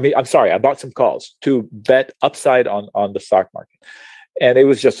that. I'm sorry, I bought some calls to bet upside on the stock market. And it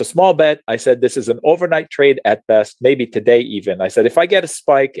was just a small bet. I said, this is an overnight trade at best, maybe today even. I said, if I get a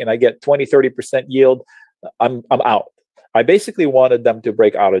spike and I get 20, 30% yield, I'm out. I basically wanted them to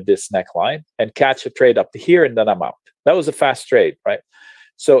break out of this neckline and catch a trade up to here, and then I'm out. That was a fast trade, right?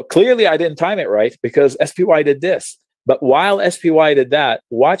 So clearly I didn't time it right because SPY did this. But while SPY did that,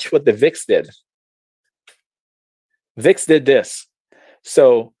 watch what the VIX did. VIX did this.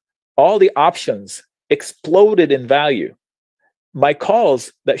 So all the options exploded in value. My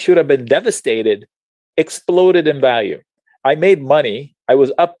calls that should have been devastated exploded in value. I made money. I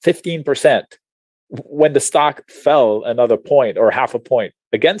was up 15% when the stock fell another point or half a point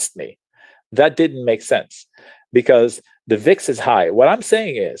against me. That didn't make sense because the VIX is high. What I'm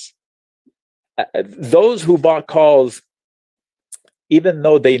saying is those who bought calls even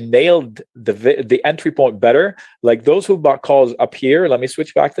though they nailed the entry point better, like those who bought calls up here, let me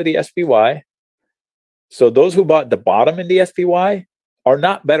switch back to the SPY. So those who bought the bottom in the SPY are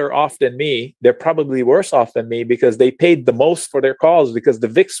not better off than me. They're probably worse off than me because they paid the most for their calls because the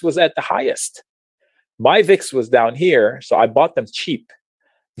VIX was at the highest. My VIX was down here, so I bought them cheap.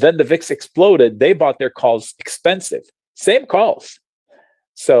 Then the VIX exploded. They bought their calls expensive. Same calls.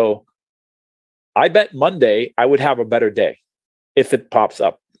 So I bet Monday I would have a better day if it pops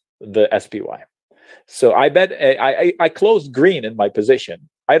up, the SPY. So I bet I closed green in my position.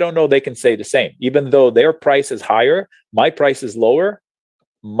 I don't know they can say the same. Even though their price is higher, my price is lower.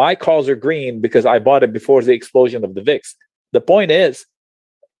 My calls are green because I bought it before the explosion of the VIX. The point is,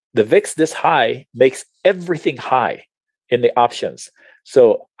 the VIX this high makes everything high in the options.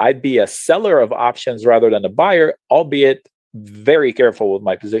 So I'd be a seller of options rather than a buyer, albeit very careful with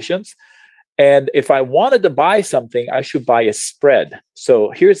my positions. And if I wanted to buy something, I should buy a spread.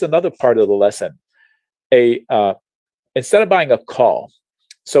 So here's another part of the lesson. Instead of buying a call,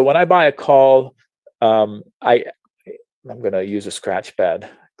 so when I buy a call, I'm going to use a scratch pad,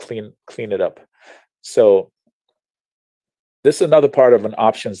 clean it up. So this is another part of an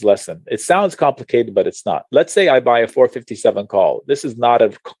options lesson. It sounds complicated, but it's not. Let's say I buy a 457 call. This is not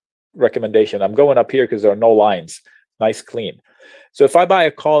a recommendation. I'm going up here because there are no lines. Nice, clean. So if I buy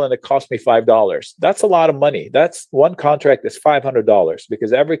a call and it costs me $5, that's a lot of money. That's one contract is $500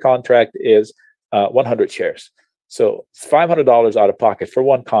 because every contract is 100 shares. So it's $500 out of pocket for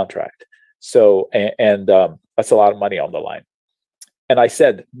one contract. So, and that's a lot of money on the line. And I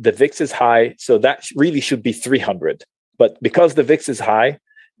said, the VIX is high, so that really should be 300. But because the VIX is high,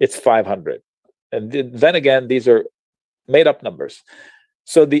 it's 500. And then again, these are made up numbers.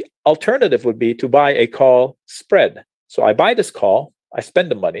 So the alternative would be to buy a call spread. So I buy this call, I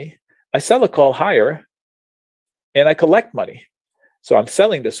spend the money, I sell a call higher, and I collect money. So I'm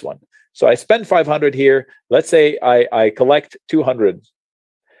selling this one. So I spend 500 here. Let's say I collect 200.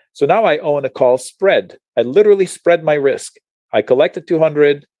 So now I own a call spread. I literally spread my risk. I collected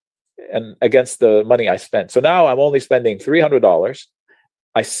 200 and against the money I spent. So now I'm only spending $300.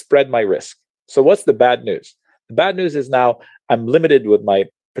 I spread my risk. So what's the bad news? The bad news is now I'm limited with my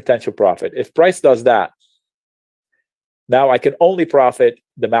potential profit. If price does that, now I can only profit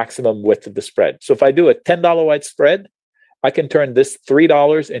the maximum width of the spread. So if I do a $10 wide spread, I can turn this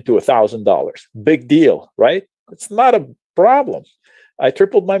 $3 into $1,000. Big deal, right? It's not a problem. I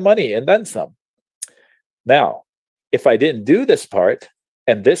tripled my money and then some. Now, if I didn't do this part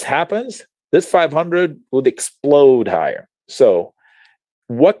and this happens, this 500 would explode higher. So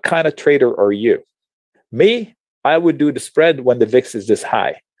what kind of trader are you? Me, I would do the spread when the VIX is this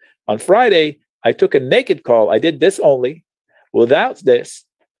high. On Friday, I took a naked call. I did this only without this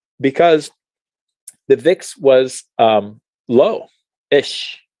because the VIX was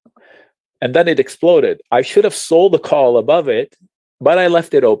low-ish. And then it exploded. I should have sold the call above it, but I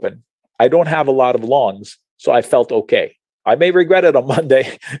left it open. I don't have a lot of longs, so I felt okay. I may regret it on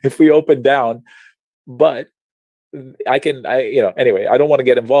Monday if we open down, but anyway, I don't want to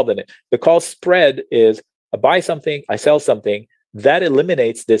get involved in it. The call spread is I buy something, I sell something. That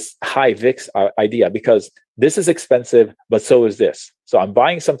eliminates this high VIX idea because this is expensive, but so is this. So I'm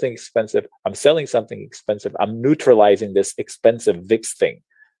buying something expensive, I'm selling something expensive, I'm neutralizing this expensive VIX thing.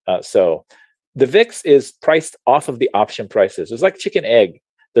 So the VIX is priced off of the option prices. It's like chicken egg.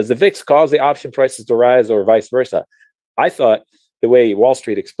 Does the VIX cause the option prices to rise or vice versa? I thought the way Wall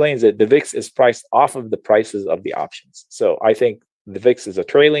Street explains it, the VIX is priced off of the prices of the options. So I think the VIX is a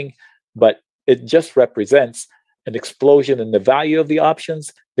trailing, but it just represents an explosion in the value of the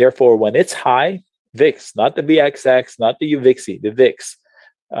options. Therefore, when it's high, VIX, not the VXX, not the UVIXY, the VIX,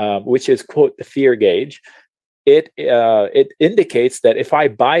 which is, quote, the fear gauge, it indicates that if I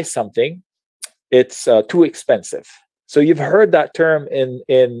buy something, it's too expensive. So you've heard that term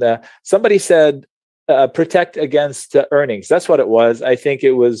in somebody said, protect against earnings. That's what it was. I think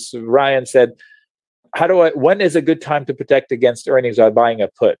it was Ryan said, when is a good time to protect against earnings by buying a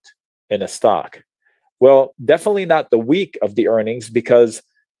put in a stock? Well, definitely not the week of the earnings, because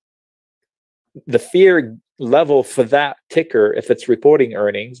the fear level for that ticker, if it's reporting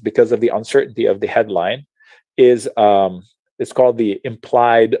earnings because of the uncertainty of the headline, is it's called the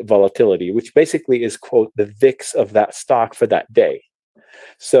implied volatility, which basically is, quote, the VIX of that stock for that day.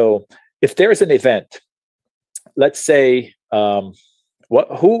 So if there's an event, let's say,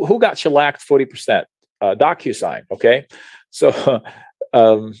 who got shellacked 40%? DocuSign, okay? So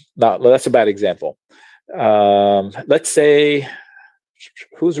no, that's a bad example. Let's say,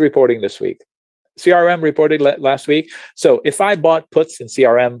 who's reporting this week? CRM reported last week. So if I bought puts in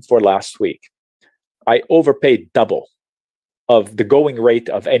CRM for last week, I overpaid double. of the going rate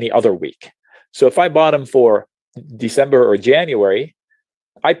of any other week. So if I bought them for December or January,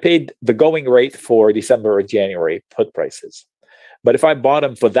 I paid the going rate for December or January put prices. But if I bought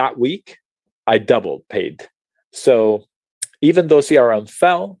them for that week, I doubled paid. So even though CRM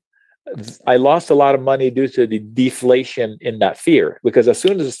fell, I lost a lot of money due to the deflation in that fear, because as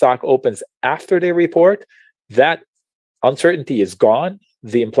soon as the stock opens after they report, that uncertainty is gone.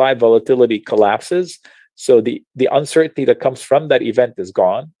 The implied volatility collapses. So the uncertainty that comes from that event is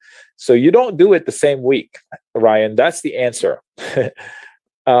gone. So you don't do it the same week, Ryan. That's the answer.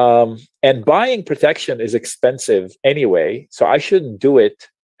 And buying protection is expensive anyway, so I shouldn't do it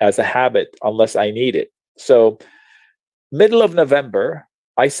as a habit unless I need it. So middle of November,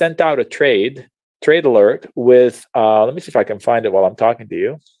 I sent out a trade alert with, let me see if I can find it while I'm talking to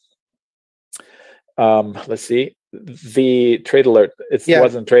you. Let's see, the trade alert,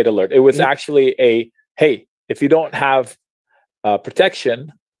 wasn't trade alert. It was actually a, hey, if you don't have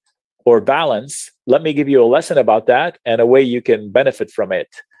protection or balance, let me give you a lesson about that and a way you can benefit from it.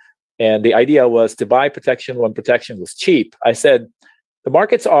 And the idea was to buy protection when protection was cheap. I said, the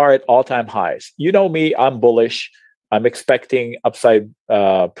markets are at all-time highs. You know me, I'm bullish. I'm expecting upside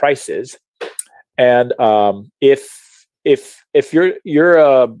prices. And if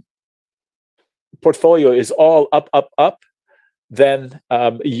your portfolio is all up, then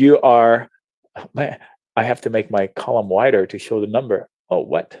you are, I have to make my column wider to show the number. Oh,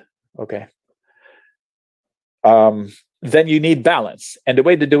 what? Okay. Then you need balance. And the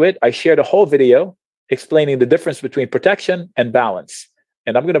way to do it, I shared a whole video explaining the difference between protection and balance.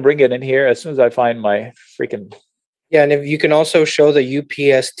 And I'm going to bring it in here as soon as I find my freaking... Yeah, and if you can also show the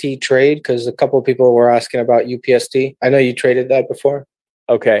UPST trade, because a couple of people were asking about UPST. I know you traded that before.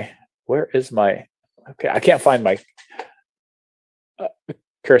 Okay. Where is my... Okay, I can't find my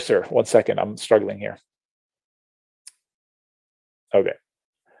cursor. 1 second. I'm struggling here. Okay.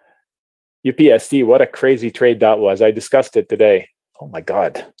 UPST, what a crazy trade that was. I discussed it today. Oh my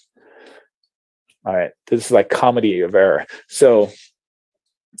God. All right. This is like comedy of error. So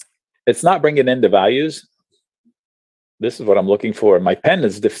it's not bringing in the values. This is what I'm looking for. My pen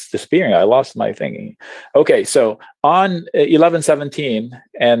is disappearing. I lost my thingy. Okay. So on 11/17,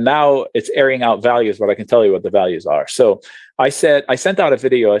 and now it's airing out values, but I can tell you what the values are. So I sent out a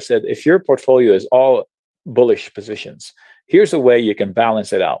video. I said, if your portfolio is all bullish positions, here's a way you can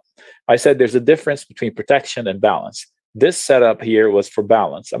balance it out. I said there's a difference between protection and balance. This setup here was for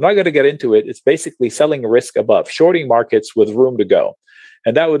balance. I'm not going to get into it. It's basically selling risk above, shorting markets with room to go.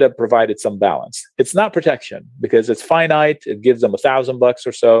 And that would have provided some balance. It's not protection because it's finite. It gives them $1,000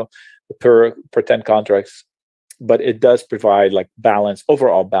 or so per 10 contracts. But it does provide like balance,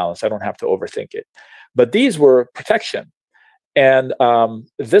 overall balance. I don't have to overthink it. But these were protection. And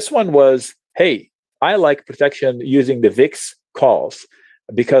this one was, hey, I like protection using the VIX calls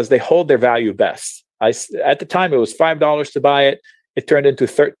because they hold their value best. At the time, it was $5 to buy it. It turned into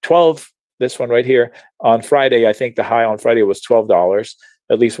 12. This one right here on Friday, I think the high on Friday was $12,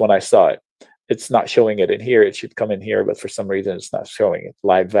 at least when I saw it. It's not showing it in here. It should come in here, but for some reason, it's not showing it.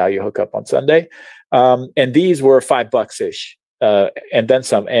 Live value hookup on Sunday. And these were $5-ish and then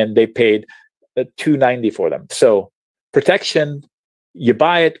some. And they paid $2.90 for them. So protection, you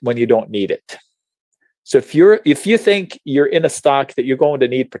buy it when you don't need it. So if you think you're in a stock that you're going to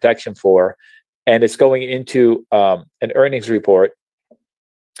need protection for, and it's going into an earnings report,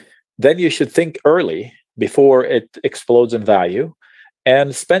 then you should think early before it explodes in value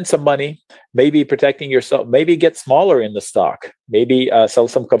and spend some money, maybe protecting yourself, maybe get smaller in the stock, maybe sell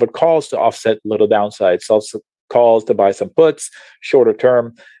some covered calls to offset little downside, sell some calls to buy some puts, shorter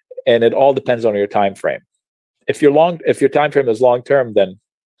term, and it all depends on your time frame. If your time frame is long term, then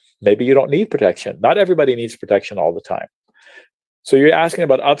maybe you don't need protection. Not everybody needs protection all the time. So you're asking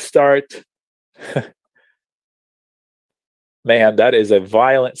about Upstart. Man, that is a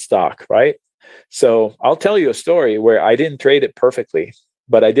violent stock, right? So I'll tell you a story where I didn't trade it perfectly,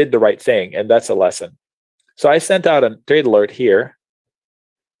 but I did the right thing, and that's a lesson. So I sent out a trade alert here.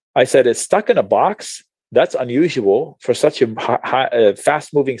 I said, it's stuck in a box. That's unusual for such a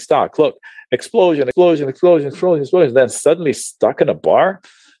fast-moving stock. Look, explosion, then suddenly stuck in a bar.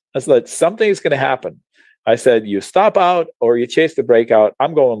 I was like, something is going to happen. I said, you stop out or you chase the breakout.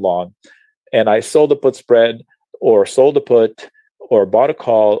 I'm going long. And I sold a put spread or sold a put or bought a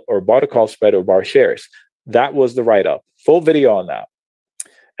call spread or bar shares. That was the write-up. Full video on that.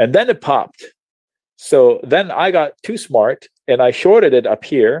 And then it popped. So then I got too smart and I shorted it up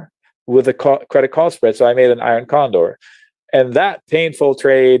here with a credit call spread. So I made an iron condor. And that painful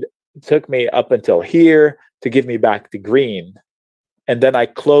trade took me up until here to give me back the green. and then I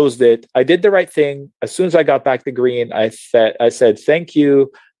closed it. I did the right thing. As soon as I got back to green, I said, thank you.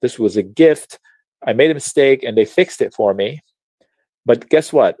 This was a gift. I made a mistake and they fixed it for me. But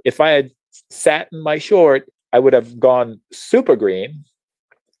guess what? If I had sat in my short, I would have gone super green,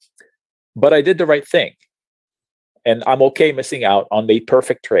 but I did the right thing. And I'm okay missing out on the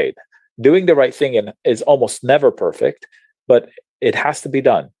perfect trade. Doing the right thing is almost never perfect, but it has to be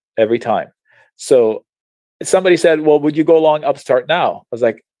done every time. So somebody said, well, would you go long Upstart now? I was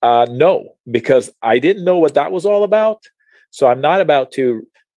like, no, because I didn't know what that was all about. So I'm not about to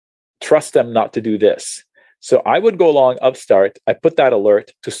trust them not to do this. So I would go long Upstart. I put that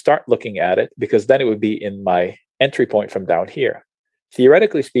alert to start looking at it, because then it would be in my entry point from down here.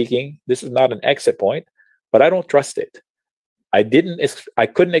 Theoretically speaking, this is not an exit point, but I don't trust it. I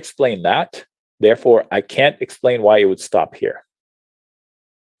couldn't explain that. Therefore, I can't explain why it would stop here.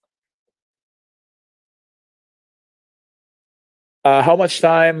 How much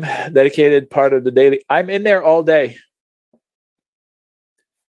time dedicated part of the daily? I'm in there all day.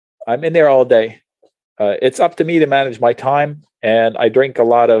 It's up to me to manage my time, and I drink a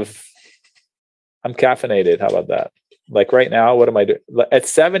lot of. I'm caffeinated. How about that? Like right now, what am I doing? At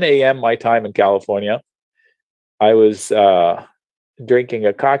 7 a.m. my time in California, I was drinking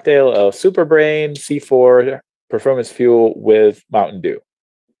a cocktail of Super Brain C4 Performance Fuel with Mountain Dew.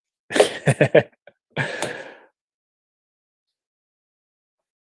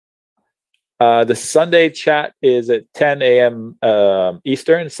 The Sunday chat is at 10 a.m.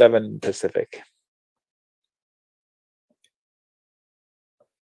 Eastern, 7 Pacific.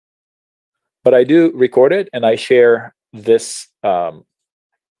 But I do record it, and I share this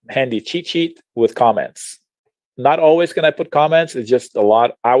handy cheat sheet with comments. Not always can I put comments. It's just a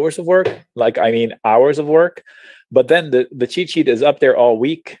lot hours of work. Hours of work. But then the cheat sheet is up there all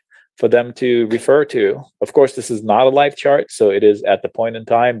week for them to refer to. Of course, this is not a live chart, so it is at the point in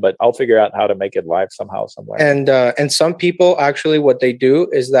time, but I'll figure out how to make it live somehow, somewhere. And some people actually, what they do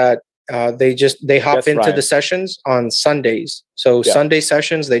is that they hop into the sessions on Sundays. So Sunday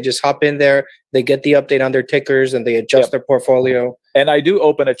sessions, they just hop in there, they get the update on their tickers, and they adjust their portfolio. And I do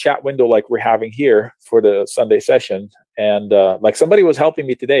open a chat window like we're having here for the Sunday session. And like somebody was helping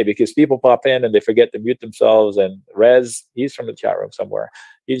me today, because people pop in and they forget to mute themselves. And Rez, he's from the chat room somewhere.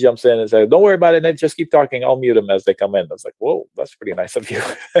 He jumps in and says, don't worry about it, Ned, just keep talking. I'll mute them as they come in. I was like, whoa, that's pretty nice of you.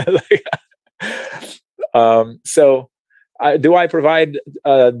 Do I provide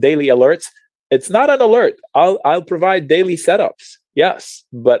daily alerts? It's not an alert. I'll provide daily setups. Yes,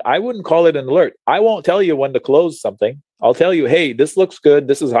 but I wouldn't call it an alert. I won't tell you when to close something. I'll tell you, hey, this looks good.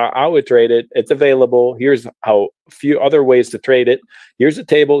 This is how I would trade it. It's available. Here's how a few other ways to trade it. Here's a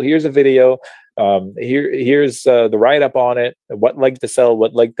table. Here's a video. Here's the write-up on it. What leg to sell,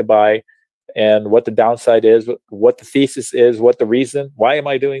 what leg to buy, and what the downside is, what the thesis is, what the reason. Why am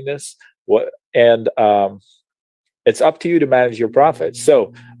I doing this? It's up to you to manage your profits.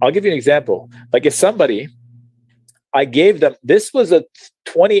 So I'll give you an example. Like if somebody, I gave them, this was a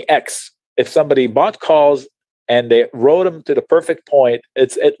 20x. If somebody bought calls and they rode them to the perfect point,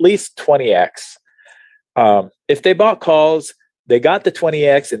 it's at least 20x. If they bought calls, they got the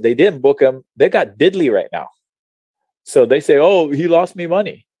 20x and they didn't book them, they got diddly right now. So they say, oh, he lost me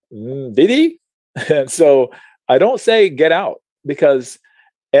money. Did he? And so I don't say get out, because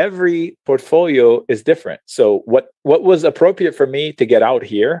every portfolio is different. So what was appropriate for me to get out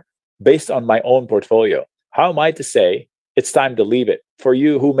here based on my own portfolio? How am I to say it's time to leave it for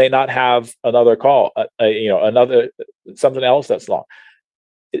you who may not have another call, something else that's long?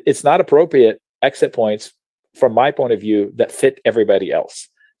 It's not appropriate exit points from my point of view that fit everybody else.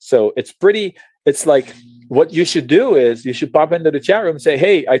 So it's like what you should do is you should pop into the chat room and say,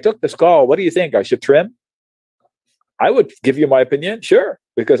 hey, I took this call. What do you think? I should trim? I would give you my opinion, sure,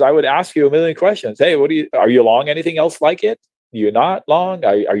 because I would ask you a million questions. Hey, are you long anything else like it? You're not long?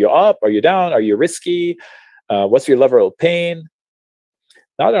 Are you up? Are you down? Are you risky? What's your level of pain?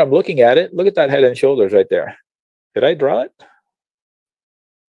 Now that I'm looking at it, look at that head and shoulders right there. Did I draw it?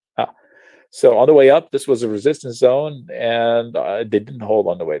 So on the way up, this was a resistance zone, and they didn't hold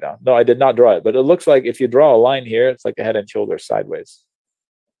on the way down. No, I did not draw it, but it looks like if you draw a line here, it's like a head and shoulders sideways.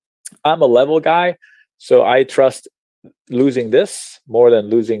 I'm a level guy, so I trust losing this more than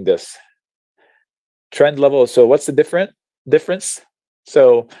losing this. Trend level. So what's the difference?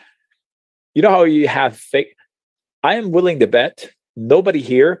 So you know how you have fake. I am willing to bet nobody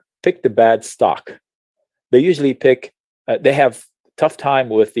here picked the bad stock. They usually pick. They have tough time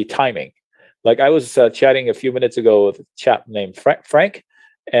with the timing. Like I was chatting a few minutes ago with a chap named Frank,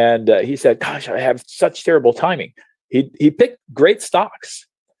 and he said, "Gosh, I have such terrible timing." He picked great stocks.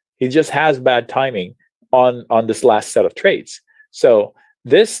 He just has bad timing on this last set of trades. So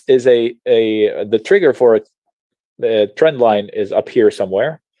this is the trigger for the trend line is up here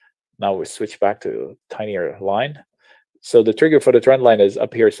somewhere. Now we switch back to a tinier line. So the trigger for the trend line is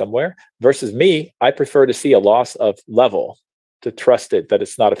up here somewhere. Versus me, I prefer to see a loss of level to trust it that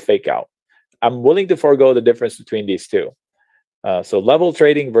it's not a fake out. I'm willing to forego the difference between these two. So level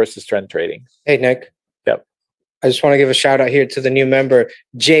trading versus trend trading. Hey, Nick. Yep. I just want to give a shout out here to the new member,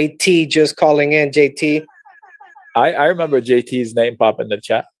 JT, just calling in. JT. I remember JT's name pop in the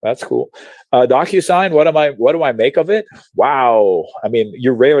chat. That's cool. DocuSign, what do I make of it? Wow. I mean,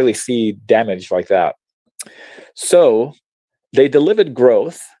 you rarely see damage like that. So they delivered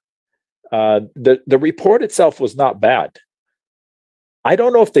growth. The report itself was not bad. I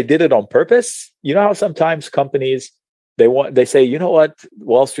don't know if they did it on purpose. You know how sometimes companies they say, you know what,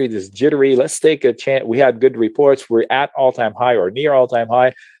 Wall Street is jittery. Let's take a chance. We had good reports. We're at all-time high or near all-time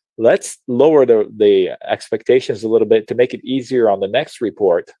high. Let's lower the expectations a little bit to make it easier on the next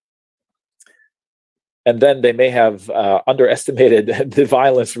report. And then they may have underestimated the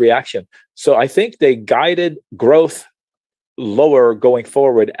violence reaction. So I think they guided growth lower going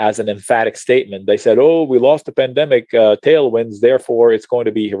forward as an emphatic statement. They said, oh, we lost the pandemic tailwinds, therefore it's going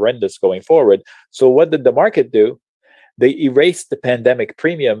to be horrendous going forward. So what did the market do? They erased the pandemic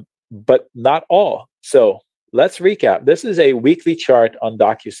premium, but not all. So let's recap. This is a weekly chart on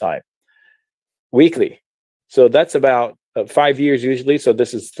DocuSign. Weekly. So that's about 5 years usually. So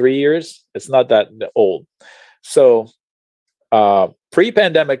this is 3 years. It's not that old. So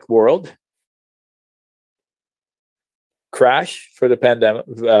pre-pandemic world, crash for the pandemic,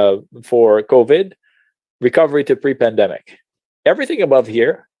 for COVID, recovery to pre-pandemic. Everything above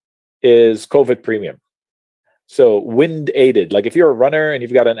here is COVID premium. So wind aided, like if you're a runner and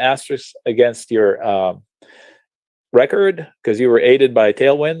you've got an asterisk against your record because you were aided by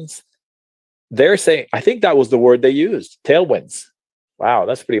tailwinds, they're saying, I think that was the word they used, tailwinds. Wow,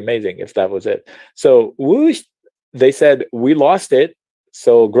 that's pretty amazing if that was it. So whoosh, they said, we lost it,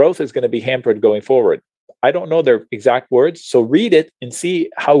 so growth is going to be hampered going forward. I don't know their exact words, so read it and see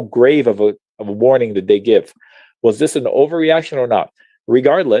how grave of a warning did they give. Was this an overreaction or not?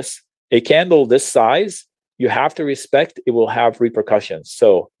 Regardless, a candle this size, you have to respect it will have repercussions.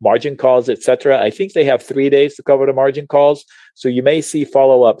 So margin calls, etc. I think they have 3 days to cover the margin calls. So you may see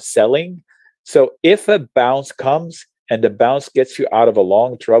follow-up selling. So if a bounce comes and the bounce gets you out of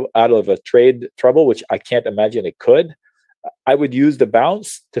a trade trouble, which I can't imagine it could, I would use the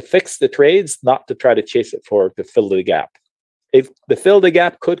bounce to fix the trades, not to try to chase it to fill the gap. If the fill the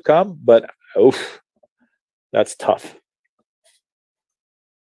gap could come, but oof, that's tough.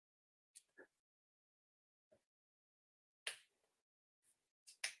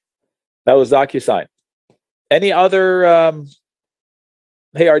 That was DocuSign. Any other?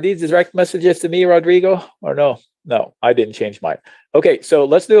 Hey, are these direct messages to me, Rodrigo? Or no? No, I didn't change mine. Okay, so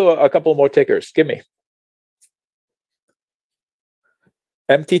let's do a couple more tickers. Give me.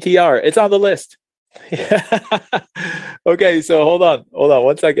 MTTR, it's on the list. Okay, so hold on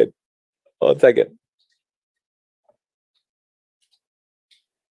 1 second. 1 second.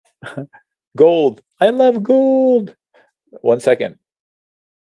 Gold. I love gold. 1 second.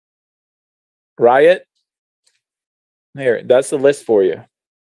 Riot. Here, that's the list for you.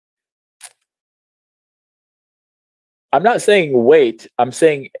 I'm not saying wait. I'm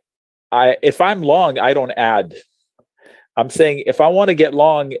saying if I'm long, I don't add. I'm saying if I want to get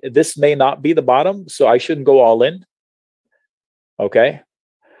long, this may not be the bottom, so I shouldn't go all in. Okay.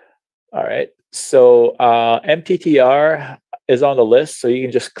 All right. So MTTR is on the list, so you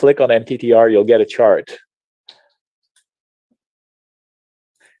can just click on MTTR. You'll get a chart.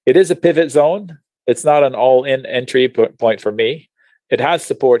 It is a pivot zone. It's not an all-in entry point for me. It has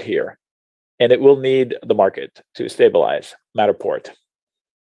support here, and it will need the market to stabilize. Matterport.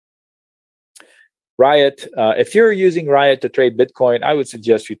 Riot. If you're using Riot to trade Bitcoin, I would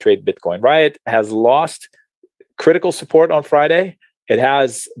suggest you trade Bitcoin. Riot has lost critical support on Friday. It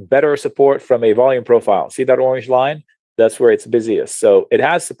has better support from a volume profile. See that orange line? That's where it's busiest. So it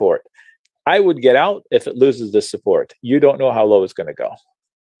has support. I would get out if it loses this support. You don't know how low it's going to go.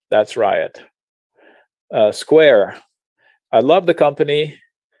 That's Riot. Square. I love the company.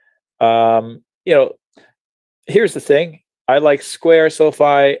 Here's the thing. I like Square,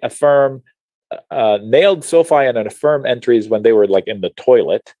 SoFi, Affirm. Nailed SoFi and an Affirm entries when they were like in the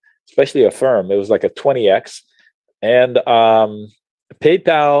toilet, especially Affirm. It was like a 20x. And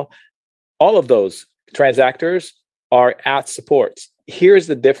PayPal, all of those transactors are at supports. Here's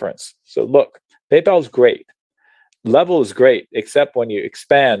the difference. So look, PayPal is great. Level is great, except when you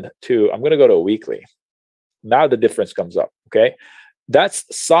expand to, I'm going to go to a weekly. Now the difference comes up, okay? That's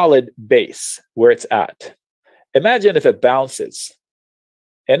solid base where it's at. Imagine if it bounces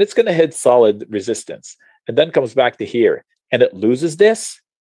and it's going to hit solid resistance and then comes back to here and it loses this,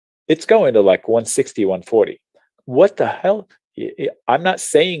 it's going to like 160, 140. What the hell? I'm not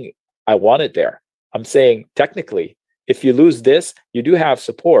saying I want it there. I'm saying technically, if you lose this, you do have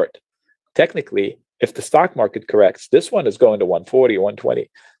support. Technically, if the stock market corrects, this one is going to 140, 120.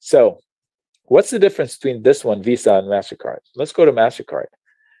 So what's the difference between this one, Visa and MasterCard? Let's go to MasterCard.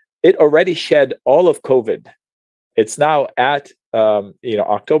 It already shed all of COVID. It's now at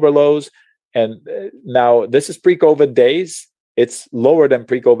October lows. And now this is pre-COVID days. It's lower than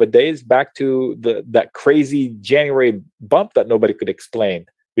pre-COVID days, back to that crazy January bump that nobody could explain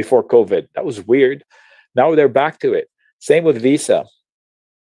before COVID. That was weird. Now they're back to it. Same with Visa.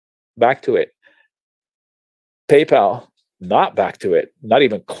 Back to it. PayPal, not back to it. Not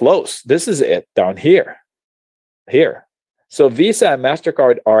even close. This is it down here. Here. So Visa and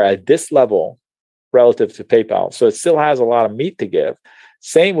MasterCard are at this level relative to PayPal. So it still has a lot of meat to give.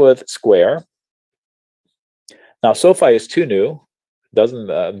 Same with Square. Now, SoFi is too new, doesn't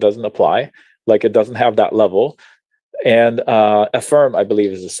apply, like it doesn't have that level. And Affirm, I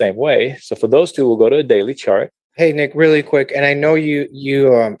believe, is the same way. So for those two, we'll go to a daily chart. Hey, Nick, really quick. And I know you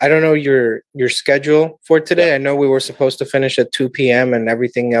I don't know your schedule for today. Yeah. I know we were supposed to finish at 2 p.m. and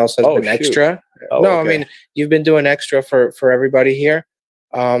everything else has been extra. No, okay. I mean, you've been doing extra for everybody here.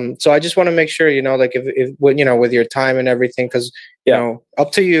 So I just want to make sure, like if with your time and everything, because,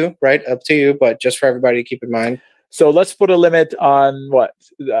 up to you, right? Up to you, but just for everybody to keep in mind. So let's put a limit on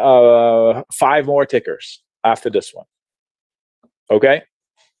 5 more tickers after this one. Okay.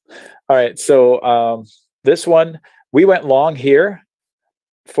 All right. So this one, we went long here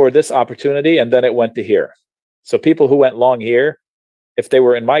for this opportunity, and then it went to here. So people who went long here, if they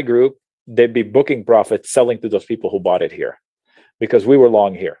were in my group, they'd be booking profits selling to those people who bought it here, because we were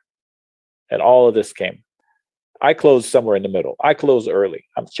long here and all of this came. I closed somewhere in the middle. I closed early.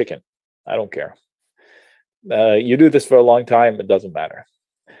 I'm chicken. I don't care. You do this for a long time, it doesn't matter.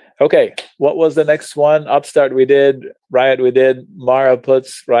 Okay, what was the next one? Upstart we did, Riot we did, Mara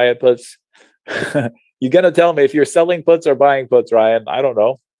puts, Riot puts. You're going to tell me if you're selling puts or buying puts, Ryan. I don't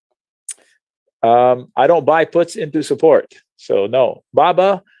know. I don't buy puts into support. So no.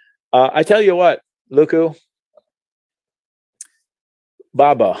 Baba, I tell you what, Luku.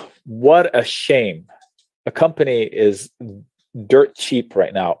 Baba, what a shame. A company is dirt cheap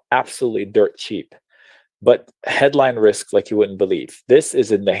right now. Absolutely dirt cheap. But headline risk like you wouldn't believe. This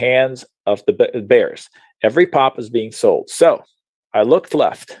is in the hands of the bears. Every pop is being sold. So I looked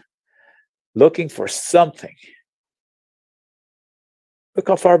left, looking for something. Look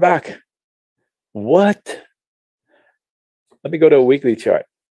how far back. What? Let me go to a weekly chart.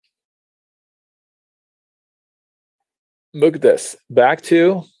 Look at this. Back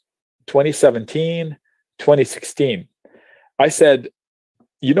to 2017, 2016. I said,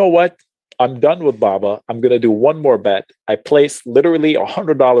 you know what? I'm done with Baba. I'm going to do one more bet. I placed literally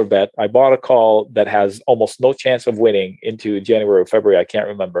 $100 bet. I bought a call that has almost no chance of winning into January or February. I can't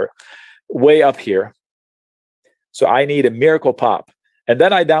remember. Way up here. So I need a miracle pop. And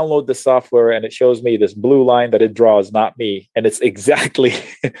then I download the software and it shows me this blue line that it draws, not me. And it's exactly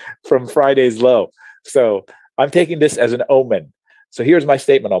from Friday's low. So I'm taking this as an omen. So here's my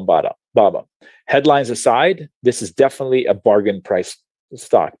statement on Baba. Headlines aside, this is definitely a bargain price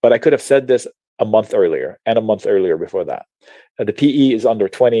stock. But I could have said this a month earlier and a month earlier before that. The PE is under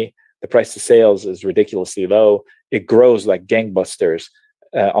 20. The price to sales is ridiculously low. It grows like gangbusters,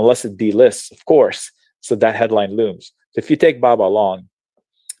 unless it delists, of course. So that headline looms. So if you take Baba long,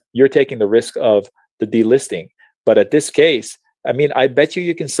 you're taking the risk of the delisting. But at this case, I mean, I bet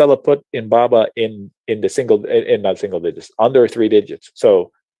you can sell a put in Baba in not single digits, under 3 digits.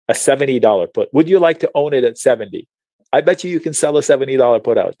 So a $70 put. Would you like to own it at 70? I bet you can sell a $70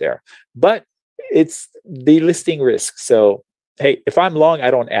 put out there. But it's delisting risk. So, hey, if I'm long, I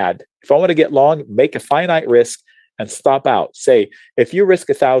don't add. If I want to get long, make a finite risk and stop out. Say, if you risk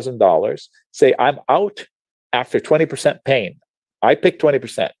 $1,000, say I'm out after 20% pain. I pick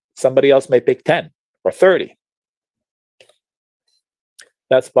 20%. Somebody else may pick 10 or 30.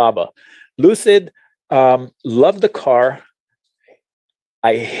 That's Baba. Lucid, love the car.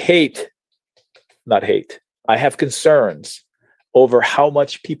 I have concerns over how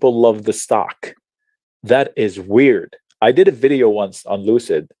much people love the stock. That is weird. I did a video once on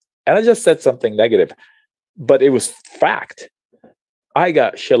Lucid and I just said something negative, but it was fact. I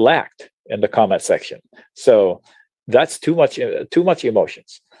got shellacked in the comment section. So that's too much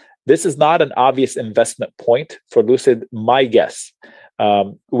emotions. This is not an obvious investment point for Lucid, my guess.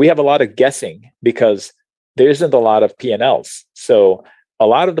 We have a lot of guessing because there isn't a lot of P&Ls. So a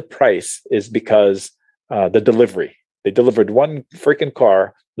lot of the price is because the delivery. They delivered one freaking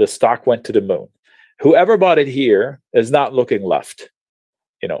car. The stock went to the moon. Whoever bought it here is not looking left.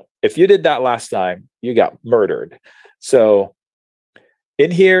 If you did that last time, you got murdered. So in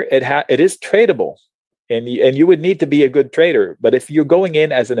here, it is tradable, and you would need to be a good trader. But if you're going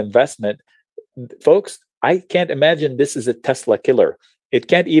in as an investment, folks, I can't imagine this is a Tesla killer. It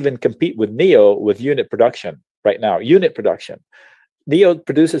can't even compete with NIO with unit production right now. Unit production. NIO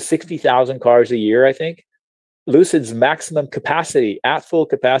produces 60,000 cars a year, I think. Lucid's maximum capacity at full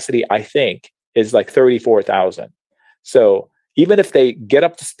capacity, I think, is like 34,000. So even if they get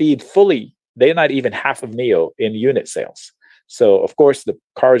up to speed fully, they're not even half of NIO in unit sales. So of course the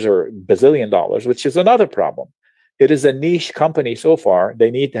cars are $bazillion, which is another problem. It is a niche company so far.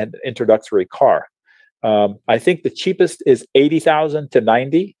 They need an introductory car. I think the cheapest is 80,000 to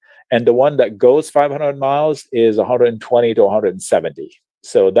 90, and the one that goes 500 miles is 120 to 170.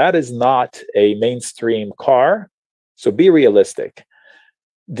 So that is not a mainstream car. So be realistic.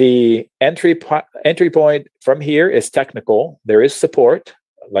 The entry point from here is technical. There is support,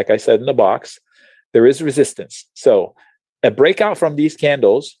 like I said in the box. There is resistance. So a breakout from these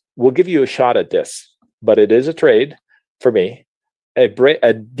candles will give you a shot at this, but it is a trade for me. A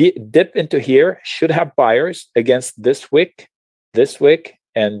dip into here should have buyers against this wick,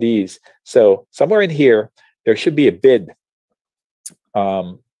 and these. So somewhere in here, there should be a bid.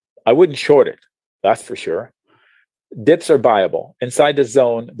 I wouldn't short it, that's for sure. Dips are buyable. Inside the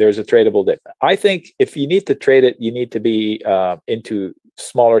zone, there's a tradable dip. I think if you need to trade it, you need to be into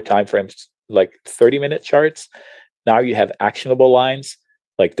smaller time frames, like 30-minute charts. Now you have actionable lines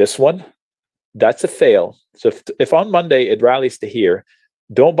like this one. That's a fail. So if on Monday it rallies to here,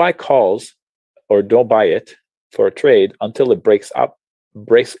 don't buy calls or don't buy it for a trade until it breaks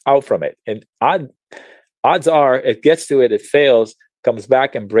out from it. And odds are it gets to it, it fails, comes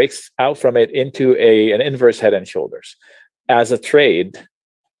back and breaks out from it into an inverse head and shoulders. As a trade,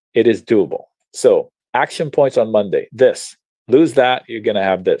 it is doable. So action points on Monday. This, lose that, you're going to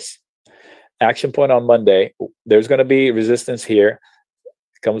have this. Action point on Monday, there's going to be resistance here.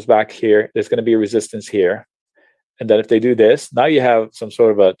 It comes back here. There's going to be resistance here. And then if they do this, now you have some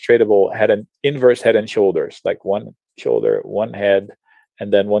sort of a tradable inverse head and shoulders, like one shoulder, one head,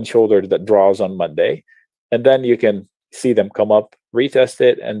 and then one shoulder that draws on Monday. And then you can see them come up, retest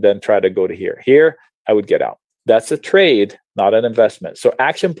it, and then try to go to here. Here, I would get out. That's a trade, not an investment. So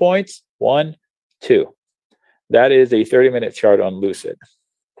action points, 1, 2. That is a 30-minute chart on Lucid.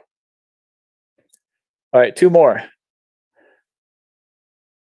 All right, 2 more.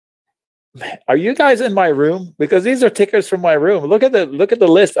 Are you guys in my room? Because these are tickers from my room. Look at the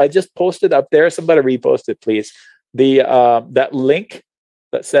list I just posted up there. Somebody repost it, please. That link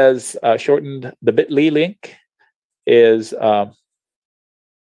that says shortened, the bit.ly link is that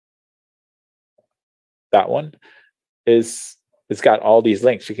one. It's got all these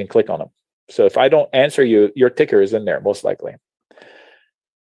links. You can click on them. So if I don't answer you, your ticker is in there most likely.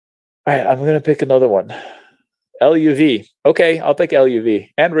 All right, I'm going to pick another one. LUV. Okay, I'll pick LUV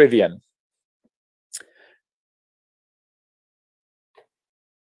and Rivian.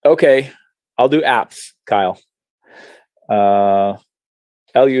 Okay, I'll do apps, Kyle.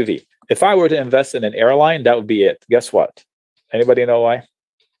 LUV. If I were to invest in an airline, that would be it. Guess what? Anybody know why?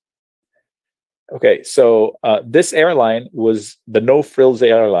 Okay, so this airline was the no frills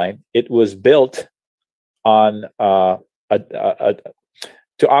airline. It was built on to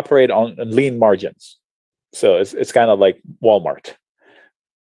operate on lean margins. So it's kind of like Walmart.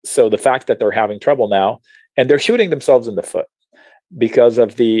 So the fact that they're having trouble now, and they're shooting themselves in the foot because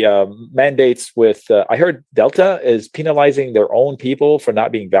of the mandates with, I heard Delta is penalizing their own people for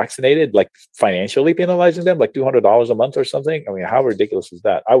not being vaccinated, like financially penalizing them, like $200 a month or something. I mean, how ridiculous is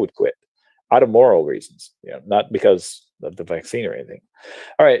that? I would quit out of moral reasons, not because of the vaccine or anything.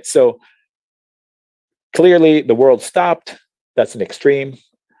 All right, so clearly the world stopped. That's an extreme.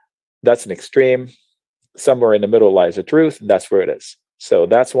 That's an extreme. Somewhere in the middle lies the truth, and that's where it is. So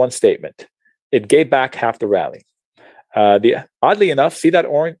that's one statement. It gave back half the rally. Oddly enough, see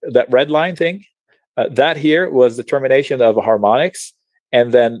that red line thing? That here was the termination of harmonics,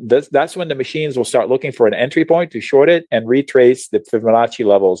 and then that's when the machines will start looking for an entry point to short it and retrace the Fibonacci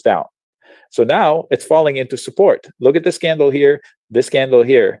levels down. So now it's falling into support. Look at this candle here, this candle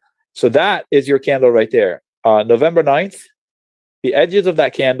here. So that is your candle right there. November 9th, the edges of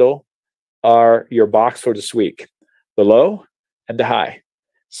that candle are your box for this week, the low and the high.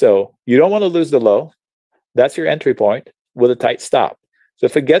 So you don't want to lose the low. That's your entry point with a tight stop. So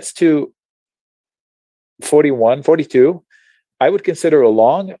if it gets to 41, 42, I would consider a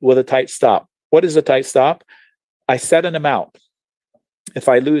long with a tight stop. What is a tight stop? I set an amount. If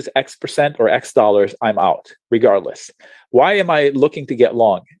I lose X percent or X dollars, I'm out regardless. Why am I looking to get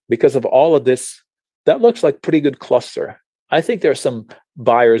long? Because of all of this, that looks like pretty good cluster. I think there's some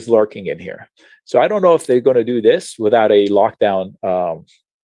buyers lurking in here. So I don't know if they're going to do this without a lockdown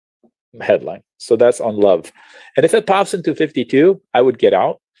headline. So that's on love. And if it pops into 52, I would get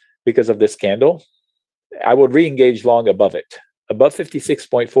out because of this candle. I would re-engage long above it. Above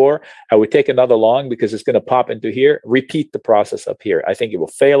 56.4, I would take another long because it's going to pop into here, repeat the process up here. I think it will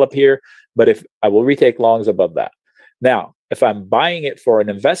fail up here, but if I will retake longs above that. Now, if I'm buying it for an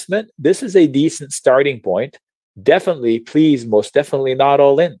investment, this is a decent starting point. Definitely, please, most definitely not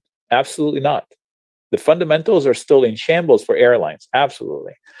all in. Absolutely not. The fundamentals are still in shambles for airlines.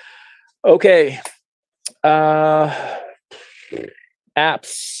 Absolutely. Okay. Apps.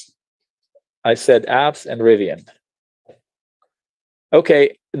 I said apps and Rivian.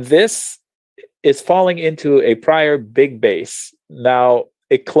 Okay, this is falling into a prior big base. Now,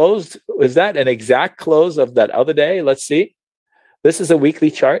 it closed. Was that an exact close of that other day? Let's see. This is a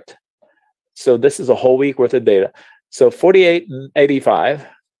weekly chart. So this is a whole week worth of data. So 48.85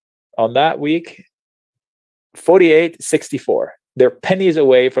 on that week, 48.64. They're pennies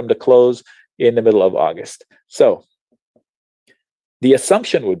away from the close in the middle of August. So the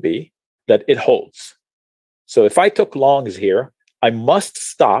assumption would be that it holds. So if I took longs here, I must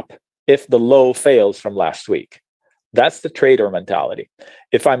stop if the low fails from last week. That's the trader mentality.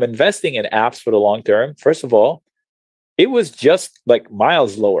 If I'm investing in apps for the long term, first of all, it was just like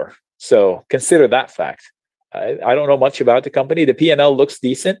miles lower. So consider that fact. I don't know much about the company. The P&L looks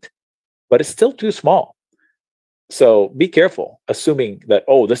decent, but it's still too small. So be careful assuming that,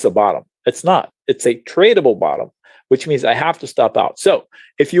 oh, this is a bottom. It's not. It's a tradable bottom, which means I have to stop out. So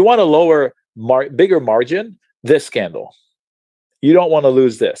if you want a lower, bigger margin, this candle. You don't want to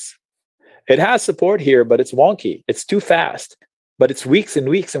lose this. It has support here, but it's wonky. It's too fast, but it's weeks and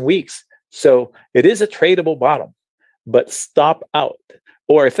weeks and weeks. So it is a tradable bottom, but stop out.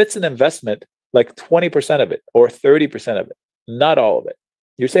 Or if it's an investment, like 20% of it or 30% of it, not all of it.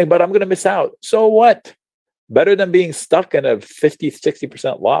 You're saying, but I'm going to miss out. So what? Better than being stuck in a 50,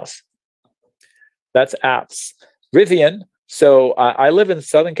 60% loss. That's apps. Rivian. So I live in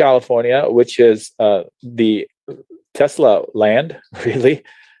Southern California, which is the Tesla land, really.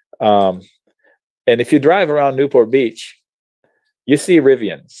 And if you drive around Newport Beach, you see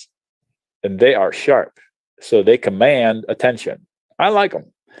Rivians, and they are sharp. So they command attention. I like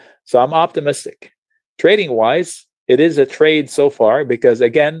them. So I'm optimistic. Trading-wise, it is a trade so far because,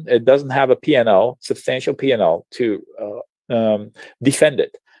 again, it doesn't have a P&L, substantial P&L to defend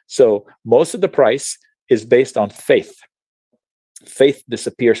it. So most of the price is based on faith. Faith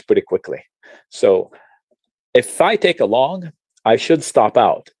disappears pretty quickly. So if I take a long, I should stop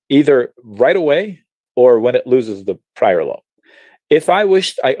out either right away or when it loses the prior low. If I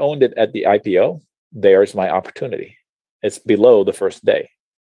wished I owned it at the IPO, there's my opportunity. It's below the first day.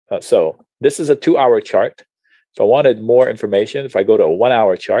 So this is a 2-hour chart. If I wanted more information, if I go to a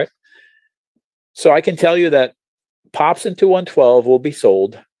 1-hour chart, so I can tell you that pops into 112 will be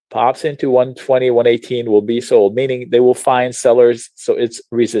sold. Pops into 120, 118 will be sold, meaning they will find sellers. So it's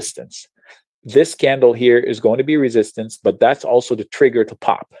resistance. This candle here is going to be resistance, but that's also the trigger to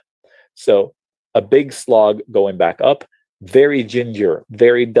pop. So a big slog going back up, very ginger,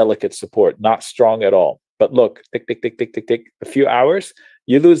 very delicate support, not strong at all. But look, tick, tick, tick, tick, tick, tick, a few hours,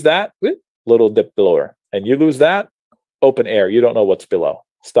 you lose that, little dip lower. And you lose that, open air, you don't know what's below.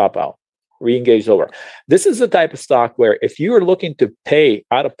 Stop out, re-engage lower. This is the type of stock where if you are looking to pay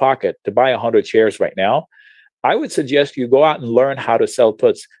out of pocket to buy 100 shares right now, I would suggest you go out and learn how to sell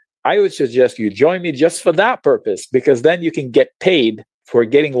puts. I would suggest you join me just for that purpose, because then you can get paid for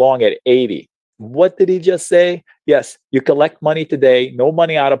getting long at 80. What did he just say? Yes, you collect money today, no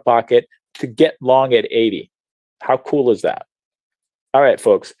money out of pocket to get long at 80. How cool is that? All right,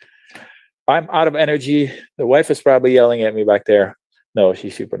 folks. I'm out of energy. The wife is probably yelling at me back there. No,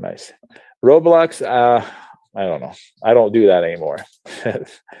 she's super nice. Roblox, I don't know. I don't do that anymore.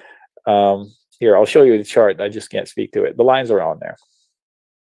 Here, I'll show you the chart. I just can't speak to it. The lines are on there.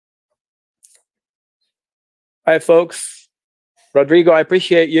 All right, folks. Rodrigo, I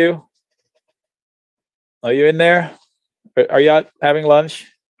appreciate you. Are you in there? Are you out having lunch?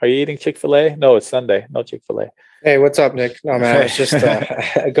 Are you eating Chick-fil-A? No, it's Sunday. No Chick-fil-A. Hey, what's up, Nick? No, man, I was just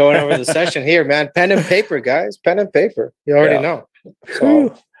going over the session here, man. Pen and paper, guys. Pen and paper. You already know.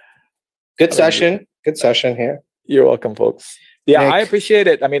 So, good session. Good session here. You're welcome, folks. Yeah, Nick. I appreciate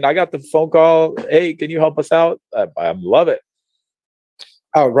it. I mean, I got the phone call. Hey, can you help us out? I love it.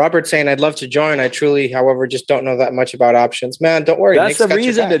 Oh, Robert saying, I'd love to join. I truly, however, just don't know that much about options. Man, don't worry. That's the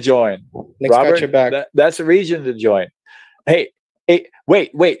reason to join. Nick's got your back. That's the reason to join. Hey,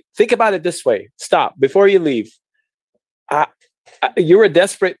 Wait. Think about it this way. Stop before you leave. You were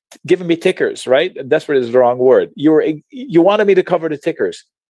desperate giving me tickers, right? Desperate is the wrong word. You wanted me to cover the tickers.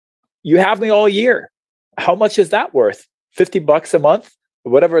 You have me all year. How much is that worth? $50 a month,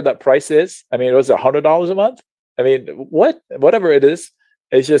 whatever that price is. I mean, it was $100 a month. I mean, whatever it is,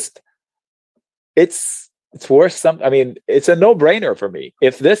 it's just, it's worth something. I mean, it's a no-brainer for me.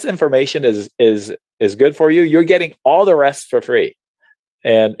 If this information is good for you, you're getting all the rest for free.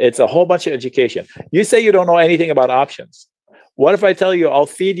 And it's a whole bunch of education. You say you don't know anything about options. What if I tell you I'll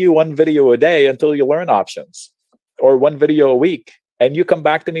feed you one video a day until you learn options, or one video a week, and you come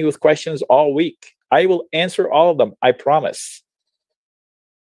back to me with questions all week? I will answer all of them. I promise.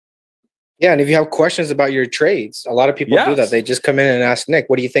 Yeah, and if you have questions about your trades, a lot of people do that. They just come in and ask Nic,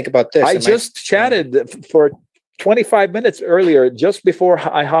 "What do you think about this?" I just chatted for 25 minutes earlier, just before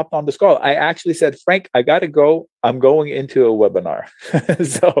I hopped on this call. I actually said, "Frank, I got to go. I'm going into a webinar."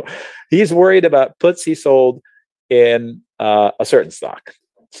 So he's worried about puts he sold in a certain stock.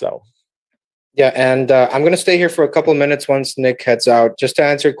 So yeah, and I'm going to stay here for a couple of minutes once Nic heads out, just to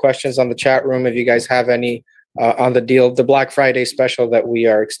answer questions on the chat room if you guys have any on the deal, the Black Friday special that we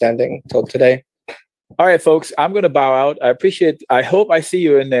are extending till today. All right, folks, I'm going to bow out. I hope I see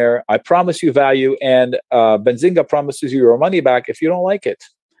you in there. I promise you value, and Benzinga promises you your money back if you don't like it.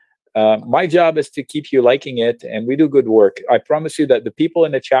 My job is to keep you liking it, and we do good work. I promise you that the people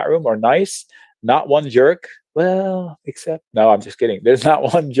in the chat room are nice, not one jerk. Well, no, I'm just kidding. There's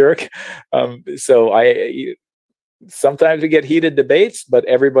not one jerk. Sometimes we get heated debates, but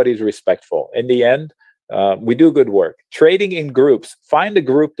everybody's respectful. In the end, we do good work. Trading in groups. Find a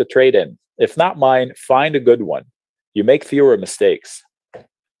group to trade in. If not mine, find a good one. You make fewer mistakes.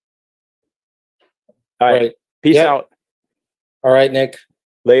 All right. Peace out. All right, Nic.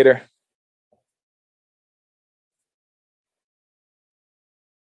 Later.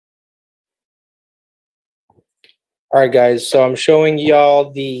 All right, guys. So I'm showing y'all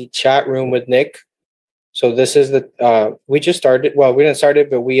the chat room with Nic. So this is we just started. Well, we didn't start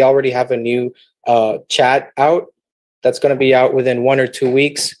it, but we already have a new chat out that's going to be out within 1 or 2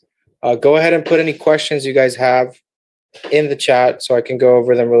 weeks. Go ahead and put any questions you guys have in the chat so I can go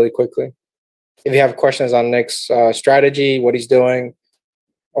over them really quickly. If you have questions on Nic's strategy, what he's doing,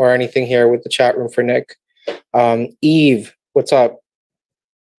 or anything here with the chat room for Nic. Eve, what's up?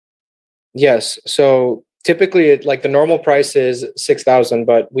 Yes. So typically, like the normal price is $6,000,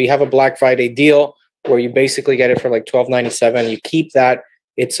 but we have a Black Friday deal where you basically get it for like $1,297. You keep that.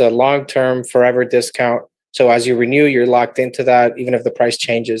 It's a long-term, forever discount. So as you renew, you're locked into that, even if the price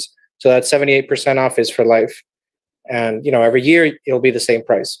changes. So that 78% off is for life. And, every year it'll be the same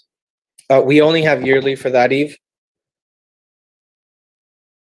price. We only have yearly for that, Eve.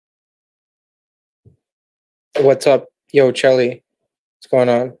 What's up? Yo, Chelly. What's going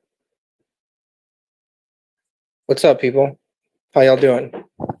on? What's up, people? How y'all doing?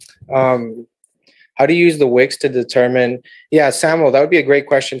 How do you use the wicks to determine? Yeah, Samuel, that would be a great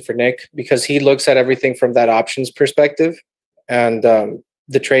question for Nic, because he looks at everything from that options perspective and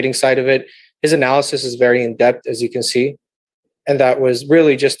the trading side of it. His analysis is very in-depth, as you can see. And that was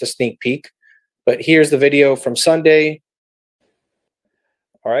really just a sneak peek. But here's the video from Sunday.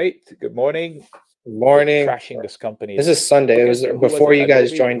 All right. Good morning. Good morning. Crashing this company. This is Sunday. It was before you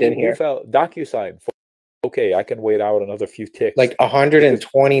guys joined in here. DocuSign. Okay, I can wait out another few ticks. Like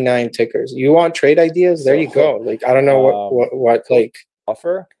 129 tickers. You want trade ideas? There you go. Like, I don't know what like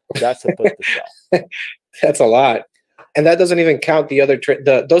offer. That's a put to sell. That's a lot. And that doesn't even count the other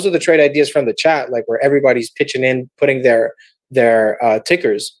those are the trade ideas from the chat, like where everybody's pitching in, putting their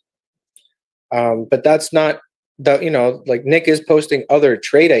tickers. But that's not like Nic is posting other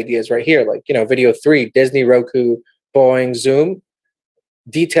trade ideas right here, like video 3, Disney, Roku, Boeing, Zoom.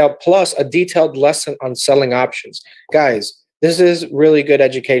 Detailed plus a detailed lesson on selling options. Guys, this is really good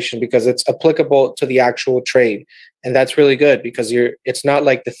education because it's applicable to the actual trade. And that's really good because it's not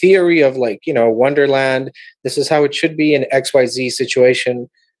like the theory of Wonderland. This is how it should be in XYZ situation.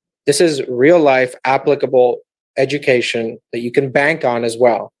 This is real life applicable education that you can bank on as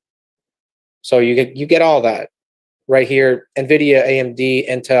well. So you get all that right here. NVIDIA, AMD,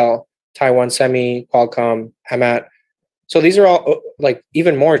 Intel, Taiwan Semi, Qualcomm, Hamat. So these are all like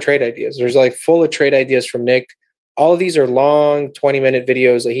even more trade ideas. There's like full of trade ideas from Nic. All of these are long 20-minute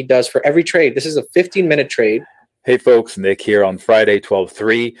videos that he does for every trade. This is a 15-minute trade. Hey folks, Nic here on Friday,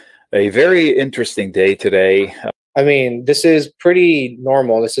 12/3. A very interesting day today. I mean, this is pretty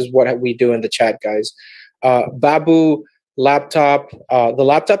normal. This is what we do in the chat, guys. Babu laptop. The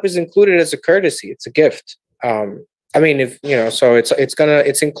laptop is included as a courtesy. It's a gift. I mean, so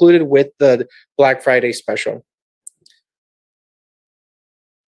it's included with the Black Friday special.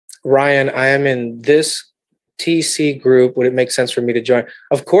 Ryan, I am in this TC group. Would it make sense for me to join?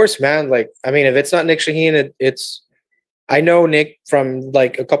 Of course, man. Like, I mean, if it's not Nic Chahine, it's I know Nic from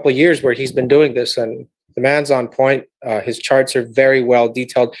like a couple of years where he's been doing this, and the man's on point. His charts are very well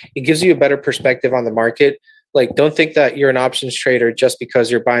detailed. It gives you a better perspective on the market. Like, don't think that you're an options trader just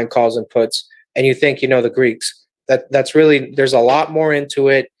because you're buying calls and puts and you think you know the Greeks. That's really, there's a lot more into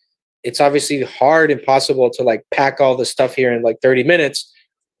it. It's obviously hard, impossible to like pack all this stuff here in like 30 minutes.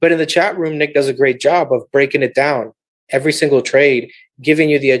 But in the chat room, Nic does a great job of breaking it down, every single trade, giving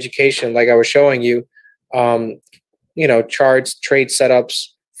you the education, like I was showing you, charts, trade setups,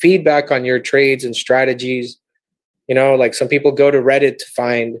 feedback on your trades and strategies. Like some people go to Reddit to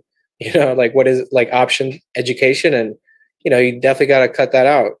find, like what is like option education. And, you definitely got to cut that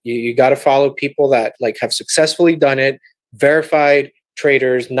out. You got to follow people that like have successfully done it, verified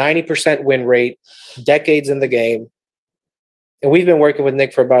traders, 90% win rate, decades in the game. And we've been working with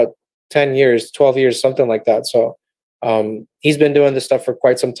Nic for about 10 years, 12 years, something like that. So he's been doing this stuff for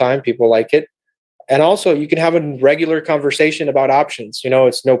quite some time. People like it. And also you can have a regular conversation about options.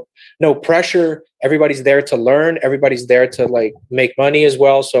 It's no pressure. Everybody's there to learn. Everybody's there to like make money as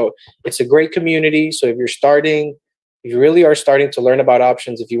well. So it's a great community. So if you really are starting to learn about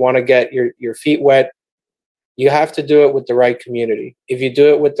options, if you want to get your feet wet, you have to do it with the right community. If you do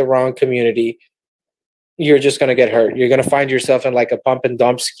it with the wrong community, you're just going to get hurt. You're going to find yourself in like a pump and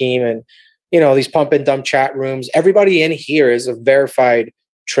dump scheme and, these pump and dump chat rooms. Everybody in here is a verified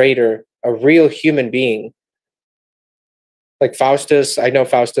trader, a real human being. Like Faustus, I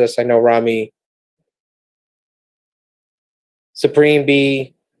know Rami, Supreme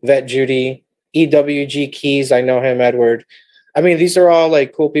B, Vet Judy, EWG Keys, I know him, Edward. I mean, these are all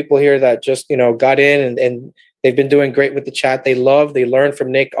like cool people here that just, got in and they've been doing great with the chat. They learn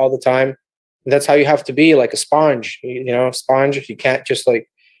from Nic all the time. And that's how you have to be, like a sponge, sponge. You can't just like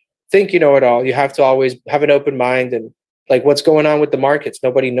think you know it all. You have to always have an open mind and like what's going on with the markets.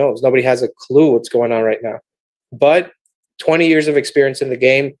 Nobody knows. Nobody has a clue what's going on right now. But 20 years of experience in the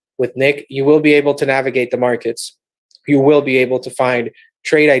game with Nic, you will be able to navigate the markets. You will be able to find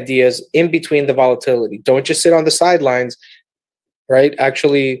trade ideas in between the volatility. Don't just sit on the sidelines, right?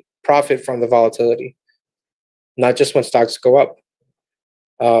 Actually profit from the volatility, not just when stocks go up.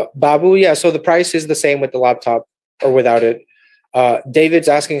 Babu, yeah, so the price is the same with the laptop or without it. David's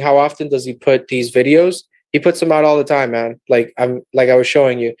asking how often does he put these videos? He puts them out all the time, man. Like I was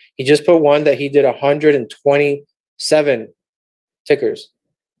showing you. He just put one that he did 127 tickers.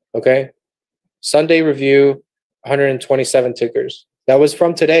 Okay. Sunday review, 127 tickers. That was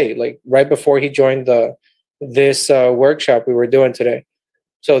from today, like right before he joined this workshop we were doing today.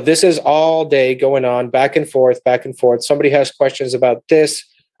 So this is all day going on, back and forth, back and forth. Somebody has questions about this,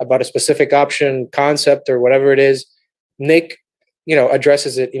 about a specific option, concept, or whatever it is. Nic,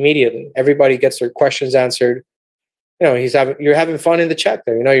 addresses it immediately. Everybody gets their questions answered. You're having fun in the chat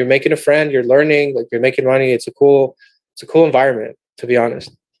there. You're making a friend, you're learning, like you're making money. It's a cool environment, to be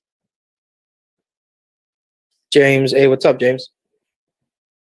honest. James, hey, what's up, James?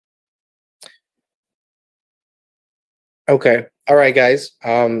 Okay. All right, guys.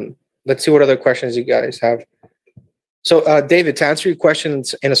 Let's see what other questions you guys have. So, David, to answer your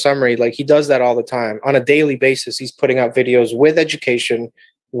questions in a summary, like he does that all the time. On a daily basis, he's putting out videos with education,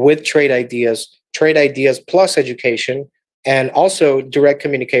 with trade ideas plus education, and also direct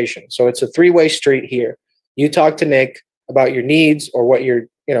communication. So it's a three-way street here. You talk to Nic about your needs or what you're,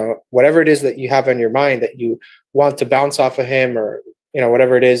 whatever it is that you have on your mind that you want to bounce off of him or,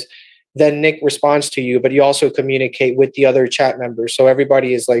 whatever it is. Then Nic responds to you, but you also communicate with the other chat members. So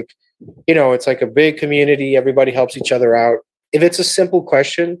everybody is like, it's like a big community. Everybody helps each other out. If it's a simple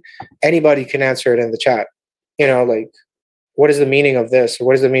question, anybody can answer it in the chat. Like, what is the meaning of this? Or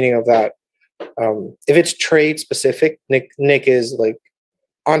what is the meaning of that? If it's trade specific, Nic is like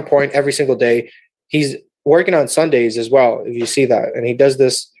on point every single day. He's working on Sundays as well, if you see that. And he does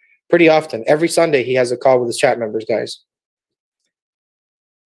this pretty often. Every Sunday, he has a call with his chat members, guys.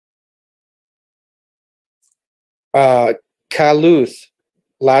 Kaluth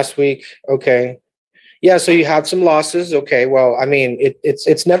last week. Okay. Yeah. So you had some losses. Okay. Well, I mean,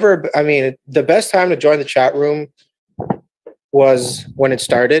 it's never, I mean, the best time to join the chat room was when it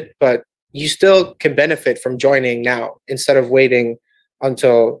started, but you still can benefit from joining now instead of waiting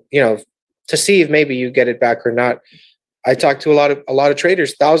until, to see if maybe you get it back or not. I talked to a lot of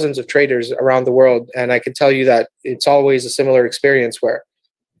traders, thousands of traders around the world. And I can tell you that it's always a similar experience where,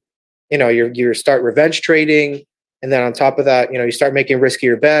 you start revenge trading. And then on top of that, you start making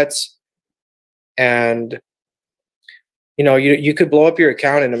riskier bets, and you could blow up your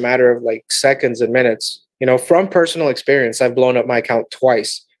account in a matter of like seconds and minutes. From personal experience, I've blown up my account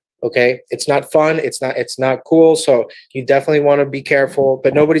twice Okay. It's not fun. It's not cool. So you definitely want to be careful,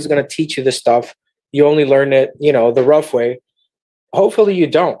 but nobody's going to teach you this stuff. You only learn it, the rough way. Hopefully you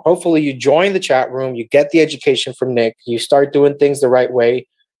don't. Hopefully you join the chat room, you get the education from Nic, you start doing things the right way.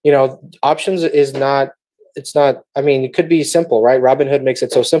 Options is not, I mean, it could be simple, right? Robinhood makes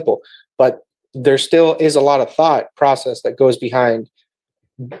it so simple, but there still is a lot of thought process that goes behind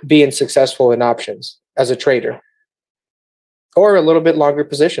being successful in options as a trader, or a little bit longer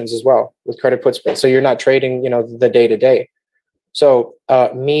positions as well with credit put spread. So you're not trading, the day to day. So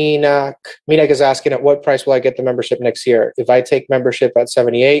Minak is asking, at what price will I get the membership next year? If I take membership at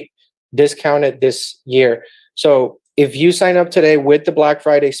 78, discount it this year. So if you sign up today with the Black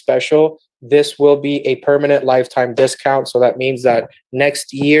Friday special, this will be a permanent lifetime discount. So that means that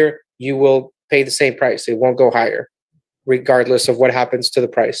next year you will pay the same price. It won't go higher, regardless of what happens to the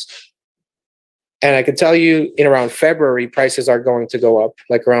price. And I can tell you in around February, prices are going to go up,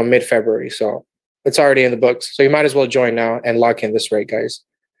 like around mid-February. So it's already in the books. So you might as well join now and lock in this rate, guys.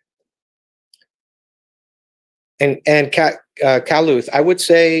 And Kaluth, I would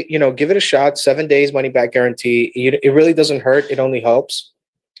say, give it a shot. 7 days money back guarantee. It really doesn't hurt. It only helps,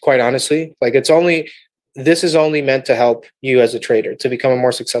 quite honestly. Like this is only meant to help you as a trader to become a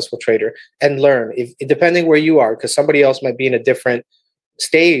more successful trader and learn, depending where you are, because somebody else might be in a different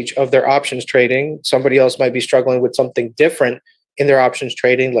stage of their options trading. Somebody else might be struggling with something different in their options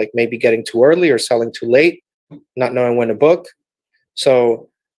trading, like maybe getting too early or selling too late, not knowing when to book. So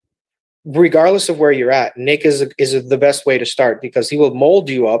regardless of where you're at, Nic is the best way to start, because he will mold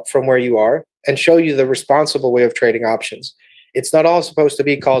you up from where you are and show you the responsible way of trading options. It's not all supposed to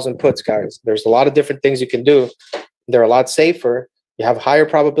be calls and puts, guys. There's a lot of different things you can do. They're a lot safer. You have higher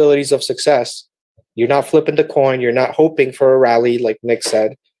probabilities of success. You're not flipping the coin. You're not hoping for a rally, like Nic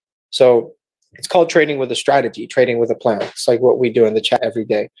said. So it's called trading with a strategy, trading with a plan. It's like what we do in the chat every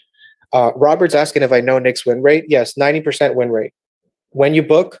day. Robert's asking if I know Nic's win rate. Yes, 90% win rate. When you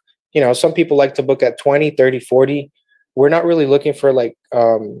book, some people like to book at 20, 30, 40. We're not really looking for like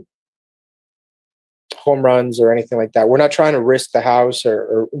home runs or anything like that. We're not trying to risk the house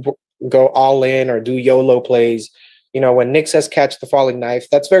or go all in or do YOLO plays. When Nic says catch the falling knife,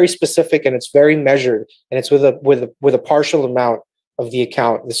 that's very specific and it's very measured, and it's with a partial amount of the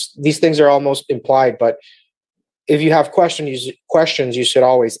account. These things are almost implied, but if you have questions, you should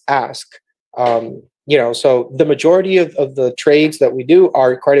always ask. So the majority of the trades that we do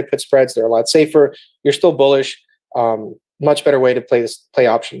are credit put spreads. They're a lot safer. You're still bullish. Much better way to play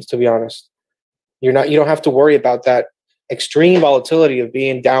options, to be honest. You don't have to worry about that extreme volatility of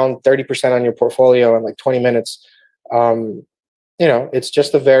being down 30% on your portfolio in like 20 minutes. It's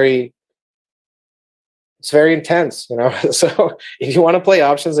just it's very intense, So if you want to play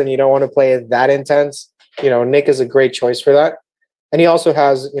options and you don't want to play it that intense, Nic is a great choice for that. And he also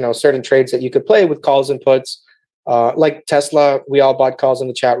has, certain trades that you could play with calls and puts, like Tesla. We all bought calls in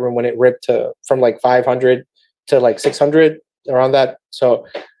the chat room when it ripped from like 500 to like 600, around that. So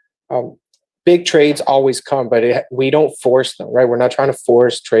big trades always come, but we don't force them, right? We're not trying to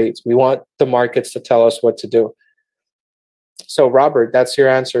force trades. We want the markets to tell us what to do. So Robert, that's your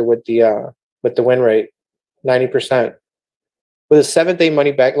answer with the win rate, 90%. With a 7-day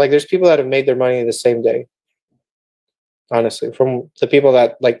money back, like there's people that have made their money the same day. Honestly, from the people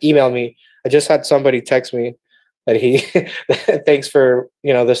that like email me, I just had somebody text me that he thanks for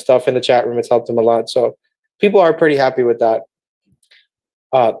the stuff in the chat room. It's helped him a lot. So people are pretty happy with that.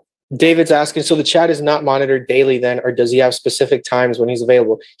 David's asking, so the chat is not monitored daily then, or does he have specific times when he's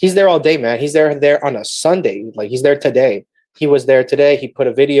available? He's there all day, man. He's there on a Sunday. Like he's there today. He was there today. He put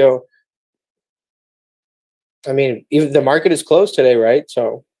a video. I mean, even the market is closed today, right?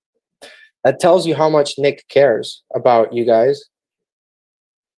 So that tells you how much Nic cares about you guys.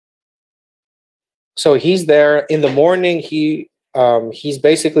 So he's there in the morning. He's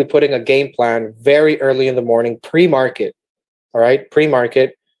basically putting a game plan very early in the morning, pre-market. All right,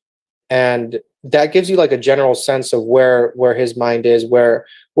 pre-market, and that gives you like a general sense of where his mind is, where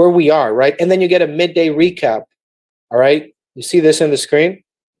we are, right? And then you get a midday recap. All right, you see this in the screen.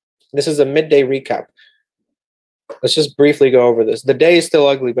 This is a midday recap. Let's just briefly go over this. The day is still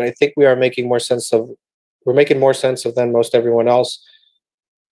ugly, but I think we're making more sense of than most everyone else.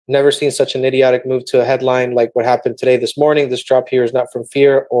 Never seen such an idiotic move to a headline like what happened today, this morning. This drop here is not from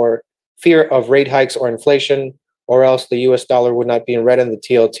fear of rate hikes or inflation, or else the US dollar would not be in red in the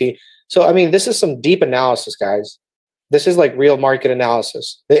TLT. So, I mean, this is some deep analysis, guys. This is like real market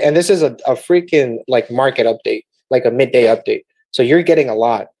analysis. And this is a freaking like market update, like a midday update. So you're getting a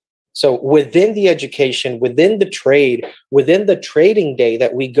lot. So within the education, within the trade, within the trading day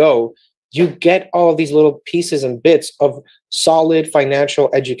that we go, You get all these little pieces and bits of solid financial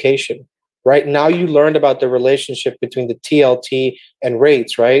education, right? Now you learned about the relationship between the TLT and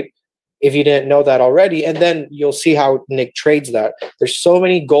rates, right? If you didn't know that already, and then you'll see how Nic trades that. There's so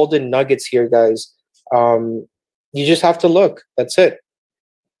many golden nuggets here, guys. You just have to look. That's it.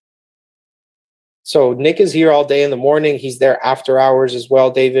 So Nic is here all day in the morning. He's there after hours as well,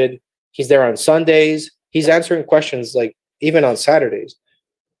 David. He's there on Sundays. He's answering questions like even on Saturdays.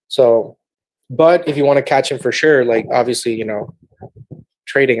 So, but if you want to catch him for sure, like obviously, you know,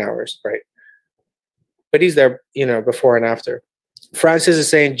 trading hours, right? But he's there, you know, before and after. Francis is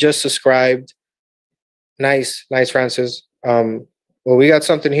saying just subscribed. Nice, nice, Francis. Well, we got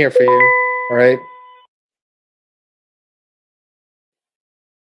something here for you. All right.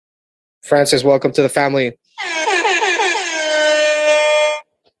 Francis, welcome to the family.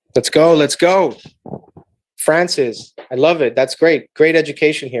 Let's go. Let's go. Francis, I love it. That's great. Great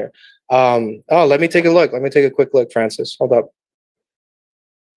education here. Oh, let me take a look. Let me take a quick look, Francis. Hold up.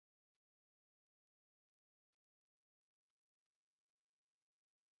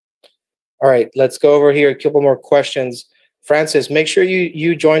 All right, let's go over here. A couple more questions. Francis, make sure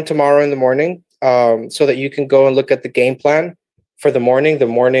you join tomorrow in the morning so that you can go and look at the game plan for the morning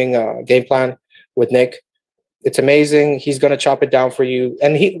game plan with Nic. It's amazing. He's going to chop it down for you.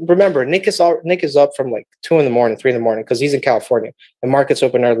 And remember, Nic is up from like 2 in the morning, 3 in the morning, because he's in California. The market's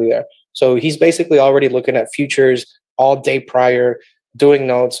open early there. So he's basically already looking at futures all day prior, doing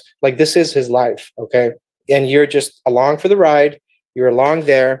notes. Like this is his life, okay? And you're just along for the ride. You're along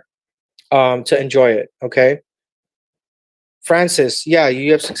there to enjoy it, okay? Francis, yeah,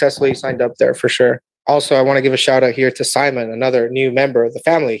 you have successfully signed up there for sure. Also, I want to give a shout out here to Simon, another new member of the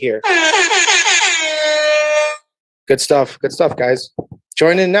family here. Good stuff, guys.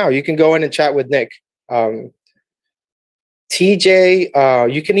 Join in now. You can go in and chat with Nic.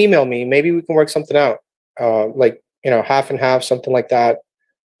 TJ, you can email me. Maybe we can work something out. Like, you know, half and half, something like that.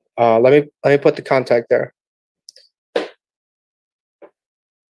 Let me put the contact there.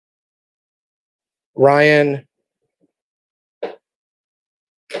 Ryan,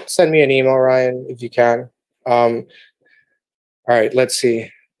 send me an email, Ryan, if you can. All right, let's see.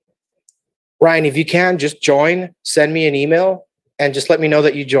 Ryan, if you can, just join, send me an email, and just let me know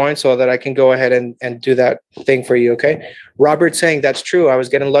that you joined so that I can go ahead and do that thing for you, okay? Robert saying, that's true. I was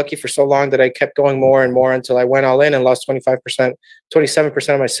getting lucky for so long that I kept going more and more until I went all in and lost 25%,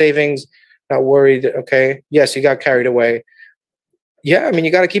 27% of my savings. Not worried, okay? Yes, you got carried away. Yeah, I mean,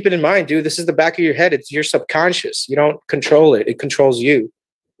 you got to keep it in mind, dude. This is the back of your head. It's your subconscious. You don't control it. It controls you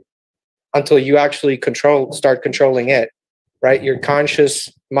until you actually start controlling it, right? Your conscious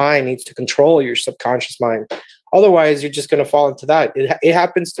mind needs to control your subconscious mind. Otherwise, you're just going to fall into that. It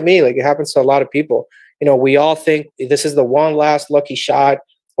happens to me. Like it happens to a lot of people. You know, we all think this is the one last lucky shot,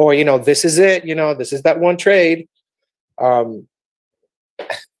 or, you know, this is it. You know, this is that one trade. And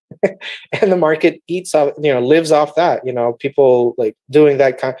the market eats off, you know, lives off that, you know, people like doing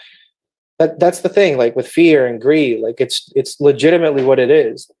that kind. That's the thing, like with fear and greed, like it's legitimately what it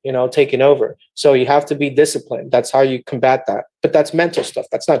is, you know, taking over. So you have to be disciplined. That's how you combat that. But that's mental stuff.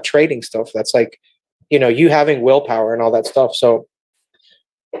 That's not trading stuff. That's like, you know, you having willpower and all that stuff. So,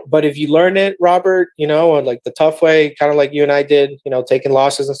 but if you learn it, Robert, you know, and like the tough way, kind of like you and I did, you know, taking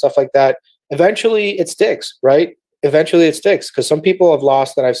losses and stuff like that, eventually it sticks, right? Eventually it sticks, because some people have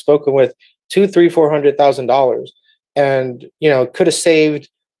lost that I've spoken with $200,000, $300,000, $400,000, and, you know, could have saved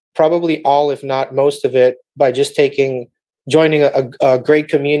probably all, if not most of it, by just joining a great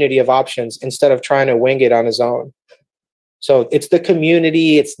community of options instead of trying to wing it on his own. So it's the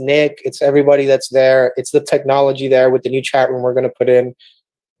community, it's Nic, it's everybody that's there, it's the technology there with the new chat room we're going to put in.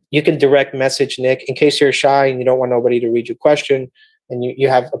 You can direct message Nic in case you're shy and you don't want nobody to read your question, and you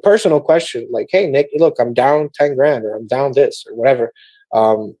have a personal question like, hey, Nic, look, I'm down 10 grand, or I'm down this, or whatever.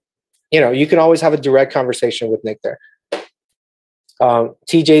 You know, you can always have a direct conversation with Nic there.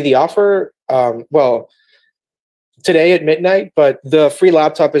 TJ, the offer, well, today at midnight, but the free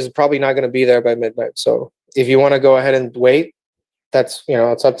laptop is probably not going to be there by midnight. So if you want to go ahead and wait, that's, you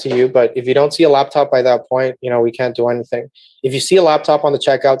know, it's up to you. But if you don't see a laptop by that point, you know, we can't do anything. If you see a laptop on the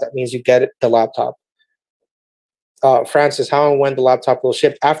checkout, that means you get the laptop. Francis, how and when the laptop will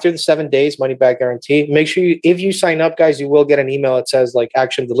ship? After the 7 days money back guarantee. Make sure if you sign up, guys, you will get an email that says like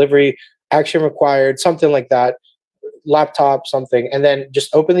action delivery, action required, something like that, laptop, something. And then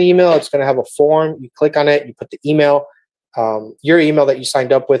just open the email. It's going to have a form. You click on it. You put the email, your email that you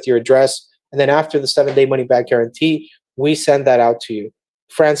signed up with, your address. And then after the 7 day money back guarantee, we send that out to you.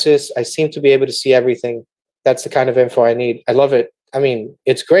 Francis, I seem to be able to see everything. That's the kind of info I need. I love it. I mean,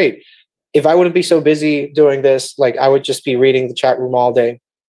 it's great. If I wouldn't be so busy doing this, like I would just be reading the chat room all day.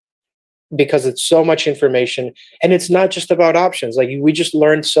 because it's so much information, and it's not just about options. Like we just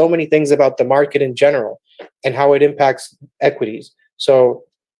learned so many things about the market in general and how it impacts equities. So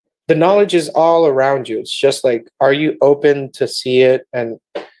the knowledge is all around you. It's just like, are you open to see it? And,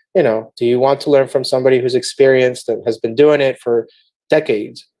 do you want to learn from somebody who's experienced and has been doing it for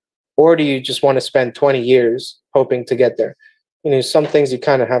decades? Or do you just want to spend 20 years hoping to get there? Some things you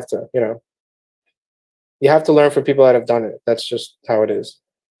kind of have to, you have to learn from people that have done it. That's just how it is.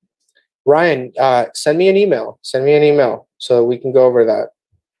 Ryan, send me an email. Send me an email so we can go over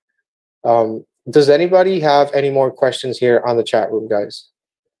that. Does anybody have any more questions here on the chat room, guys?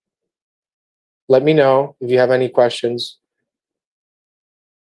 Let me know if you have any questions.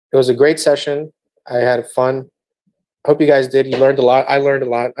 It was a great session. I had fun. Hope you guys did. You learned a lot. I learned a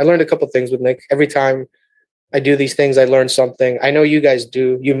lot. I learned a couple things with Nic. Every time I do these things, I learn something. I know you guys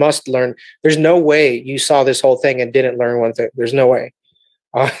do. You must learn. There's no way you saw this whole thing and didn't learn one thing. There's no way.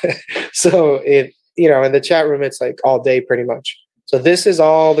 So in the chat room, it's like all day pretty much. So this is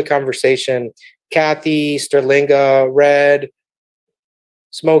all the conversation. Kathy, Sterlinga, Red,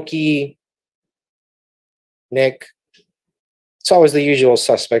 Smokey, Nic. It's always the usual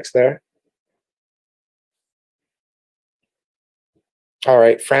suspects there. All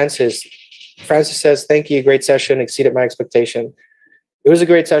right, Francis. Francis says, thank you. Great session. Exceeded my expectation. It was a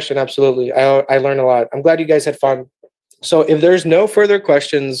great session. Absolutely. I learned a lot. I'm glad you guys had fun. So if there's no further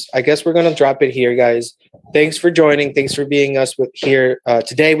questions, I guess we're going to drop it here, guys. Thanks for joining. Thanks for being here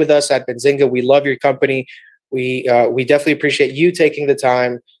today with us at Benzinga. We love your company. We definitely appreciate you taking the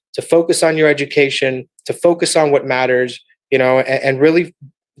time to focus on your education, to focus on what matters, and really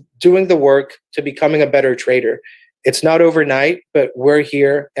doing the work to becoming a better trader. It's not overnight, but we're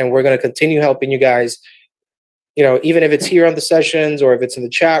here and we're going to continue helping you guys. Even if it's here on the sessions or if it's in the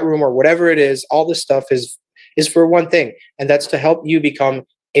chat room or whatever it is, all this stuff is for one thing, and that's to help you become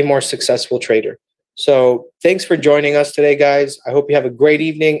a more successful trader. So thanks for joining us today, guys. I hope you have a great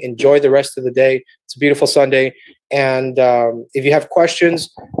evening. Enjoy the rest of the day. It's a beautiful Sunday. And if you have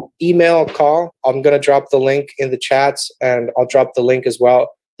questions, email, call. I'm going to drop the link in the chats, and I'll drop the link as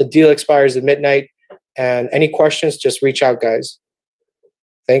well. The deal expires at midnight. And any questions, just reach out, guys.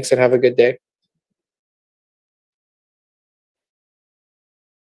 Thanks and have a good day.